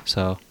 pounds.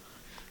 So.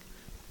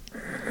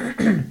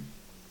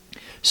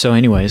 So,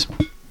 anyways,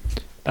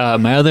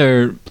 my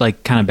other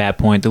like kind of bad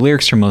point. The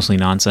lyrics are mostly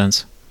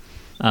nonsense.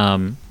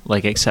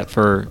 Like except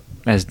for,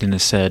 as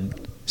Dennis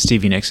said,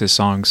 Stevie Nicks'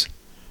 songs.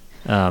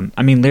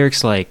 I mean,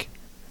 lyrics like,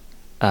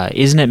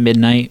 "Isn't it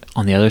midnight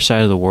on the other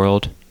side of the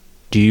world?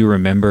 Do you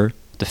remember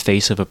the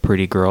face of a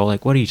pretty girl?"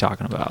 Like, what are you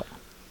talking about?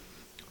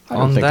 I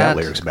don't think that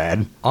lyric's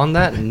bad. On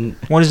that,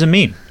 What does it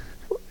mean?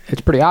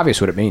 It's pretty obvious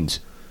what it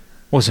means.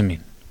 What does it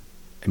mean?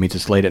 It means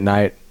it's late at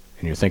night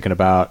and you're thinking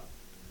about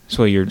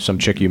So you're some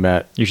chick you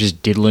met.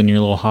 just diddling your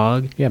little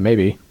hog? Yeah,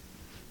 maybe.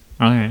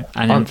 Okay,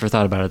 I never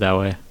thought about it that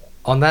way.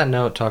 on that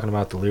note, talking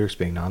about the lyrics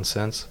being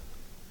nonsense,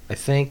 I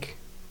think,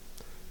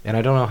 and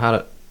I don't know how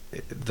to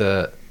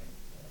the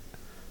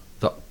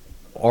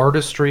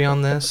artistry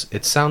on this.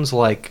 It sounds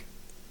like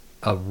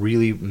a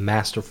really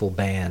masterful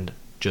band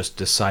just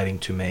deciding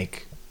to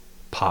make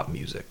pop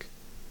music,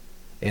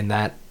 and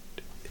that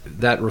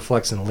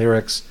reflects in the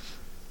lyrics.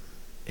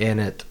 And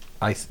it,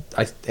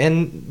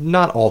 and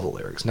not all the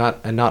lyrics, not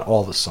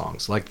all the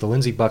songs. Like the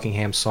Lindsey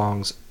Buckingham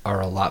songs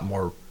are a lot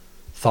more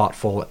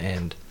thoughtful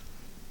and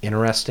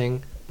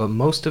interesting, but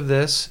most of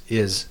this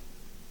is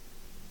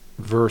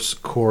verse,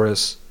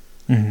 chorus,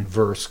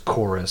 verse,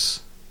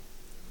 chorus,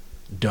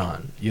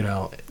 done. You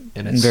know,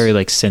 and it's Very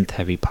like synth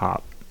heavy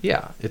pop.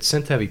 yeah, it's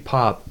synth heavy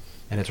pop,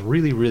 and it's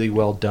really, really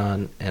well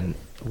done and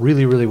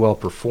really, really well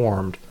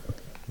performed.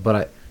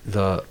 But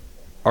the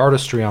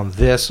artistry on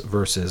this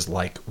versus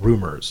like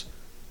Rumors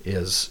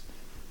is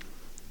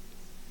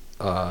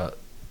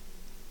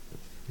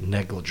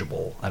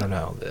negligible. I don't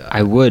know.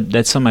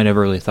 That's something I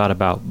never really thought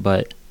about,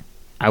 but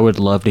I would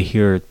love to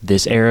hear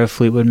this era of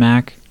Fleetwood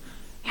Mac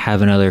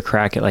have another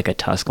crack at like a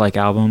Tusk-like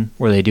album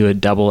where they do a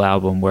double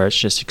album where it's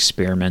just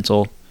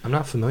experimental. I'm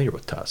not familiar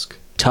with Tusk.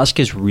 Tusk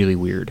is really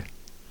weird.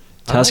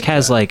 I Tusk like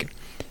has that. like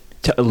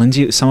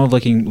some of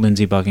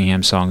Lindsey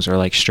Buckingham songs are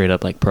like straight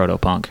up like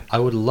proto-punk. I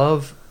would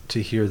love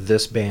to hear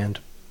this band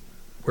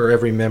where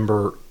every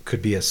member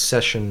could be a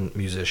session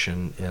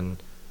musician in,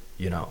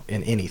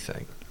 in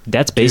anything.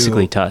 That's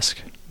basically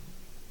Tusk.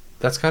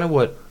 That's kind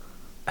of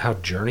how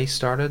Journey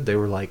started. They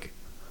were like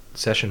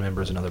session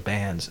members in other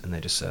bands, and they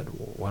just said,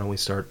 well, why don't we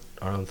start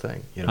our own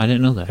thing? I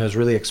didn't know that. It was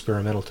really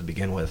experimental to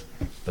begin with,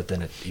 but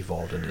then it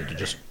evolved into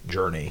just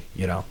Journey,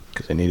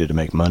 Because they needed to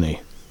make money.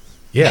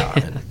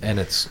 Yeah, and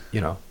it's,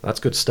 that's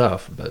good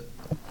stuff, but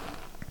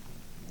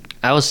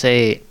I will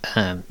say,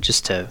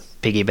 just to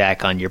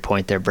piggyback on your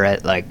point there,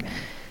 Brett, like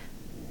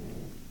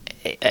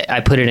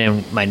I put it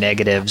in my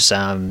negatives.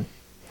 I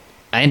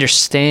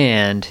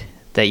understand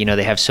that,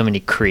 they have so many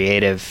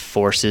creative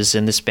forces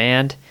in this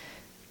band,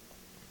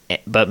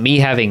 but me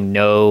having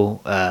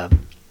no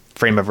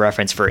frame of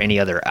reference for any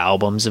other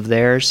albums of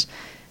theirs,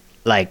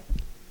 like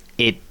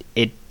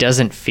it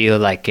doesn't feel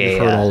like you've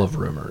heard all of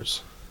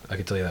Rumors. I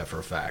can tell you that for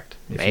a fact.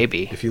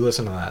 Maybe. If you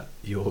listen to that,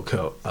 you will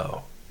go,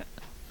 oh.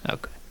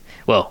 Okay.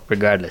 Well,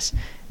 regardless,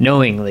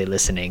 knowingly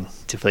listening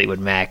to Fleetwood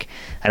Mac,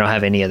 I don't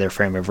have any other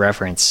frame of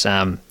reference.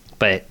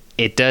 But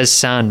it does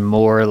sound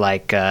more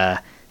like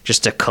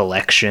just a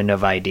collection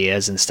of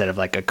ideas instead of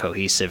like a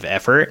cohesive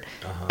effort.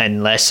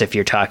 Unless if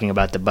you're talking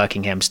about the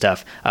Buckingham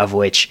stuff, of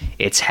which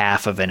it's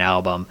half of an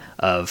album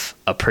of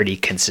a pretty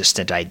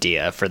consistent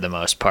idea for the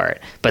most part.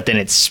 But then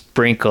it's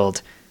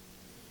sprinkled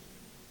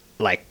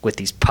like with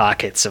these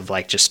pockets of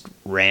like just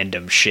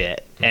random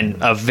shit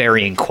and of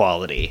varying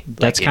quality.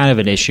 That's Like, kind of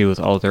an issue with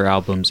all their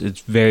albums.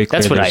 It's very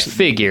clear. That's what I there's-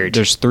 figured.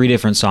 There's 3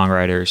 different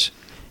songwriters,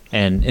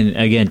 and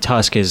again,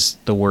 Tusk is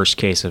the worst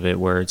case of it,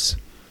 where it's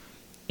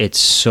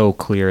so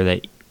clear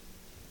that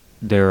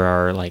there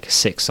are like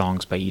 6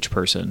 songs by each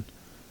person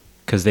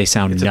because they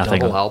sound It's nothing. a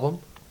double album?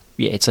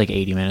 Yeah, it's like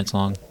 80 minutes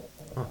long.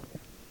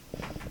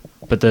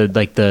 But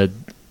the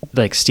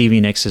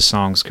Stevie Nicks'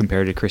 songs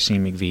compared to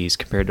Christine McVie's,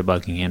 compared to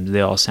Buckingham,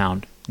 they all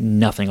sound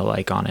nothing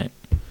alike on it.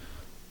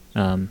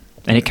 And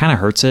it kind of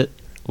hurts it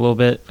a little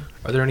bit.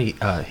 Are there any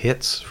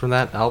hits from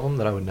that album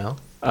that I would know?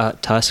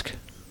 Tusk,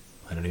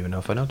 I don't even know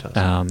if I know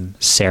Tusk.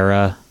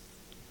 Sarah,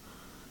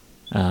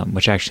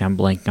 which actually I'm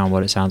blanking on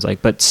what it sounds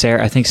like. But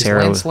I think Is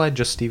Sarah. Landslide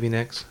just Stevie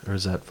Nicks, or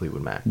is that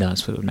Fleetwood Mac? No,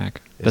 it's Fleetwood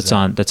Mac. Is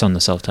That's on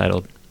the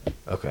self-titled.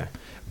 Okay.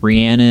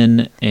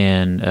 Rhiannon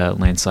and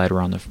Landslide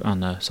were on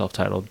the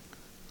self-titled.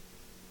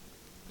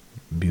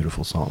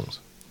 Beautiful songs.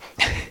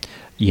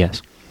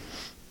 Yes.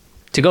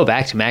 To go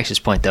back to Max's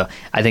point, though,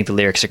 I think the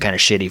lyrics are kind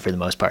of shitty for the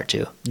most part,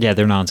 too. Yeah,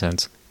 they're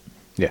nonsense.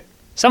 Yeah.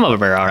 Some of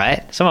them are all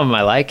right. Some of them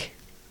I like.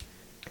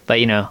 But,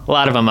 a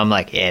lot of them I'm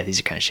like, yeah, these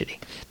are kind of shitty.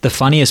 The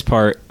funniest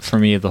part for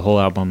me of the whole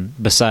album,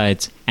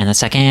 besides "and the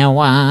second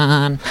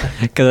one,"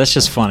 because that's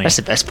just funny. That's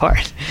the best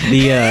part.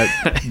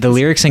 The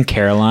lyrics in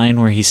Caroline,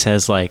 where he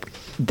says like,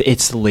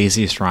 It's the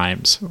laziest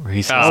rhymes. Where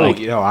he says, Oh, like,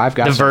 I've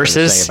got the something to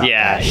say verses, about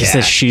yeah, that. he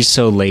says, she's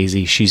so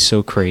lazy, she's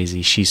so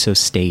crazy, she's so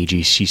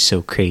stagey, she's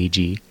so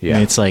cagey. Yeah.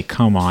 And it's like,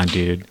 come on,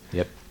 dude.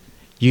 Yep.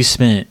 You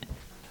spent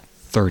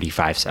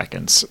 35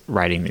 seconds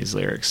writing these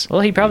lyrics.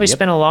 Well, he probably Yep.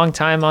 spent a long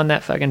time on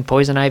that fucking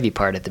Poison Ivy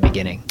part at the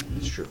beginning.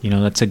 It's true. You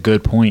know, that's a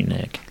good point,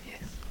 Nick.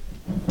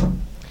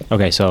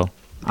 Okay, so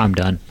I'm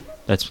done.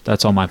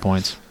 That's all my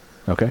points.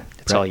 Okay.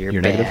 That's all your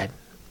you're bad.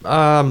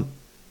 negative?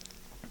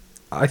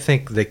 I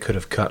think they could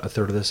have cut a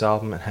third of this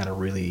album and had a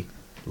really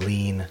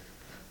lean,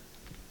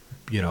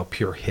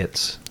 pure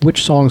hits.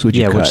 Which songs would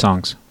you cut? Which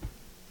songs?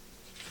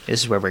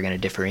 This is where we're going to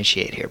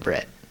differentiate here,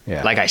 Brett.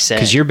 Yeah. Like I said,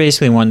 Because you're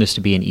basically wanting this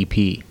to be an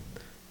EP.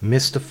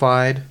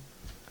 Mystified.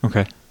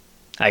 Okay.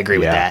 I agree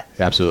with that.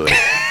 Absolutely.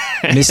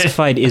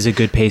 Mystified is a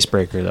good pace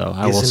breaker, though,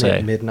 I will Isn't say.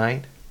 It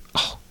Midnight?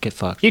 Oh, get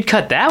fucked. You'd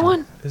cut that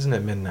one? Isn't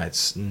It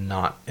Midnight's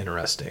not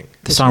interesting.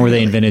 The song where they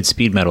Really. invented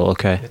speed metal,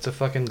 okay. It's a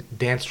fucking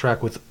dance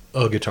track with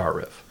a guitar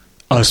riff.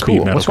 A speed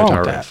cool. metal What's wrong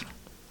guitar with riff.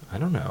 I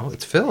don't know.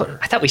 It's filler.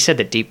 I thought we said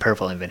that Deep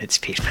Purple invented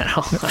speed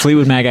metal.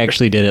 Fleetwood Mac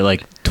actually did it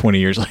like 20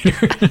 years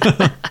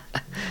later.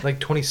 Like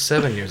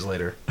 27 years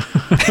later.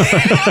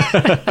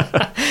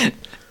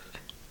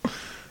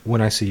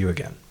 When I See You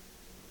Again.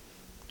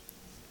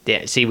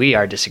 Yeah, see, we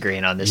are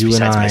disagreeing on this You and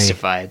besides I-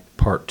 Mystified.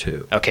 Part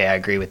 2. Okay, I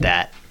agree with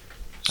that.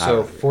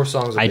 So 4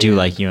 songs. I do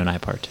like You and I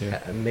Part 2.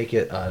 Make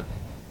it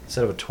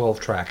instead of a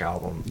 12-track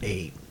album,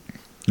 8.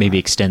 Maybe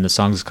extend the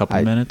songs a couple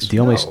I- minutes. The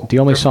only No, the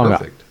only they're song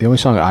perfect. the only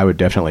song I would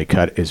definitely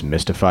cut is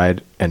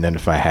Mystified, and then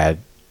if I had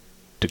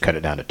to cut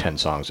it down to 10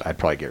 songs, I'd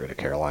probably get rid of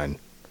Caroline.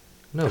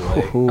 No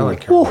way. Ooh. I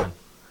like Caroline.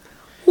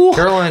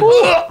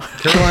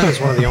 Caroline is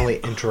one of the only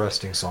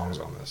interesting songs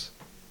on this.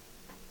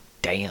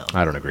 Damn.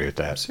 I don't agree with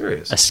I'm that.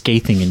 serious. A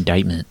scathing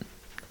indictment.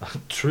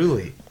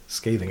 Truly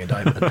scathing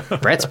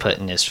indictment. Brett's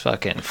putting his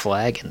fucking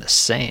flag in the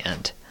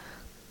sand.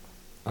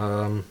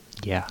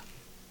 Yeah.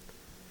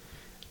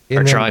 Or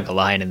And then- drawing a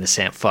line in the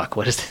sand. Fuck,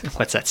 what's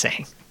that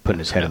saying? Putting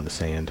his head in the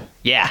sand.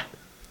 Yeah,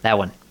 that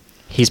one.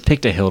 He's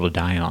picked a hill to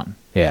die on.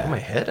 Yeah. Put my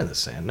head in the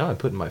sand. No, I'm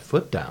putting my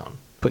foot down.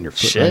 Putting your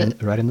foot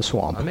Shit. right in the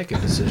swamp. I'm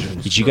making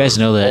decisions. Did you guys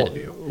know all that of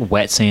you.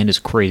 wet sand is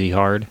crazy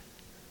hard?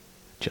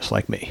 Just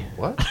like me.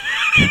 What?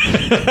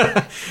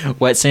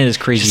 Wet sand is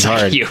crazy Just like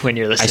hard. you when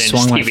you're I listening to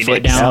swung my Stevie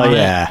foot Nicks. down Hell on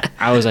yeah. it.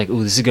 I was like,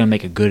 ooh, this is going to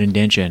make a good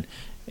indention.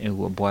 And,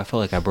 well, boy, I felt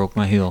like I broke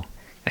my heel.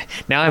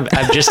 Now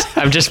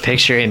I'm just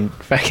picturing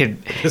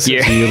fucking This you.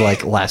 is you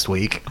like last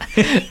week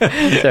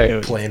Sorry.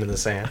 playing in the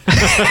sand.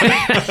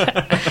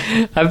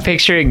 I'm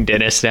picturing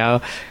Dennis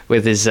now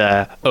with his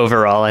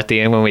overall at the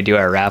end when we do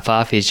our wrap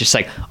off. He's just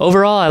like,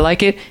 overall, I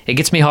like it. It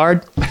gets me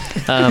hard.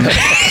 Love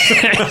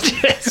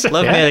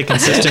me at a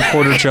consistent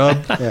quarter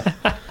chub.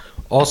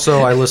 Also,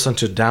 I listened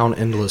to Down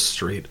Endless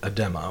Street, a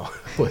demo,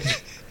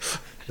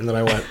 and then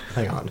I went,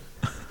 hang on,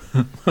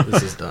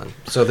 this is done.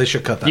 So they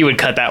should cut that. You would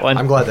cut that one?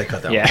 I'm glad they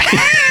cut that Yeah.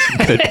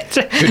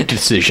 Good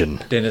decision.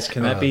 Dennis,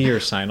 can that be your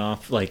sign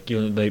off? Like,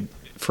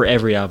 for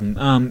every album?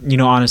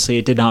 Honestly,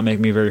 it did not make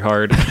me very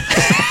hard.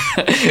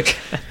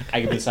 I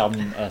give this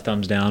album a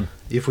thumbs down.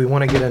 If we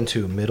want to get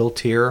into middle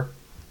tier,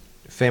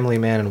 Family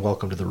Man and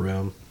Welcome to the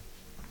Room.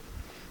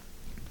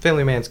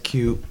 Family Man's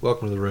cute.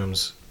 Welcome to the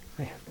Room's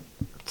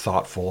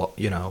thoughtful.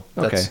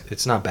 Okay.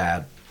 It's not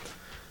bad.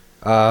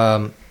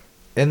 And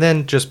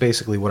then just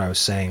basically what I was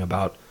saying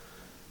about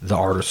the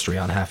artistry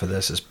on half of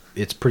this is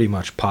it's pretty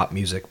much pop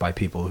music by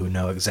people who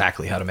know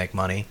exactly how to make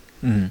money,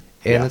 and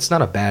it's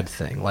not a bad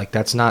thing. Like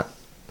that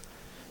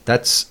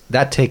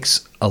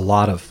takes a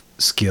lot of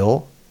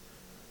skill,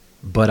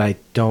 but I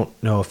don't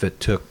know if it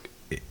took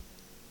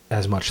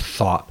as much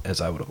thought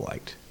as I would have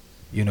liked.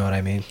 You know what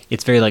I mean?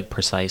 It's very, like,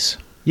 precise.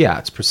 Yeah,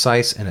 it's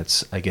precise and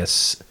it's, I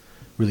guess,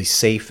 really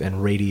safe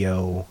and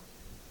radio.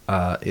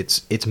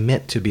 It's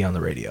meant to be on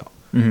the radio,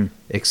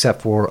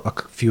 except for a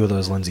few of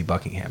those Lindsey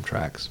Buckingham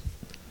tracks.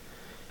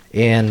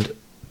 And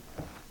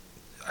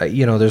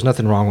there's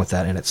nothing wrong with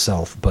that in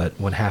itself. But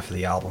when half of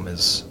the album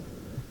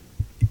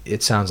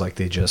it sounds like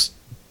they just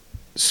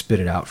spit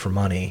it out for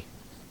money,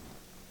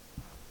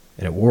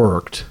 and it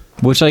worked.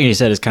 Which, like you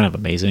said, is kind of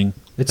amazing.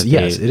 It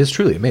that is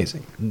truly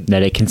amazing.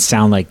 that it can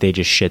sound like they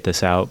just shit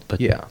this out, but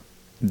Yeah,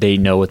 they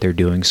know what they're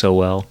doing so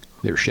well.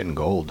 They were shitting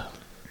gold.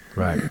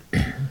 right.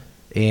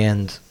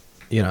 And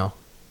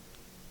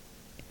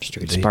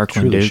Straight they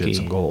sparkling truly shit dookie.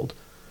 some gold.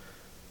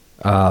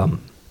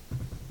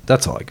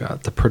 That's all I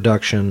got. The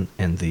production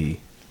and the,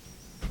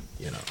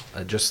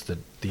 just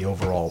the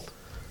overall,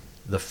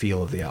 the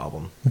feel of the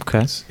album.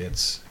 Okay.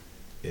 It's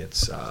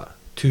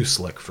too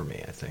slick for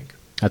me, I think.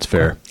 That's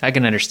fair. I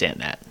can understand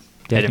that.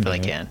 I definitely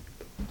Definitely. can.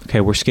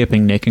 Okay, we're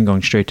skipping Nick and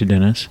going straight to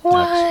Dennis.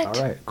 What?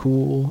 All right,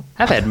 cool.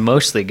 I've had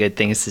mostly good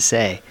things to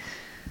say.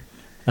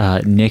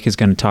 Nick is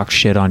going to talk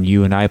shit on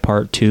You and I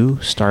Part 2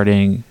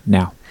 starting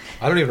now.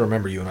 I don't even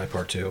remember You and I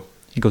Part 2.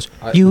 He goes,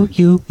 I- you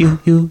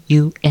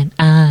and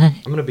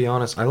I. I'm gonna be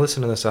honest. I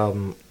listened to this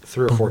album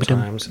 3 or 4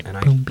 times, and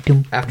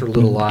after boom,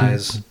 Little boom,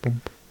 Lies,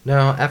 boom. no,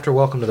 after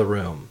Welcome to the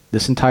Room.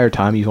 This entire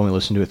time, you've only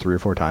listened to it 3 or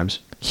 4 times.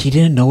 He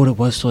didn't know what it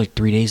was till like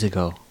 3 days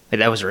ago. Wait,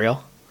 that was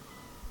real?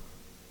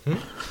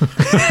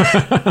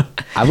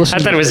 I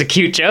thought it was a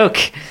cute joke.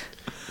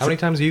 How many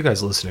times are you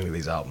guys listening to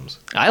these albums?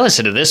 I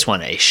listened to this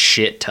one a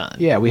shit ton.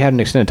 Yeah, we had an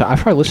extended time. I've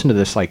probably listened to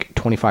this like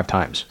 25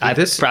 times. I'm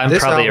This probably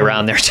album-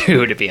 around there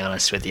too, to be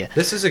honest with you.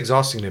 This is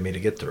exhausting to me to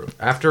get through.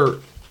 After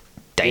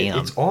Damn.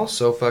 it's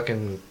also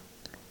fucking.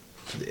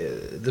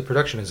 The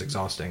production is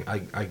exhausting.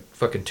 I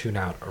fucking tune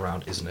out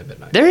around Isn't It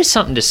Midnight? There is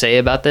something to say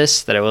about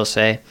this that I will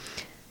say,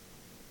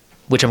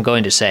 which I'm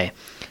going to say.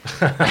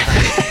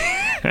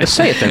 Just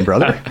say it then,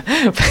 brother.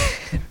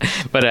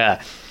 But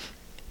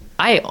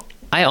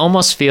I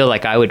almost feel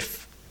like I would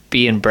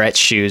be in Brett's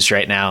shoes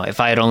right now if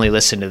I had only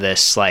listened to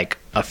this like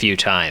a few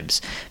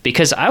times,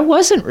 because I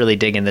wasn't really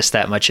digging this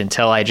that much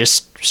until I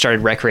just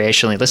started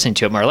recreationally listening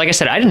to it more. Like I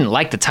said, I didn't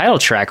like the title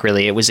track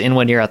really. It was In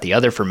One Ear Out the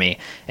Other for me,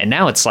 and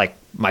now it's like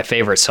my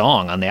favorite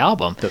song on the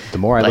album. The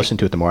more I Like- listened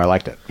to it, the more I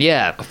liked it.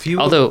 Yeah,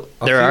 although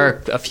there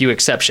are a few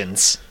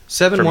exceptions.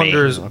 Seven for me.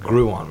 Wonders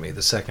grew on me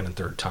the second and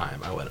third time.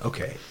 I went,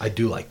 okay, I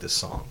do like this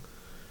song.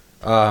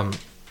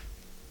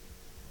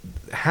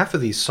 Half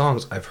of these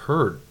songs I've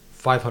heard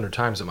 500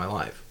 times in my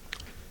life.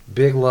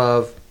 Big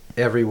Love,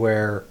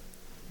 Everywhere,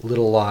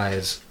 Little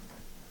Lies.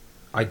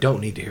 I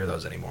don't need to hear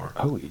those anymore.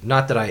 Oh.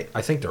 Not that I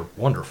think they're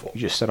wonderful.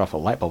 You just set off a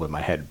light bulb in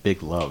my head.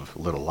 Big Love,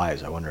 Little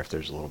Lies. I wonder if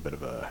there's a little bit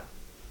of a...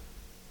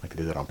 Like they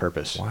did that on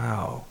purpose.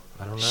 Wow.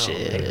 I don't know.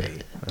 Shit.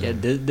 Maybe. Yeah,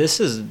 this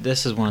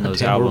is one of those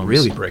Damn, albums. we're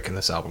really breaking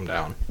this album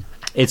down.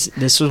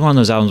 This was one of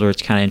those albums where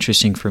it's kind of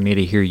interesting for me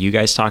to hear you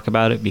guys talk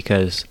about it,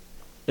 because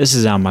this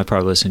is an album I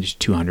probably listened to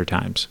 200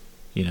 times,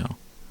 you know,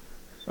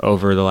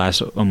 over the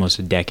last almost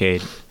a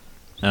decade.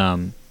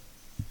 And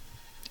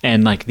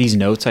like these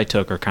notes I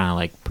took are kind of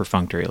like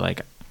perfunctory.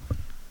 Like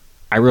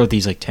I wrote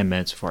these like 10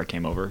 minutes before I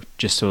came over,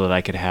 just so that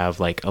I could have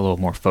like a little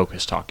more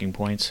focused talking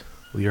points.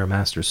 Well, you're a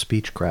master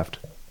speech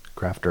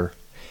crafter.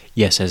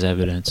 Yes, as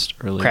evidenced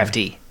earlier.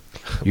 Crafty.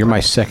 You're my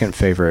second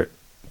favorite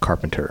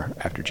Carpenter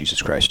after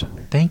Jesus Christ.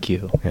 Thank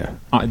you. Yeah.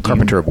 Do you-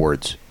 Carpenter of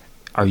words.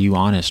 Are you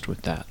honest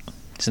with that?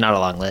 It's not a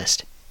long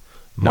list.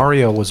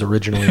 Mario was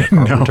originally a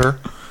carpenter,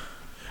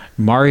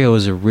 Mario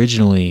was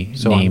originally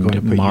so I'm named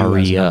going to put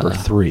Maria. you as number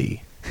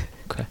 3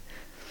 Okay.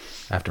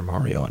 after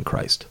Mario and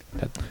Christ.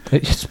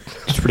 It's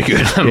pretty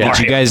good. Mario Did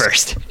you guys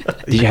first.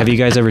 have you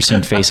guys ever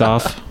seen Face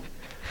Off?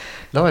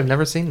 No, I've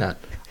never seen that.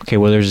 Okay,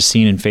 well, there's a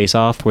scene in Face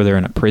Off where they're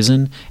in a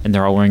prison and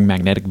they're all wearing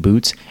magnetic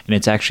boots, and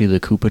it's actually the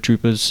Koopa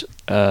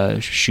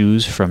Troopas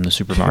shoes from the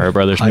Super Mario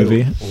Brothers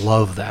movie. I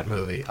love that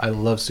movie. I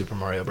love Super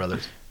Mario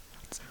Brothers.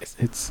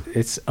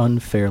 It's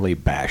unfairly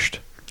bashed.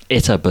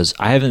 It's a buzz.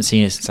 I haven't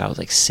seen it since I was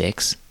like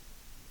 6.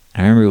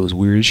 I remember it was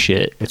weird as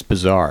shit. It's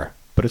bizarre,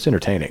 but it's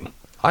entertaining.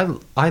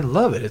 I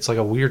love it. It's like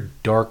a weird,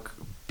 dark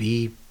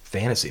B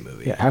fantasy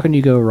movie. Yeah, how can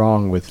you go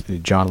wrong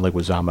with John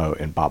Leguizamo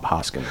and Bob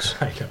Hoskins?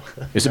 I know.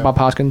 Is it Bob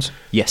Hoskins?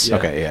 Yes. Yeah.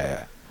 Okay,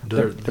 yeah.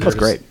 They're They're both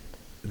great.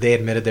 They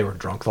admitted they were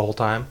drunk the whole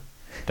time.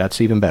 That's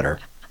even better.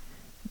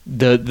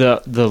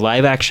 The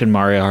live action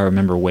Mario I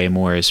remember way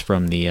more is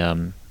from the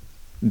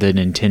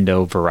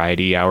Nintendo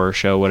Variety Hour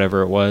show,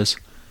 whatever it was.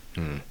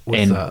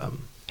 With, And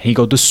he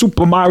go, the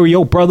Super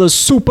Mario Brothers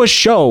Super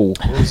Show.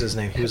 what was his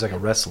name? He was like a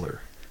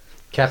wrestler.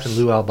 Captain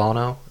Lou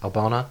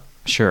Albana.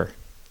 Sure.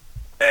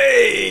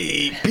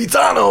 Hey,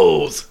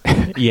 Pizzanos!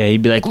 Yeah,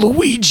 he'd be like,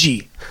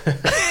 Luigi,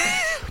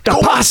 the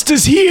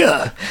pasta's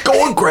here.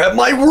 Go and grab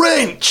my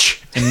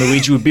wrench! And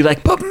Luigi would be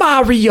like, but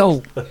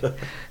Mario,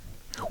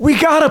 we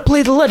gotta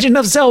play the Legend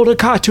of Zelda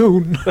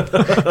cartoon.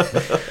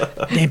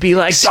 They'd be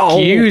like, oh.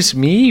 Excuse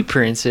me,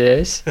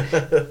 princess.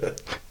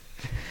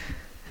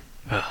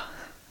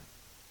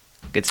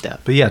 Good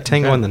stuff. But yeah,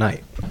 Tango in the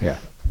Night. Yeah.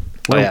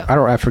 Oh, yeah.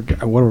 I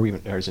forget. What are we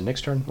even? Or is it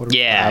Nick's turn?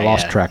 Yeah, I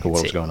lost yeah. track of what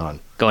Let's was see. going on.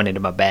 Going into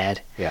my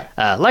bad. Yeah.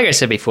 Like I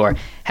said before,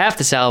 half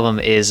this album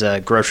is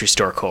grocery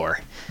store core.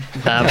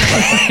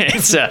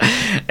 It's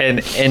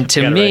and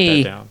to Gotta write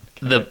me, that down.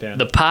 Write that down.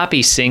 the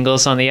poppy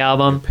singles on the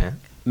album Pen?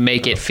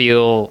 make it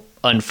feel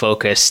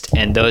unfocused,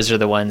 and those are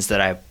the ones that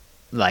I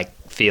like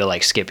feel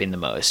like skipping the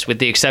most, with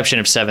the exception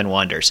of Seven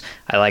Wonders.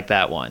 I like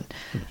that one.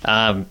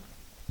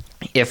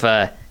 If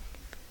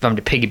I'm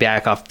to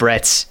piggyback off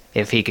Brett's,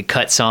 if he could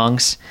cut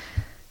songs,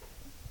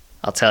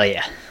 I'll tell you,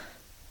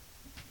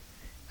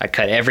 I'd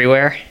cut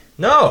Everywhere.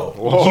 No!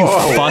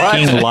 You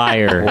fucking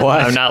liar.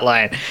 I'm not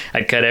lying.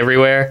 I'd cut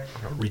Everywhere.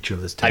 I'll reach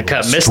over this table I'd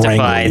cut and strangle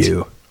Mystified.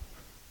 you.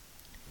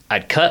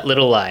 I'd cut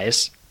Little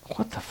Lies.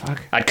 What the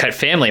fuck? I'd cut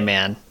Family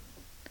Man.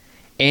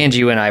 And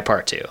You and I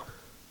Part 2.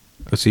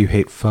 Oh, so you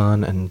hate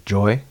fun and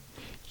joy?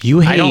 You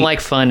hate, I don't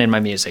like fun in my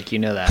music. You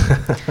know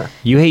that.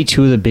 You hate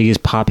two of the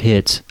biggest pop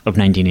hits of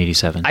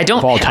 1987. I don't.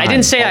 Of all I time,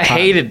 didn't say all I time.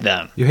 hated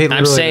them. You hate I'm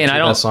literally saying the I two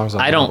don't. best songs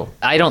on I the don't. album.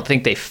 I don't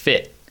think they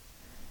fit.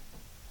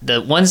 The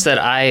ones that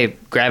I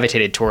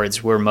gravitated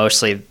towards were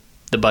mostly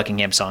the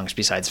Buckingham songs,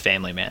 besides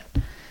Family Man.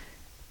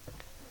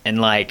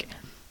 And like,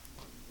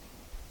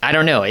 I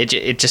don't know. It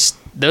just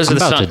those I'm are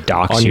the about songs. to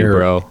dox on you, your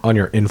bro. on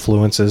your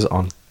influences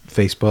on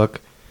Facebook,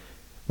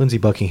 Lindsey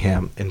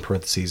Buckingham in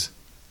parentheses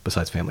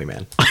besides Family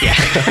Man.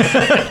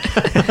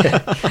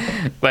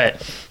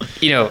 But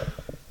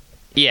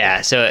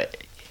yeah. So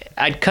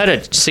I'd cut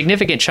a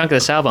significant chunk of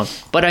this album,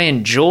 but I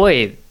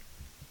enjoy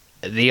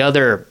the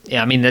other.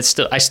 I mean, I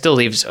still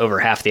leaves over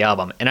half the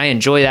album, and I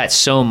enjoy that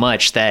so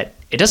much that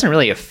it doesn't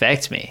really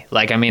affect me.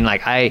 Like, I mean,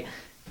 like I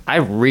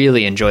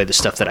really enjoy the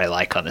stuff that I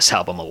like on this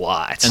album a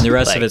lot, And the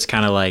rest like, of it's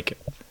kind of like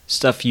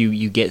stuff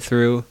you get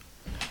through,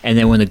 and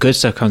then when the good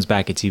stuff comes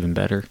back, it's even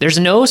better. There's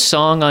no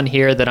song on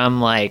here that I'm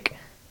like,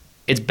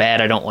 it's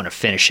bad, I don't want to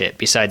finish it,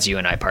 besides You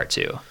and I Part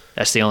 2.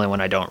 That's the only one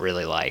I don't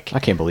really like. I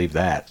can't believe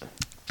that.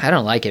 I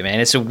don't like it, man.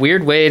 It's a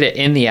weird way to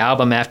end the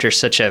album after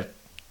such a,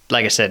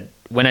 like I said,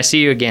 When I See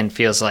You Again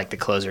feels like the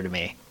closer to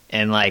me.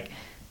 And, like,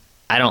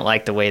 I don't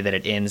like the way that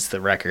it ends the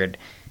record.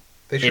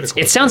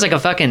 It sounds like a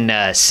fucking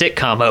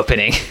sitcom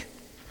opening.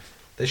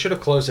 They should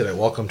have closed it at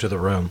Welcome to the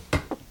Room.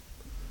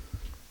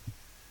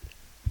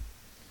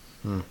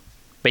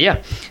 But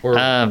yeah. Or,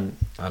 I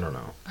don't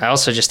know. I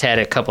also just had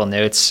a couple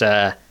notes.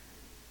 I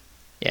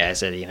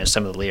said,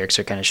 some of the lyrics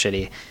are kind of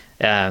shitty.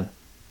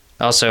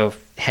 Also,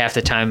 half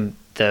the time,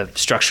 the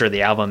structure of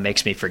the album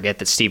makes me forget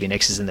that Stevie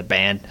Nicks is in the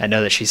band. I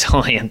know that she's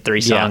only in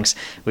 3 songs.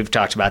 Yeah. We've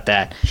talked about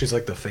that. She's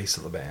like the face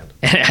of the band.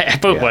 And I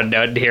put one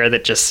note here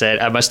that just said,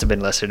 I must have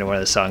been listening to one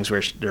of the songs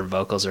where their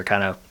vocals are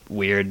kind of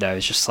weird. I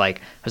was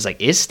like,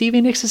 is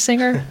Stevie Nicks a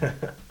singer?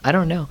 I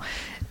don't know.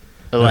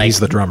 No, he's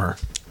the drummer.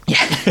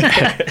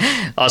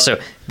 Yeah. Also,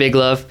 Big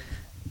Love,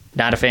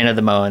 not a fan of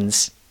the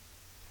Moans.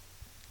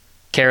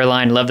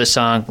 Caroline, love the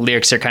song.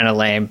 Lyrics are kind of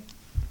lame.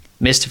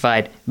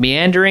 Mystified,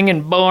 meandering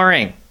and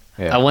boring.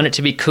 Yeah. I want it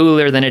to be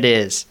cooler than it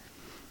is.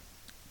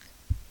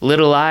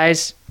 Little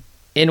Eyes,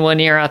 in one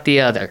ear, out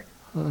the other.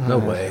 No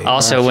way.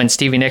 Also, when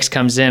Stevie Nicks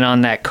comes in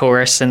on that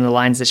chorus and the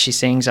lines that she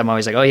sings, I'm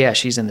always like, oh yeah,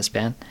 she's in this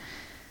band.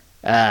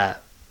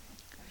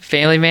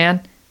 Family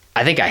Man,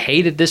 I think I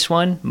hated this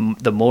one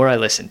the more I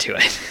listened to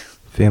it.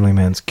 Family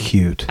Man's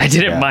cute. I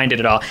didn't mind it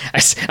at all. I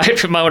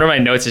put one of my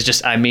notes is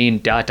just,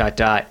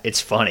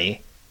 it's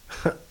funny.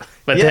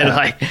 But then,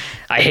 like,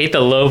 I hate the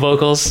low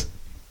vocals.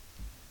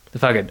 The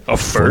fucking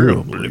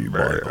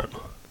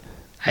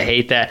I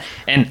hate that.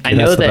 And I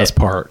know that's the that best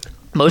part.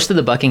 Most of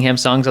the Buckingham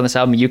songs on this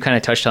album, you kind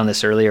of touched on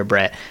this earlier,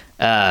 Brett.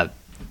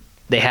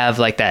 They have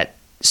like that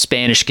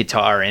Spanish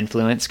guitar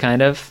influence,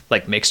 kind of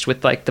like mixed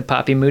with like the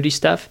poppy, moody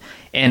stuff.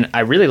 And I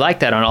really like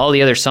that on all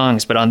the other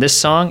songs, but on this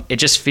song, it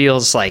just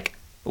feels like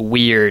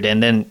weird.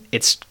 And then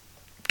it's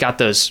got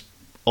those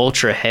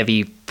ultra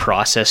heavy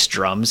processed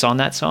drums on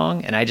that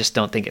song, and I just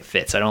don't think it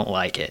fits. I don't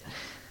like it.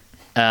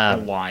 I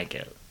don't like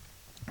it.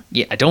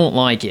 Yeah, I don't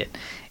like it.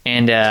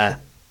 And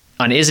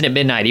on Isn't It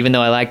Midnight, even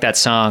though I like that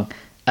song,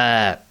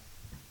 the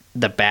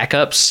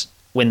backups,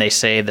 when they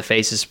say the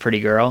face is a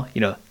pretty girl,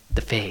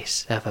 the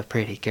face of a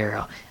pretty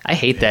girl. I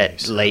hate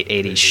that late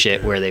 80s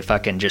shit where they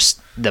fucking just,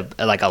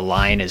 like a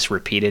line is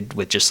repeated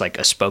with just like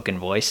a spoken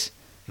voice.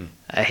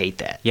 I hate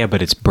that. Yeah,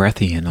 but it's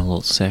breathy and a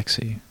little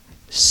sexy.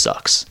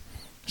 Sucks.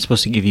 It's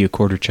supposed to give you a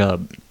quarter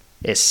chub.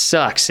 It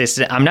sucks.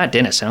 I'm not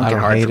Dennis. I don't get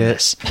hard from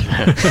this.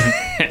 I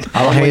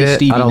don't hate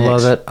it. I don't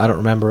love it. I don't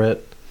remember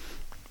it.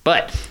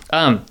 But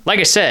like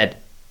I said,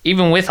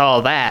 even with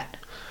all that,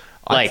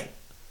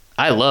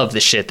 I love the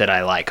shit that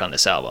I like on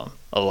this album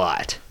a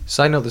lot.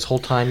 Side note: this whole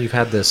time you've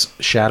had this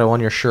shadow on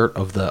your shirt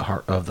of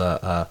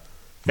the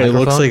It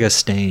looks like a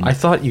stain. I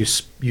thought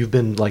you've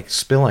been like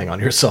spilling on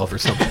yourself or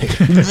something,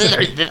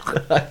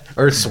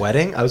 or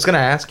sweating. I was gonna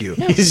ask you.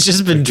 He's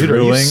just been Dude,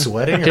 drooling. are you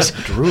sweating or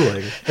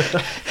drooling?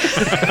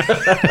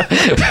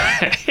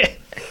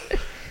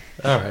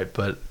 All right,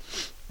 but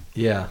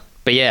yeah.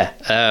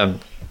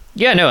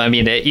 No, I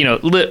mean,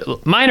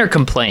 minor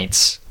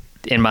complaints,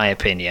 in my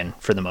opinion,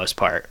 for the most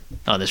part,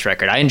 on this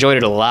record. I enjoyed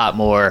it a lot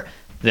more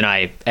than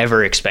I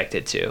ever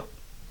expected to.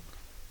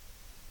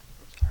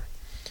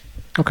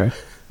 Okay.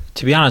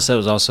 To be honest, that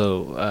was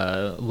also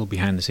a little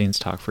behind the scenes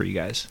talk for you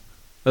guys.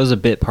 That was a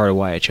bit part of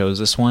why I chose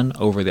this one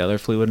over the other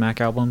Fleetwood Mac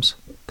albums,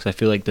 because I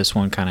feel like this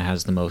one kind of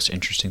has the most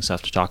interesting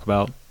stuff to talk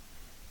about.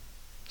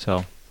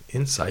 So,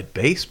 inside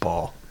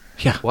baseball.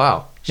 Yeah.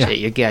 Wow. Shit, Yeah.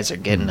 you guys are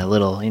getting a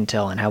little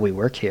intel on how we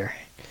work here.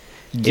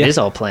 It is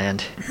all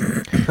planned.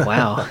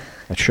 Wow.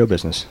 That's show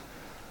business.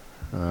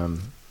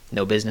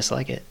 No business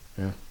like it.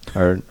 Yeah.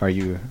 Are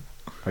you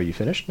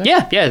finished now?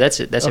 Yeah, that's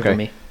it. That's it for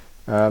me.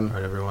 All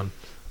right, everyone,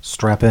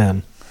 strap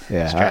in.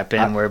 Yeah. Strap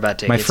in. We're about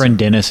to my get friend some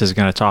Dennis is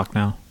going to talk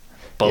now.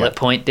 bullet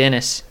point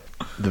Dennis.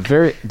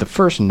 The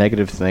first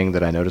negative thing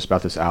that I noticed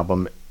about this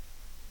album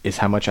is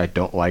how much I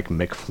don't like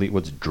Mick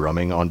Fleetwood's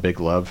drumming on Big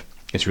Love.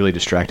 It's really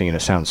distracting and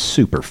it sounds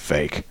super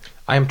fake.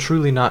 I am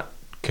truly not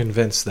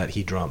convinced that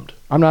he drummed.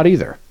 I'm not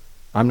either.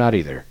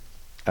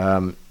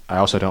 I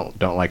also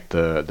don't like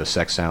the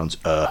sex sounds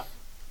part.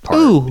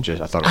 Ooh.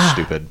 I thought it was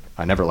stupid.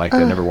 I never liked it.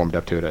 I never warmed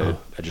up to it.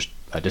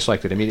 I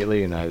disliked it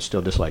immediately, and I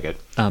still dislike it.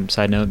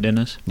 Side note,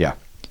 Dennis. Yeah.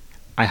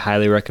 I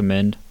highly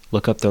recommend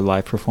look up their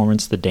live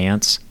performance, The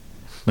Dance.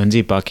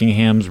 Lindsey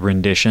Buckingham's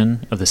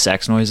rendition of the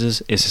sex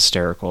noises is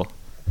hysterical.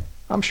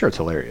 I'm sure it's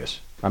hilarious.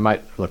 I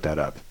might look that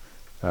up.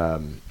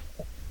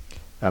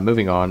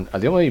 Moving on,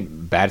 the only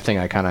bad thing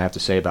I kind of have to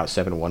say about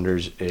Seven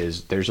Wonders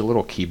is there's a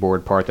little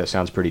keyboard part that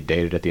sounds pretty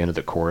dated at the end of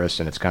the chorus,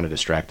 and it's kind of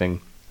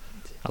distracting.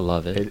 I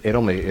love it.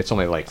 It's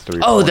only like 3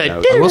 or Oh, 4 the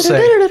notes. I will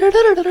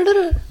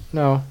say,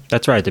 No,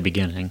 That's right at the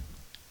beginning.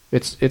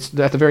 it's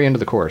at the very end of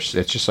the chorus.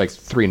 It's just like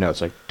 3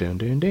 notes, like dun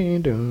dun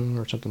dun dun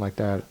or something like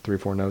that. 3 or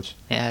 4 notes.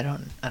 Yeah,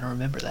 I don't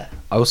remember that.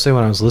 I will say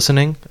when I was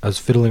listening, I was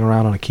fiddling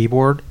around on a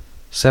keyboard.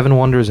 Seven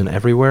Wonders and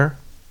Everywhere.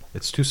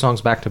 It's 2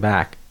 songs back to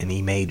back in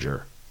E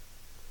major,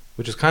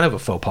 which is kind of a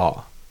faux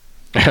pas.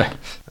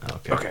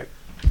 Okay.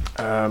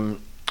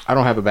 I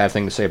don't have a bad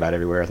thing to say about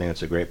Everywhere. I think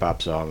it's a great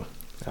pop song.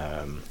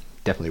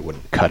 Definitely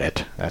wouldn't cut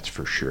it. That's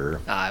for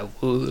sure. I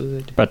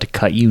would. About to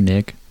cut you,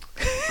 Nick.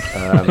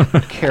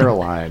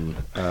 Caroline.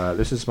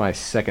 This is my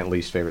second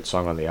least favorite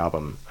song on the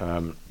album.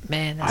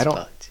 Man, that's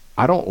fucked.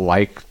 I don't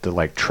like the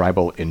like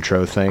tribal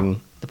intro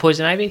thing. The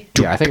Poison Ivy?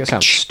 Yeah, I think it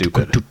sounds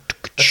stupid.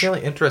 That's the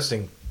only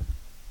interesting,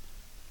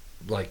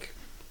 like,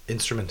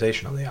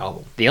 instrumentation on the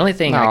album. The only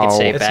thing I could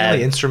say It's the only bad.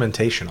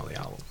 instrumentation on the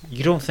album.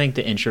 You don't think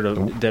the intro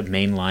to the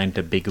main line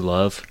to Big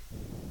Love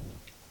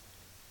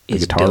The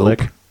is guitar dope?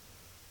 lick.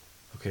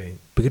 Okay.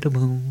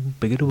 Big-a-boom,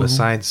 big-a-boom.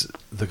 Besides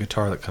the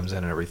guitar that comes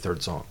in every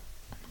third song.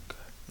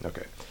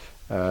 Okay.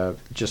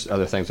 Just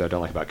other things I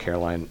don't like about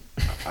Caroline.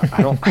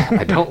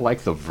 I don't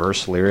like the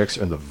verse lyrics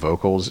and the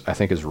vocals. I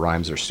think his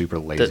rhymes are super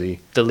lazy.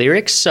 The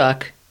lyrics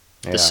suck.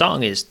 Yeah. The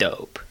song is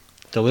dope.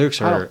 The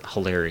lyrics I are don't-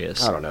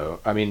 hilarious. I don't know.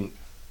 I mean,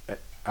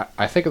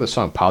 I think of the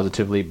song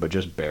positively, but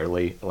just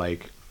barely.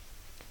 Like,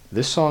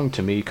 this song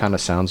to me kind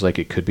of sounds like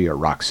it could be a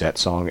Roxette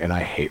song, and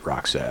I hate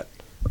Roxette.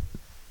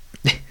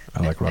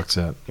 I like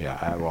Roxette. Yeah,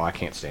 I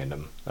can't stand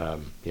them.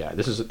 Yeah,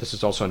 this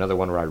is also another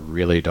one where I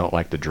really don't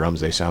like the drums.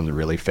 They sound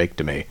really fake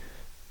to me.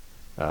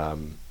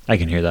 I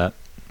can hear that.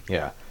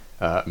 Yeah.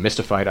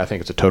 Mystified, I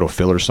think it's a total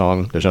filler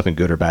song. There's nothing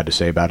good or bad to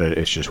say about it.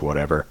 It's just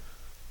whatever.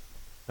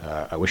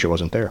 I wish it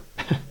wasn't there.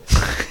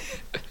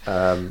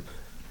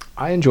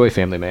 I enjoy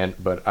Family Man,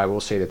 but I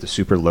will say that the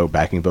super low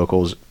backing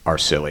vocals are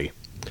silly.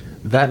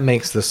 That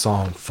makes the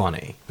song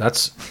funny.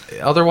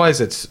 Otherwise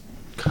it's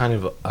kind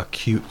of a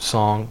cute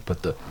song,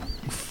 but the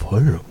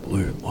Family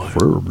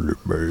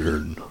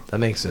Man, that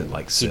makes it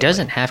like He silly.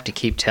 doesn't have to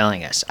keep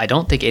telling us. I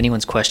don't think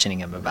anyone's questioning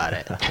him about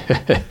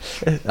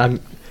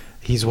it.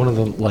 He's one of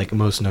the like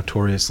most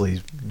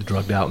notoriously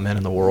drugged out men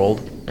in the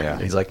world. Yeah.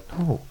 He's like,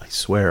 oh, I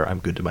swear I'm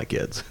good to my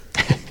kids.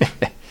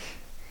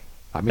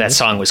 I mean, That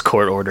song was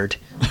court ordered.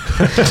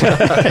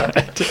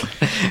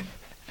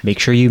 Make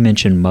sure you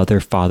mention mother,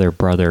 father,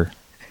 brother.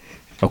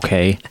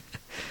 Okay.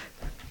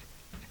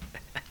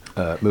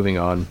 Moving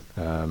on.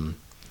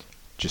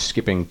 Just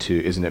skipping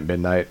to Isn't It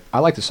Midnight. I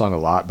like the song a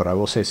lot, but I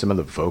will say some of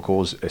the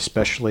vocals,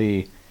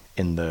 especially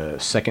in the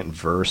second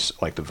verse,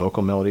 like the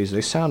vocal melodies,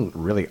 they sound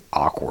really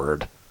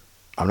awkward.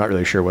 I'm not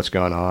really sure what's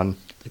going on.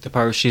 Like the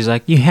part where she's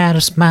like, "You had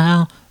a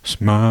smile,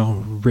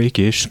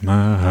 rakish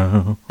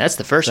smile." That's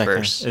the first That kind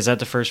of- verse. is that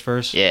the first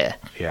verse? Yeah.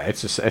 Yeah,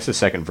 it's the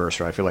second verse,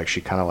 right? I feel like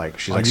she's Oh, like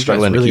you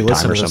struggling guys really to keep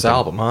listen time or to this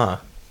something. album,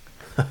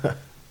 huh?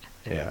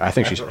 Yeah, I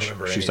think I she's don't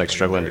remember like anything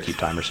struggling to lyrics. keep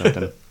time or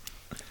something.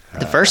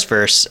 The first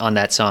verse on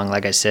that song,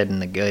 like I said in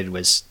the good,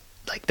 was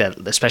like that,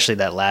 especially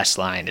that last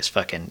line is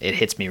fucking, it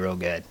hits me real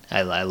good.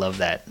 I love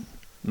that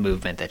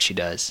movement that she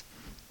does.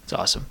 It's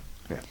awesome.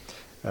 Yeah.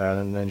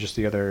 And then just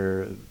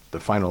the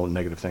final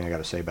negative thing I got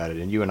to say about it,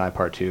 in You and I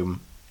Part 2,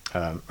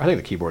 I think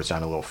the keyboards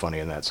sound a little funny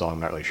in that song. I'm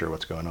not really sure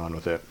what's going on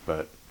with it,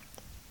 but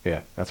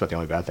yeah, that's about the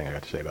only bad thing I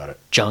got to say about it.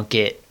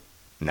 Junket.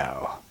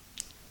 No.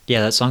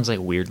 Yeah, that song's like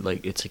weird.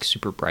 Like it's like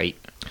super bright.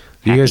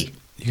 You guys Happy.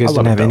 didn't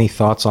love have it, any though.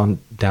 thoughts on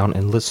Down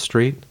Endless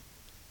Street?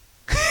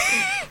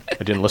 I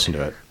didn't listen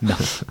to it. No,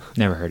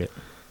 never heard it.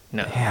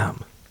 No.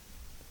 Damn.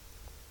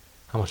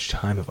 How much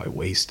time have I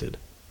wasted?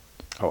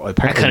 Oh, I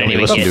apparently couldn't you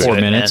even only get listened to to it, it. 4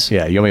 minutes. man.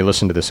 Yeah, you only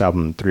listened to this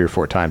album 3 or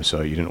 4 times,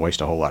 so you didn't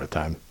waste a whole lot of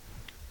time.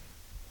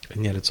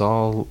 And yet it's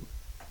all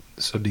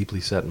so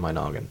deeply set in my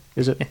noggin.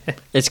 Is it?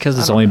 It's because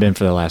it's only been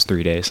for the last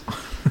 3 days.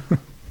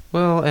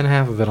 Well, and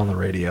half of it on the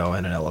radio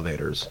and in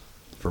elevators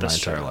for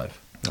That's my entire true.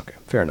 life. Okay,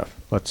 fair enough.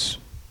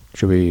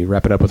 Should we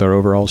wrap it up with our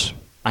overalls?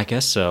 I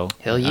guess so.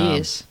 Hell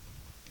yes.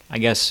 I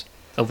guess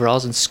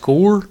Overalls and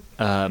score.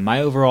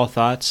 my overall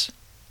thoughts.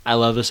 I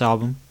love this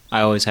album.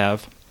 I always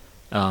have.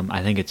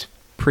 I think it's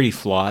pretty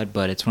flawed,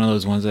 but it's one of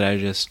those ones that I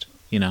just,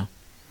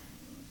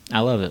 I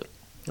love it.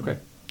 Okay.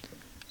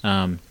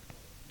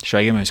 Should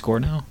I get my score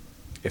now?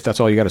 If that's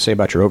all you got to say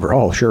about your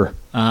overall, sure.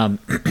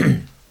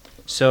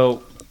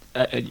 So,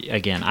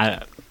 again,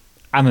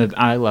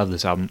 I love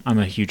this album. I'm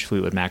a huge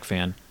Fleetwood Mac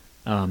fan.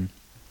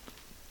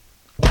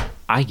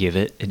 I give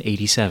it an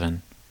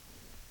 87.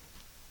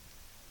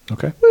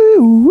 Okay.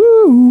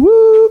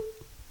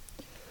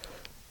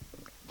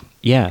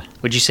 Yeah,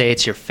 Would you say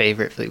it's your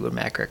favorite Fleetwood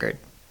Mac record?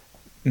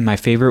 my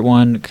favorite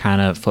one kind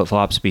of flip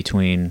flops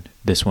between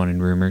this one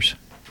and Rumors.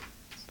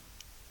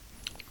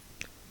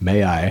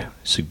 May I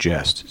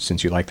suggest,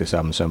 since you like this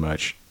album so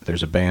much,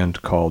 there's a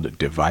band called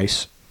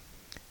Device,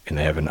 and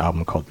they have an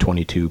album called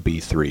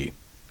 22B3. You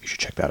should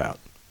check that out.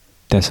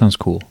 That sounds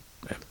cool.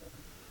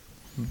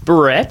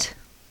 Brett.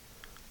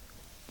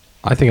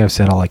 I think I've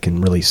said all I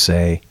can really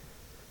say.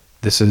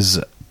 This is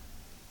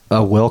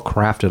a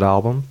well-crafted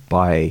album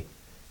by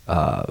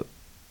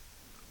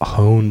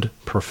honed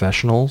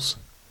professionals.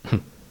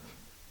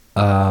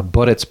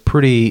 But it's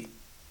pretty,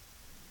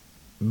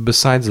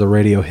 besides the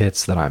radio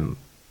hits that I'm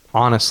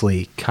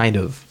honestly kind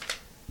of,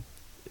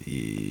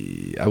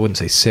 I wouldn't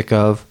say sick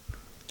of,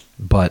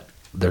 but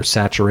they're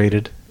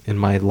saturated in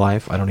my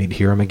life. I don't need to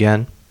hear them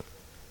again.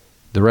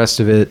 The rest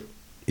of it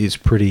is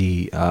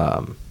pretty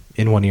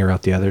in one ear,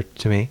 out the other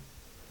to me.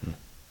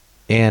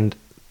 And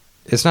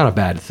it's not a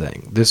bad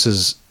thing. This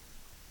is,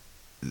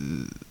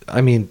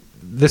 I'm going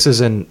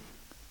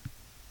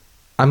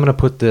to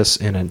put this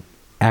in an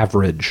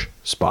average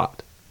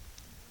spot.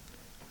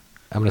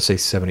 I'm going to say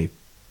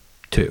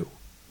 72.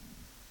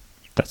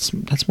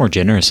 That's more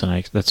generous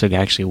than that's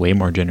actually way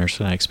more generous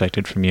than I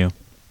expected from you.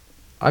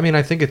 I mean,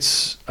 I think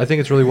it's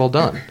really well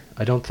done.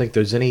 I don't think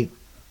there's any,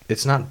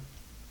 it's not.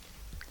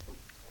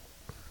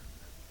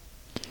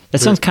 That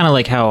sounds kind of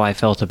like how I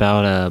felt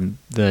about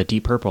the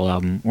Deep Purple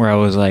album, where I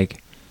was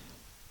like,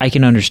 I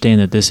can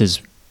understand that this is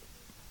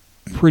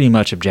pretty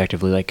much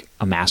objectively like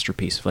a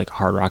masterpiece of like a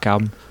hard rock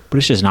album, but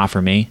it's just not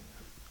for me.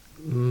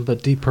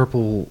 But Deep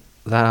Purple,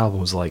 that album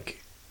was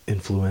like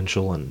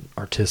influential and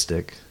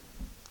artistic.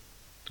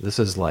 This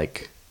is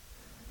like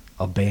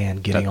a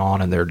band getting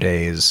on in their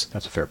days,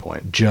 That's a fair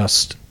point.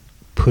 just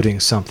putting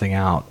something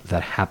out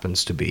that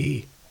happens to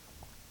be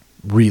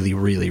really,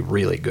 really,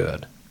 really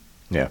good.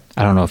 Yeah.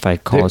 I don't know if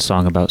I'd call a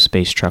song about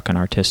space trucking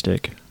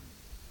artistic.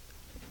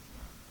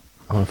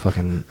 I'm gonna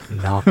fucking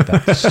knock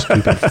that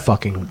stupid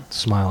fucking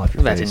smile off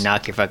your I'm about face. to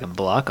knock your fucking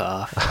block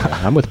off.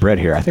 I'm with Brett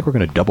here. I think we're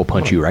going to double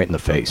punch you right in the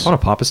face. I want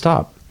to pop his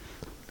top.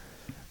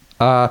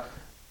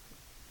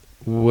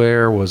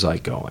 Where was I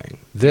going?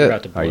 You're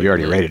about to Oh, you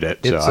already rated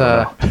it, so It's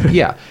I don't know.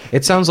 yeah.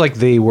 It sounds like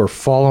they were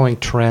following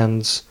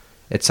trends.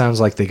 It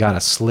sounds like they got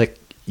a slick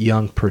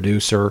young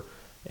producer,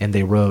 and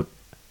they wrote.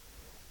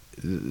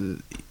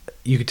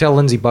 You could tell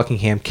Lindsey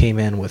Buckingham came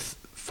in with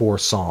 4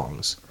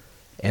 songs,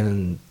 and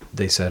then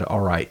they said, "All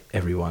right,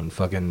 everyone,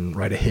 fucking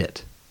write a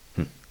hit."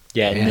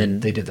 Yeah, And then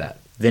they did that.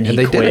 Then And he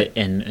they did quit, it.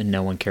 and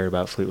no one cared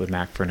about Fleetwood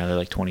Mac for another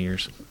like 20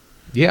 years.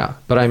 Yeah,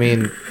 but I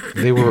mean,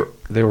 they were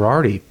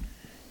already,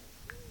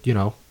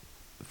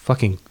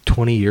 fucking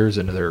 20 years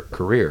into their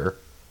career.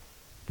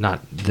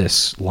 Not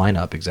this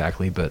lineup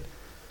exactly, but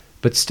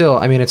still,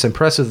 I mean, it's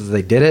impressive that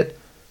they did it,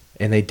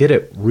 and they did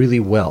it really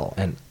well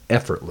and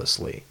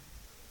effortlessly.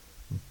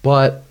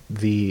 But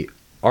the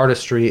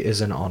artistry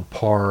isn't on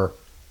par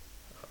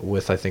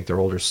with, I think, their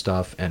older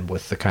stuff and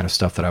with the kind of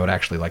stuff that I would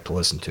actually like to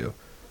listen to.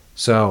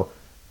 So,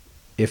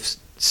 if,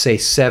 say,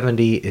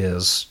 70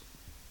 is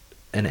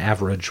an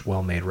average,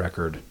 well-made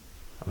record,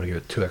 I'm going to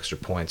give it 2 extra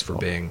points for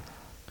being,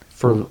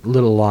 for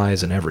Little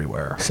Lies and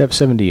Everywhere.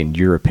 70 in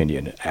your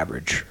opinion,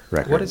 average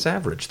record. What is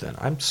average, then?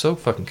 I'm so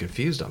fucking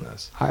confused on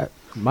this.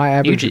 My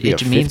average would be a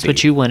It means 50.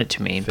 what you want it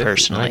to mean, 50.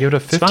 personally. I give it a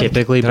It's 50. fine.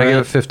 Typically, Then I give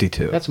Brett- it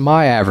 52. That's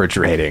my average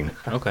rating.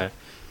 Okay.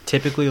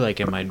 Typically, like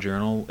in my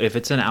journal, if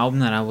it's an album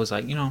that I was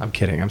like, I'm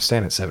kidding. I'm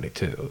staying at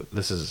 72.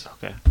 This is...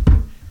 okay.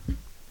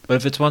 But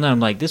if it's one that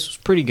I'm like, this was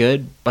pretty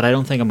good, but I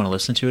don't think I'm going to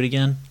listen to it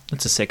again,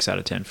 it's a 6 out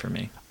of 10 for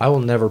me. I will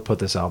never put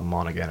this album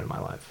on again in my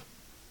life.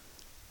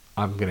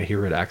 I'm going to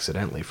hear it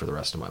accidentally for the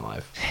rest of my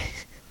life.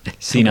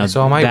 See, now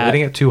So am I that-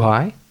 rating it too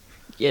high?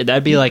 Yeah,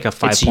 that'd be like a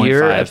 5.5. It's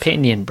your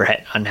opinion,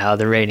 Brett, on how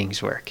the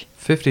ratings work.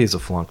 50 is a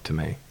flunk to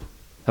me.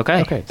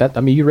 Okay. Okay,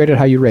 you rate it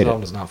how you rate This it.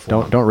 album's not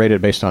full. Don't rate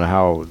it based on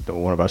how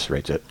one of us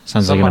rates it.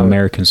 Sounds like Somehow- an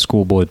American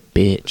schoolboy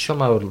bitch.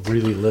 Something I would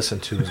really listen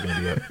to is going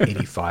to be a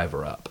 85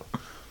 or up.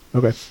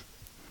 Okay.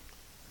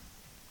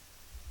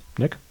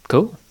 Nick?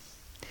 Cool.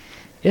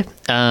 Yeah.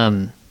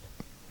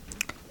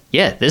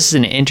 Yeah, this is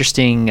an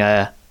interesting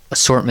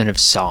assortment of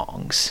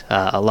songs,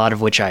 a lot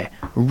of which I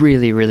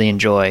really, really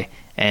enjoy,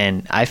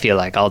 and I feel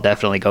like I'll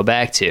definitely go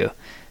back to.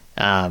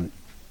 I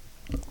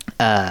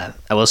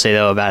will say,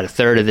 though, about a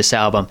third of this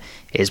album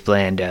is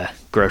bland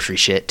grocery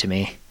shit to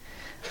me.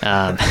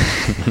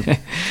 I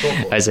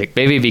was like,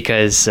 maybe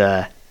because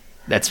some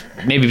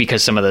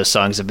of those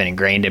songs have been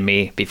ingrained in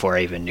me before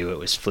I even knew it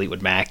was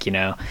Fleetwood Mac,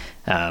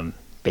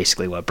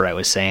 basically what Brett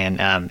was saying.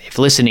 If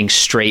listening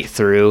straight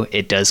through,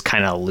 it does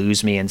kind of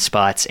lose me in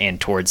spots and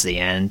towards the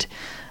end.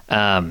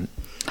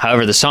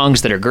 However, the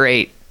songs that are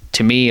great,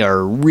 to me,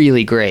 are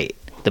really great.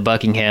 The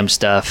Buckingham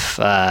stuff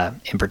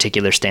in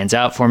particular stands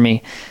out for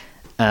me.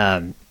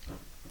 I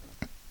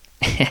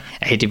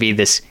hate to be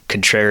this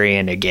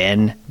contrarian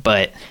again,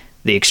 but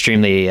the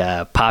extremely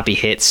poppy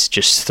hits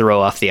just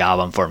throw off the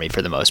album for me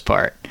for the most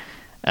part.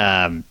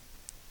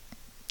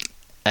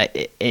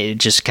 It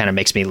just kind of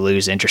makes me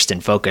lose interest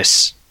and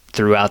focus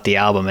throughout the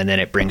album, and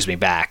then it brings me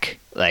back,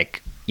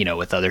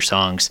 with other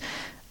songs.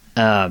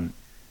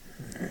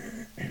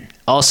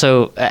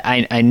 Also,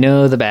 I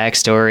know the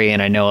backstory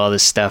and I know all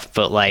this stuff,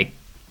 but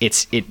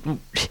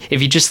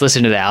if you just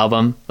listen to the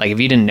album, if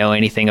you didn't know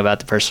anything about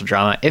the personal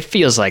drama, it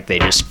feels like they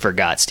just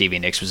forgot Stevie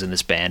Nicks was in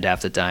this band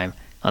half the time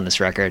on this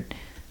record.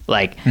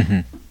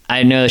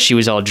 I know she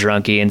was all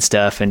drunky and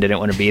stuff and didn't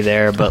want to be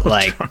there, but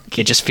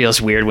it just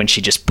feels weird when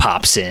she just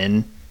pops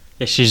in.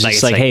 Yeah, she's just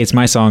it's like, hey, it's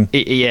my song.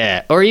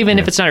 Yeah. Or even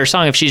if it's not her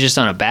song, if she's just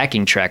on a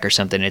backing track or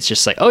something, it's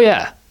just like, oh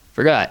yeah,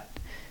 forgot.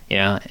 you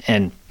know,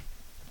 and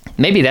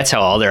maybe that's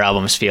how all their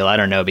albums feel. I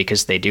don't know,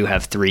 because they do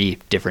have 3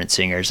 different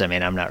singers. I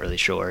mean, I'm not really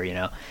sure, you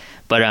know,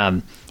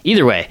 but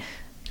either way,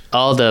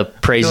 all the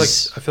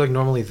praises. I feel like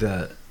normally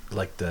the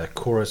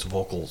chorus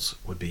vocals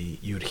would be,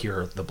 you'd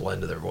hear the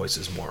blend of their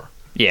voices more.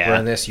 Yeah. Where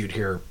in this you'd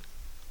hear,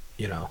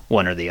 you know,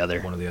 one or the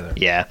other.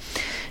 Yeah.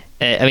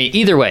 I mean,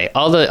 either way,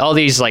 all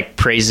these like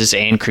praises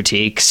and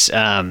critiques,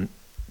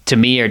 to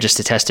me, are just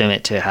a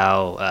testament to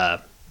how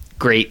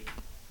great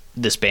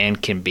this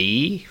band can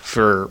be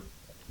for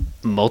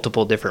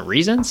multiple different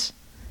reasons,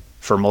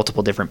 for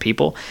multiple different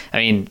people. I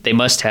mean, they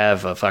must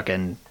have a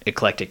fucking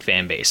eclectic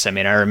fan base. I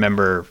mean, I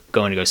remember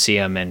going to go see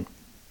them, and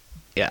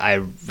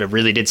I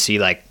really did see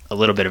like a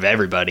little bit of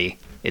everybody.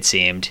 It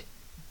seemed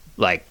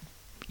like,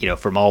 you know,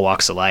 from all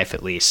walks of life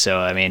at least. So,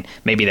 I mean,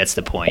 maybe that's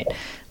the point.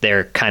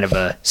 They're kind of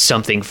a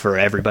something for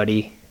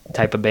everybody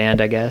type of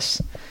band, I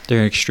guess.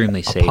 They're an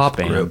extremely safe pop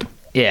band. group.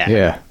 Yeah.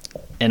 Yeah.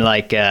 And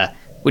like,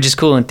 which is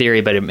cool in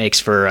theory, but it makes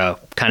for a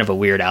kind of a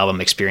weird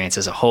album experience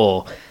as a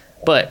whole.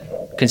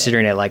 But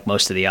considering I like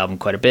most of the album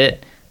quite a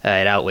bit,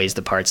 it outweighs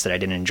the parts that I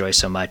didn't enjoy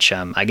so much.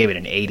 I gave it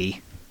an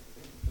 80.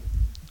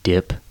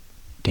 Dip,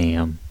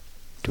 damn,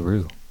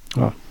 Drew.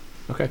 Oh,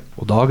 okay.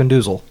 Well, Dog and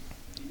Doozle.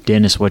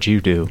 Dennis, what'd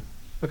you do?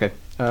 Okay.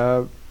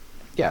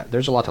 Yeah,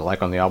 there's a lot to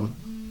like on the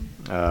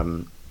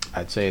album.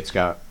 I'd say it's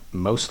got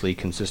mostly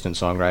consistent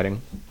songwriting,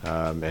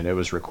 and it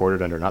was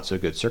recorded under not so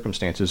good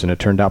circumstances, and it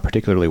turned out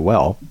particularly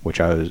well, which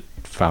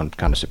found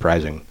kind of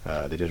surprising.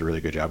 They did a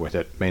really good job with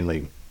it.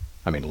 Mainly,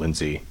 I mean,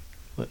 Lindsay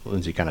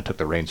kind of took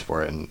the reins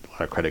for it, and a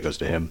lot of credit goes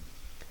to him.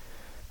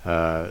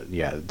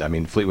 Yeah, I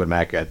mean, Fleetwood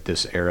Mac at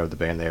this era of the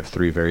band, they have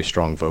 3 very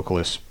strong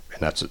vocalists,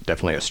 and that's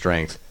definitely a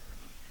strength.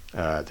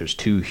 There's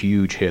 2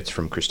 huge hits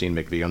from Christine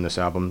McVie on this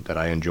album that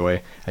I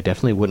enjoy. I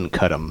definitely wouldn't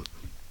cut them.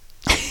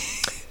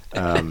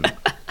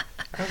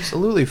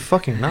 Absolutely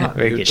fucking not.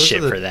 Very dude. good Those shit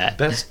are the for that.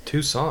 Best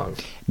 2 songs.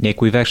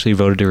 Nick, we've actually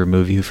voted to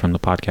remove you from the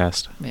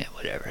podcast. Yeah,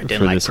 whatever. I For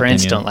didn't like this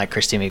Prince, opinion. don't like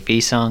Christine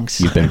McVie songs.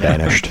 You've been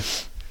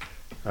banished.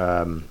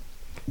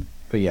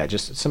 But yeah,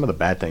 just some of the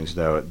bad things,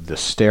 though. The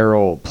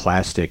sterile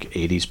plastic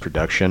 80s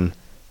production,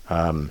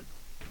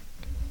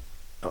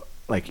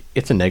 like,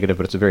 it's a negative,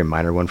 but it's a very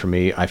minor one for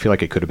me. I feel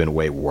like it could have been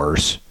way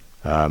worse.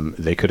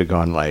 They could have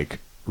gone, like,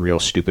 real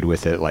stupid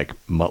with it, like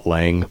Mutt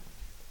Lange,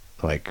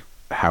 like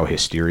how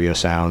Hysteria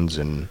sounds,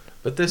 and...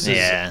 But this is...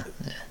 Yeah.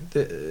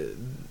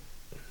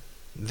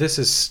 This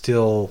is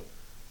still...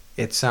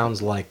 It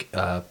sounds like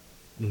a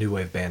new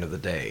wave band of the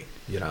day,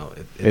 you know.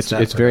 It's that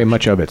very production.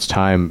 much of its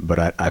time,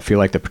 but I feel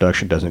like the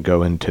production doesn't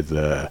go into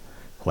the,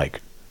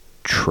 like,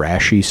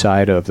 trashy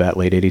side of that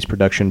late 80s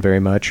production very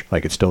much.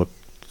 Like, it still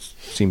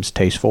seems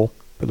tasteful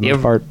for the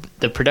most part.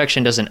 The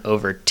production doesn't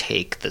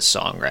overtake the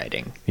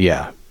songwriting.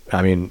 Yeah.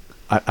 I mean,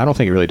 I don't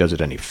think it really does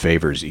it any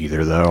favors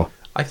either, though.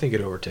 I think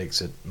it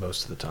overtakes it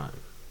most of the time.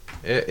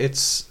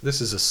 This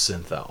is a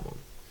synth album.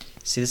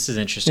 See, this is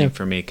interesting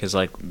for me because,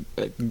 like,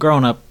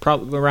 growing up,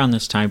 probably around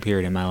this time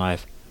period in my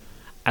life,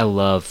 I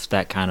love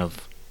that kind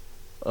of,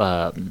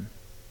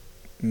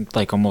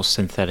 like, almost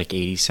synthetic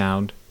 80s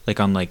sound.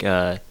 Like, on, like,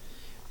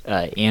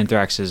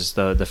 Anthrax's,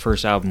 the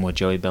first album with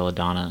Joey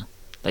Belladonna,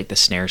 like, the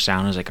snare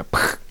sound is like a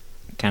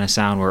kind of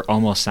sound where it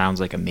almost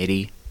sounds like a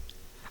MIDI.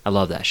 I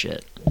love that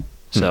shit.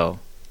 So,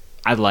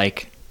 I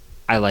like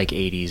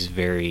 80s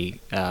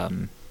very, I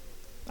don't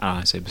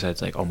want to say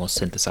besides, like, almost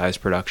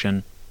synthesized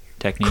production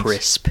techniques.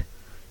 Crisp.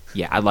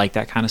 Yeah, I like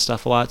that kind of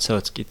stuff a lot. So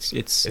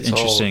it's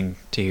interesting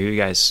to hear you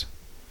guys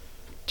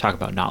talk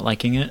about not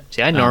liking it.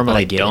 See, I But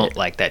normally get don't it.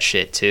 like that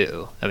shit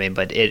too. I mean,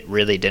 but it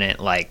really didn't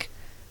like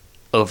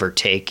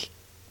overtake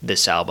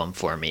this album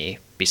for me.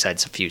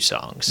 Besides a few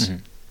songs.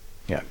 Mm-hmm.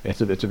 Yeah,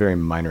 it's a very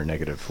minor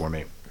negative for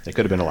me. It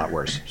could have been a lot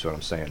worse, is what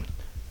I'm saying.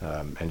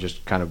 And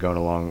just kind of going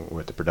along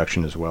with the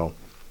production as well.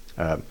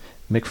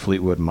 Mick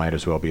Fleetwood might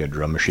as well be a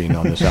drum machine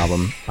on this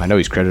album. I know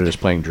he's credited as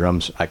playing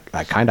drums. I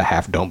kind of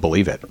half don't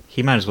believe it.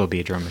 He might as well be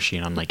a drum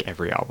machine on like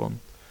every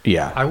album.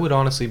 Yeah. I would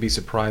honestly be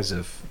surprised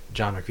if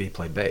John McVie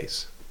played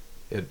bass.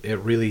 It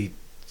really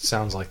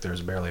sounds like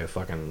there's barely a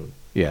fucking...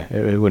 Yeah,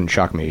 it wouldn't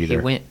shock me either.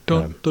 He went.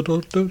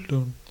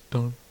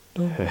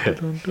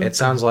 It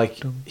sounds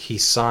like he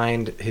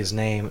signed his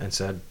name and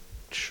said,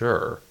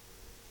 sure.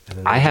 And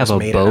then I they have just a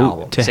made an boat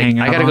album. to Say, hang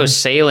out I gotta go on.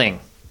 sailing.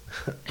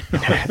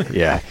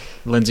 Yeah.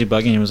 Lindsey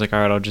Buckingham was like,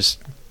 all right, I'll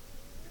just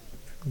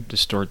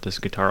distort this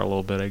guitar a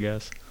little bit, I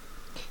guess.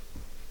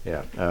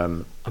 Yeah.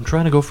 I'm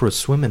trying to go for a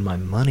swim in my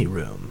money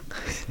room.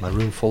 My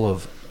room full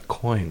of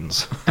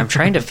coins. I'm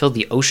trying to fill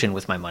the ocean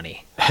with my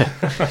money.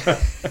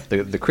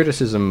 The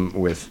criticism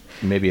with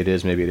maybe it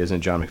is, maybe it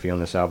isn't John McVie on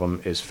this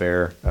album is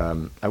fair.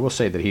 I will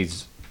say that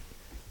he's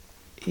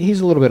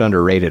a little bit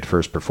underrated for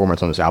his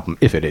performance on this album,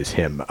 if it is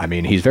him. I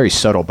mean, he's very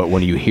subtle, but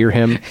when you hear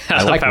him,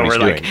 I like what he's we're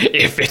doing. like,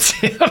 if it's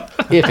him.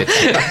 If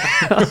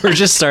it's We're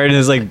just starting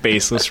this like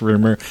baseless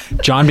rumor.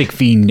 John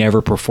McVie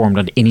never performed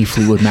on any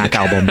Fleetwood Mac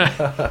album.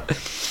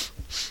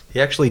 He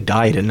actually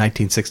died in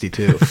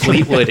 1962.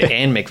 Fleetwood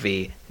and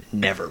McVie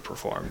never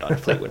performed on a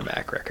Fleetwood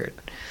Mac record.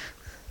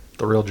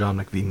 The real John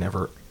McVie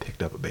never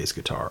picked up a bass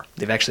guitar.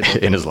 They've actually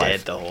been In his dead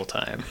life. the whole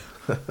time.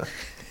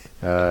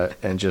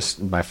 And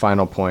just my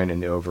final point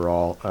in the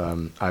overall,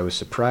 I was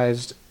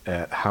surprised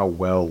at how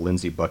well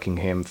Lindsey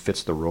Buckingham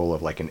fits the role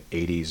of like an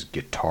 80s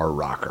guitar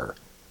rocker.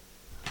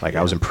 Like,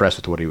 I was impressed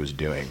with what he was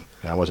doing,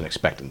 and I wasn't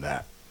expecting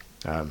that.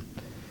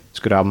 It's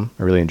a good album.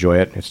 I really enjoy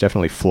it. It's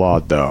definitely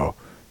flawed, though.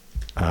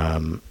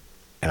 And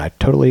I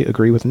totally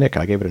agree with Nick.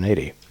 I gave it an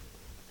 80.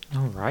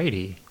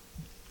 Alrighty.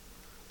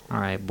 All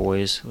right,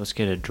 boys. Let's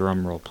get a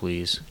drum roll,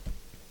 please.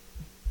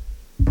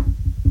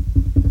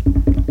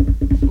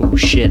 Oh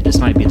shit! This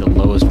might be the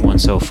lowest one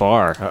so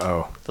far.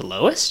 Uh-oh. The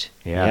lowest?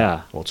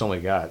 Yeah. Well, it's only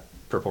got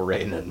Purple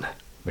Rain and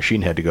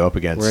Machine Head to go up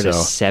against. We're at a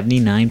So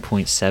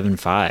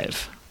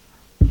 79.75.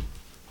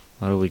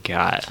 What do we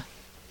got?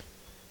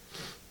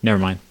 Never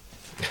mind.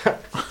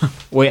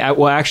 Wait.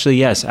 Well, actually,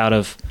 yes. Out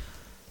of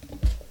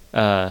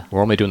we're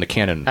only doing the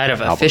canon. Out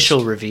of albums.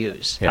 official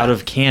reviews. Yeah. out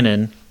of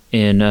canon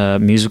in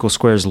Musical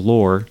Square's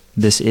lore,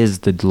 this is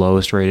the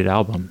lowest rated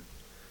album.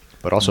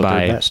 But also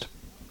by- third best.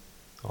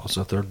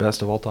 Also third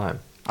best of all time.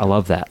 I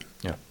love that.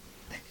 Yeah.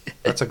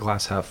 That's a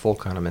glass half full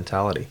kind of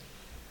mentality.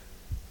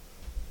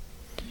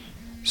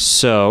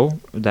 So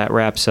that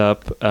wraps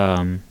up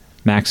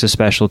Max's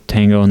special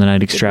Tango and the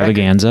Night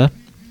Extravaganza.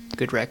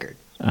 Good record.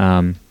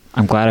 I'm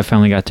glad I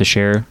finally got to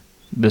share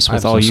this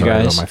with all you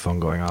guys. My phone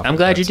going off. I'm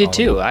glad you did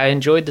too. I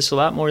enjoyed this a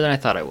lot more than I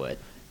thought I would.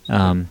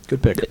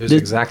 Good pick. It was Did-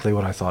 exactly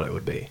what I thought it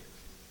would be.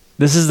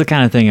 This is the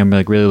kind of thing I'm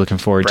like really looking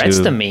forward Brett's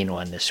to. the mean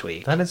one this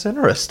week. That is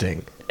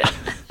interesting.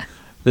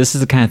 This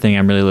is the kind of thing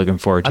I'm really looking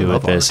forward I to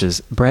love with this. art.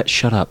 Is Brett,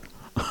 shut up.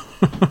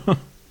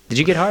 Did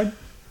you get hard?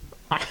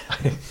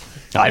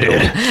 I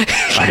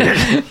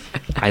did.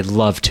 I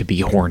love to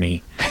be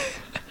horny.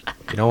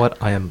 You know what?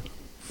 I am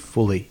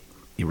fully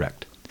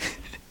erect.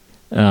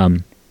 Well,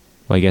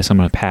 I guess I'm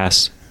going to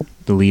pass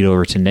the lead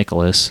over to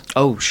Nicholas.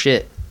 Oh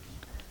shit!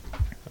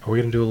 Are we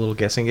gonna do a little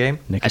guessing game?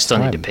 Nick, I it's still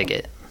need to time. pick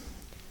it.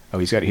 Oh,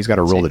 he's got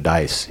to roll the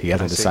dice. He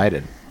hasn't I see.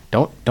 decided.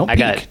 Don't I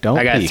peek.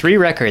 Don't got peek. 3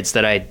 records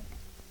that I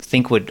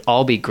think would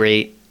all be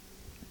great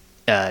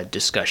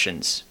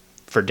discussions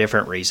for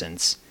different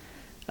reasons.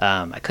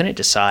 I couldn't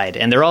decide,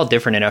 and they're all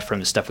different enough from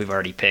the stuff we've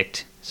already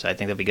picked, so I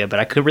think they'll be good. But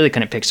I really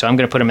couldn't pick, so I'm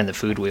going to put them in the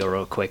food wheel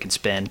real quick and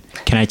spin.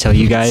 Can I tell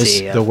you guys?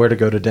 See, The where to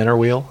go to dinner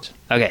wheel.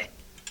 Okay.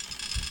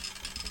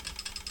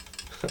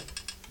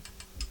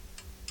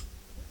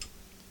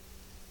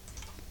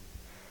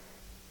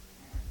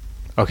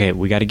 Okay,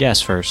 we got to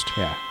guess first.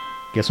 Yeah.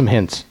 Get some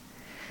hints.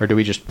 Or do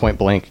we just point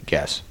blank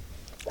guess?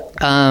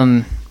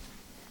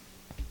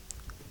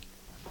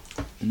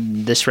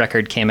 This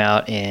record came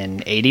out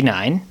in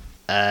 '89.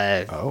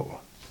 Oh.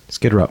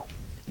 Skid Row.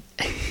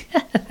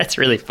 That's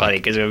really funny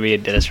because when me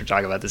and Dennis were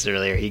talking about this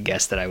earlier, he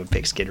guessed that I would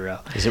pick Skid Row.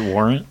 Is it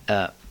Warrant?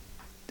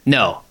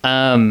 No,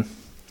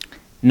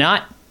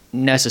 not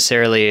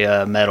necessarily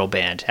a metal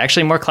band.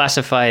 Actually, more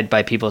classified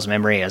by people's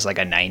memory as like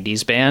a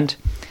 '90s band.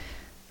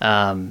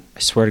 I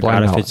swear to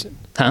Blind God, if Melon.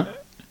 it's Huh?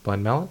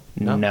 Blind Melon.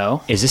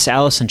 No. is this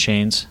Alice in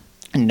Chains?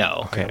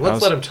 No. Okay,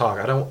 Let's let him talk.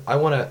 I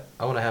want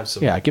to have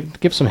some Yeah,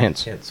 give some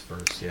hints. hints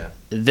first. Yeah.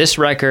 This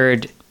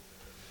record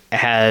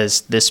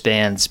has this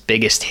band's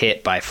biggest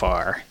hit by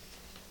far.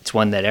 It's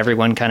one that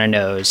everyone kind of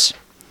knows.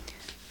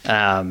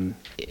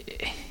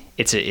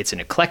 It's an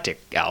eclectic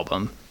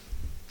album,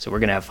 so we're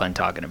gonna have fun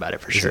talking about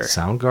it for Is sure. it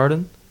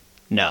Soundgarden?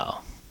 No.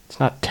 It's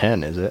not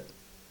 10, is it?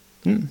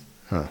 No.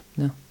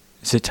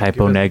 Is it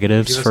Typo Give us-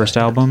 Negative's give us a first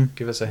hint. album?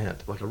 Give us a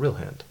hint, like a real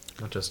hint,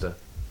 not just a.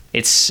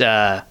 It's this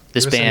Give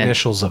us the band.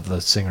 initials of the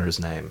singer's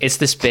name. It's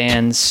this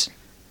band's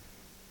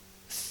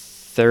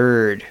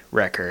third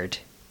record.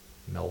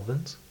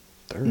 Melvins.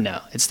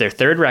 No, it's their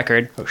third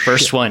record. Oh,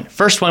 first shit. one.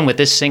 First one with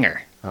this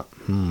singer.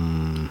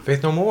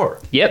 Faith No More.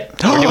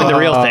 Yep. We're doing the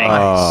real thing.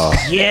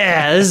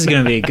 Yeah, this is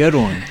going to be a good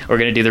one. We're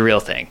gonna do the real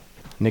thing.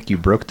 Nick, you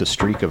broke the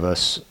streak of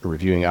us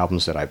reviewing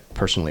albums that I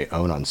personally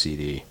own on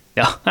CD.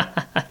 No.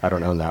 I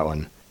don't own that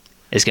one.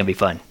 It's gonna be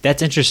fun.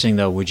 That's interesting,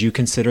 though. Would you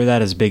consider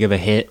that as big of a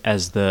hit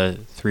as the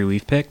 3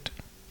 we've picked?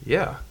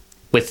 Yeah,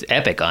 With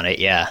Epic on it,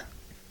 yeah.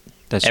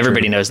 That's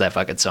Everybody true. knows that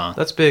fucking song.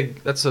 that's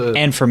big. That's a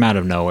And From Out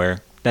of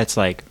Nowhere. That's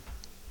like,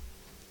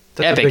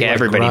 that's a Epic, big, like,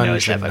 everybody grunge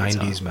knows that and fucking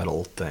 90s song.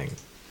 metal thing.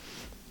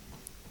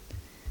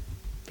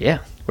 Yeah,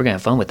 we're gonna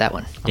have fun with that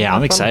one. yeah, I'm having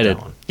fun with excited.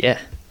 that one. Yeah.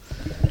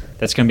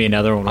 That's going to be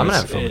another one. I'm gonna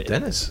where have fun with it's-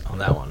 Dennis on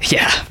that one.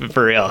 Yeah,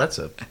 for real. That's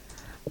a.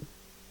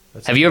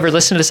 Have you ever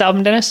listened to this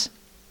album, Dennis?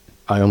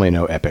 I only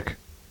know Epic.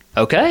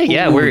 Okay,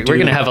 yeah, Ooh, we're dude.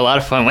 gonna have a lot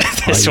of fun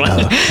with this one.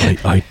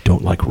 I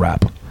don't like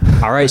rap.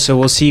 All right, so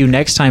we'll see you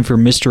next time for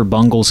Mr.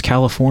 Bungles,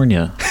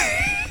 California.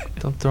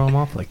 Don't throw him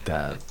off like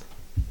that.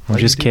 I'm Why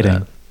just you do kidding.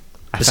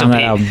 that? This found will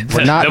that be album.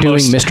 We're not the doing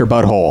most- Mr.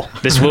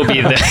 Butthole. This will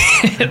be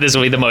the this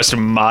will be the most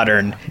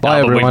modern Bye,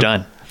 album everyone. we've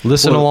done.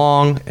 Listen Well-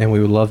 along, and we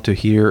would love to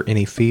hear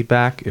any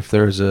feedback. If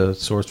there's a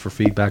source for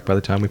feedback by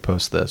the time we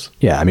post this,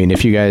 Yeah, I mean,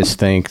 if you guys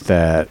think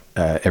that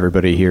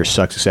everybody here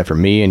sucks except for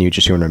me and you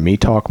just want to me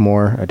talk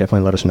more,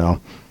 definitely let us know.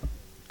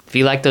 If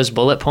you like those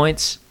bullet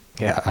points,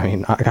 Yeah, I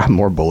mean, I got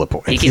more bullet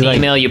points. he can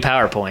email you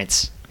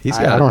PowerPoints. He's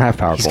I got. don't have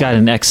PowerPoint. He's got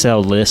an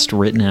Excel list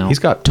written out. He's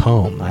got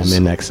tomes. I'm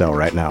in Excel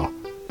right now.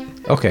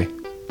 Okay.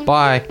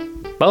 Bye.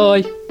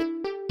 Bye.